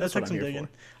Brandon. digging. That's That what took some I'm here digging.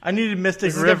 for. I needed Mystic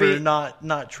This is gonna River, be-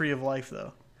 not Tree of Life,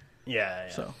 though. Yeah.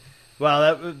 So,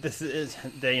 Well, this is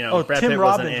oh, Brad Tim Pitt Robbins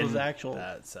wasn't in was actual.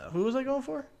 that, so Who was I going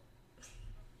for?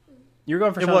 you were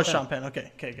going for It Sean was Penn. Sean Penn.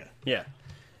 Okay, good. Yeah.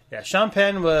 Sean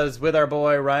Penn was with our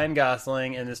boy Ryan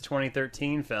Gosling in this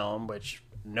 2013 film, which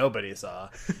nobody saw,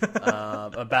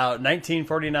 about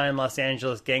 1949 Los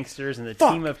Angeles gangsters and the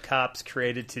team of cops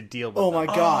created to deal with Oh them.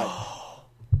 my god.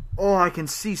 Oh, I can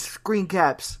see screen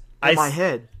caps in my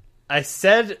head. I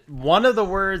said one of the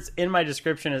words in my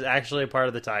description is actually a part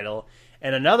of the title,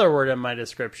 and another word in my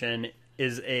description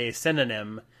is a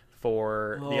synonym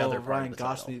for the other part of the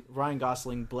title. Ryan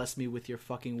Gosling, bless me with your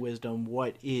fucking wisdom.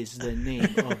 What is the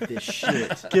name of this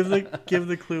shit? Give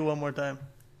the clue one more time.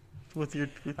 All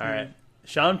right.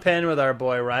 Sean Penn with our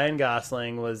boy Ryan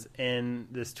Gosling was in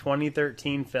this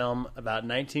 2013 film about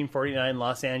 1949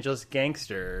 Los Angeles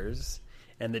gangsters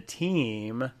and the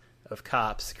team of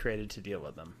cops created to deal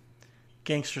with them.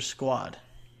 Gangster Squad.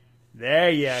 There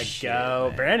you go.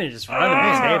 Man. Brandon just running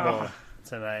the table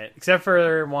tonight. Except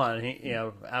for one.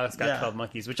 Alex got 12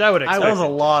 monkeys, which I would expect. That was a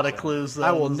lot of clues, though.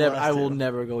 I will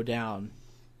never go down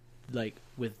like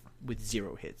with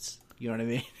 0 hits. You know what I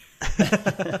mean?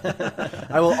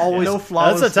 I will always. No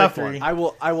flawless That's a tough victory.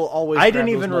 one. I will always. I grab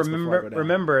didn't even those nuts before I go down.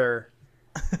 remember.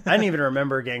 I didn't even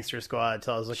remember Gangster Squad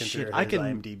until I was looking through his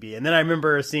IMDb, and then I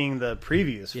remember seeing the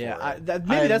previews. Yeah, for it.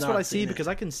 maybe that's what not I see seen it. because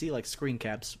I can see like screen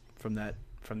caps from that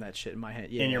shit in my head.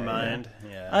 Yeah, in your mind.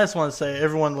 Yeah. I just want to say,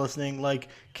 everyone listening, like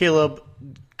Caleb,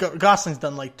 Gosling's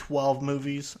done like 12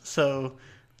 movies, so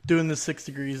doing the 6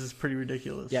 degrees is pretty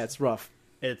ridiculous. Yeah, it's rough.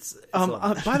 It's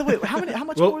by the way, how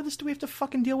much more of this do we have to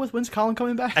fucking deal with? When's Colin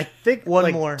coming back? I think One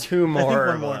like more. 2 I think more. one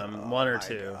of more. them. One or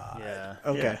two. Yeah.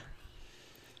 Okay.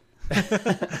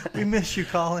 We miss you,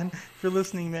 Colin. If you're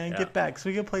listening, man, Yeah. get back so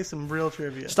we can play some real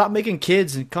trivia. Stop making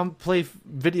kids and come play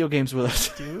video games with us.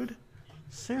 Dude.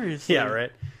 Seriously. Yeah.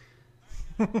 Right.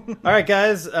 All right,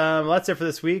 guys. That's it for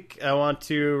this week. I want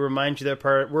to remind you that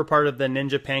we're part of the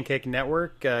Ninja Pancake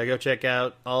Network. Go check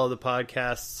out all of the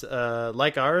podcasts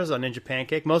like ours on Ninja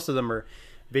Pancake. Most of them are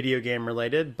video game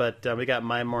related, but we got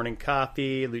My Morning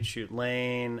Coffee, Loot Shoot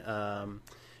Lane,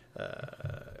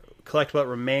 Collect What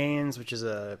Remains, which is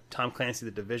a Tom Clancy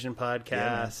The Division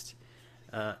podcast.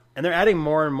 And they're adding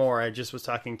more and more. I just was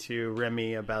talking to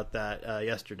Remy about that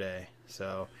yesterday.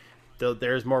 So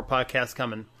there's more podcasts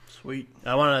coming. Sweet.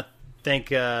 I want to thank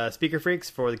Speaker Freaks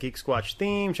for the Geek Squatch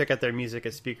theme. Check out their music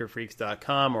at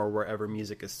speakerfreaks.com or wherever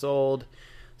music is sold.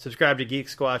 Subscribe to Geek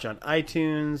Squatch on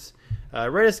iTunes.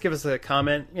 Rate us, give us a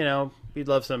comment. We'd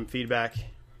love some feedback.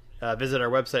 Visit our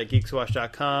website,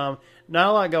 geeksquatch.com. Not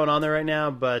a lot going on there right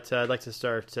now, but I'd like to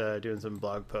start doing some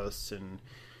blog posts, and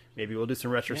maybe we'll do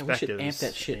some retrospectives. Man, we should amp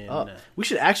that shit up. We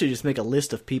should actually just make a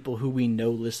list of people who we know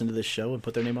listen to this show and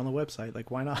put their name on the website.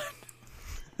 Like, why not?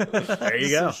 There you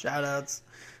go. Shout outs.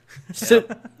 Send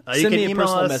you can me a email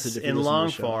personal us message if you in listen to long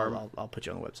the show. form. I'll put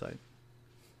you on the website.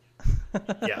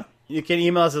 Yeah. You can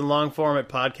email us in long form at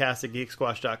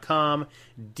podcast@geeksquash.com.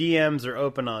 DMs are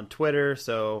open on Twitter,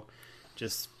 so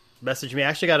just message me. I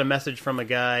actually got a message from a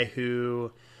guy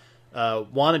who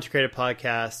wanted to create a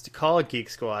podcast called Geek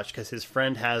Squatch because his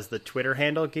friend has the Twitter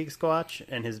handle Geek Squatch,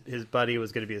 and his buddy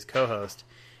was going to be his co-host.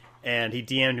 And he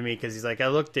DM'd me because he's like, I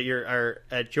looked at your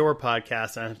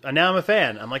podcast, and now I'm a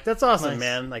fan. I'm like, that's awesome, Nice.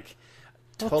 man. Like,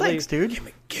 Well, totally. thanks, dude.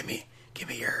 Give me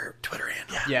your Twitter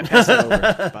handle. Yeah, pass that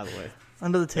over, by the way.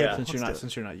 Under the table. Yeah.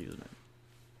 Since you're not using it.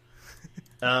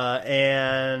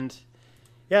 And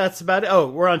yeah, that's about it. Oh,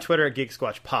 we're on Twitter at Geek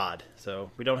Squatch Pod.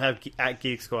 So we don't have at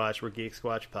Geek Squatch. We're Geek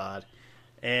Squatch Pod.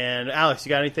 And Alex, you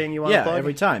got anything you want to plug? Yeah,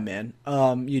 every time, man.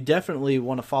 You definitely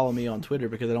want to follow me on Twitter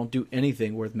because I don't do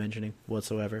anything worth mentioning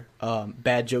whatsoever.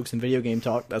 Bad jokes and video game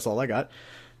talk. That's all I got.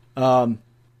 And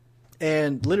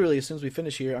literally, as soon as we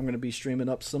finish here, I'm going to be streaming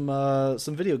up some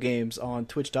video games on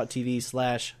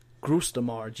twitch.tv/Grustamar,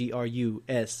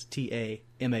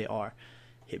 GRUSTAMAR.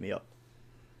 Hit me up.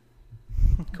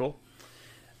 Cool.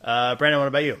 Brandon, what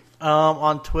about you?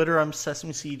 On Twitter, I'm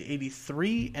Sesame Seed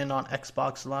 83, and on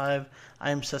Xbox Live,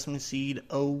 I am Sesame Seed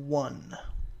 01.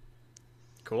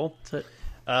 Cool. That's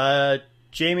it.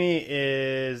 Jamie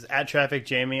is at Traffic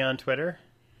Jamie on Twitter.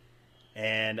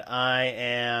 And I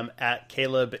am at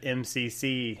Caleb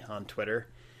MCC on Twitter.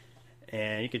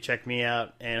 And you can check me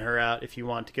out and her out if you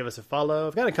want to give us a follow.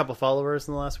 I've got a couple followers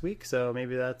in the last week, so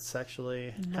maybe that's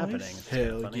actually happening. It's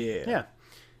Hell funny. yeah. Yeah.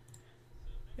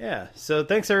 Yeah. So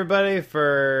thanks everybody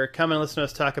for coming and listening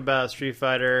to us talk about Street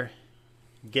Fighter,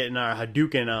 getting our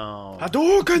Hadouken on.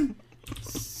 Hadouken!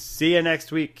 See you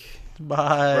next week.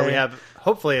 Bye. Where we have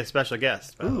hopefully a special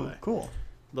guest, by the Ooh, way. cool.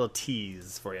 Little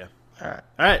tease for you. All right.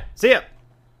 All right. See ya.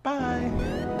 Bye.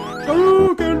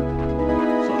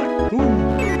 Hadouken! Sonic boom.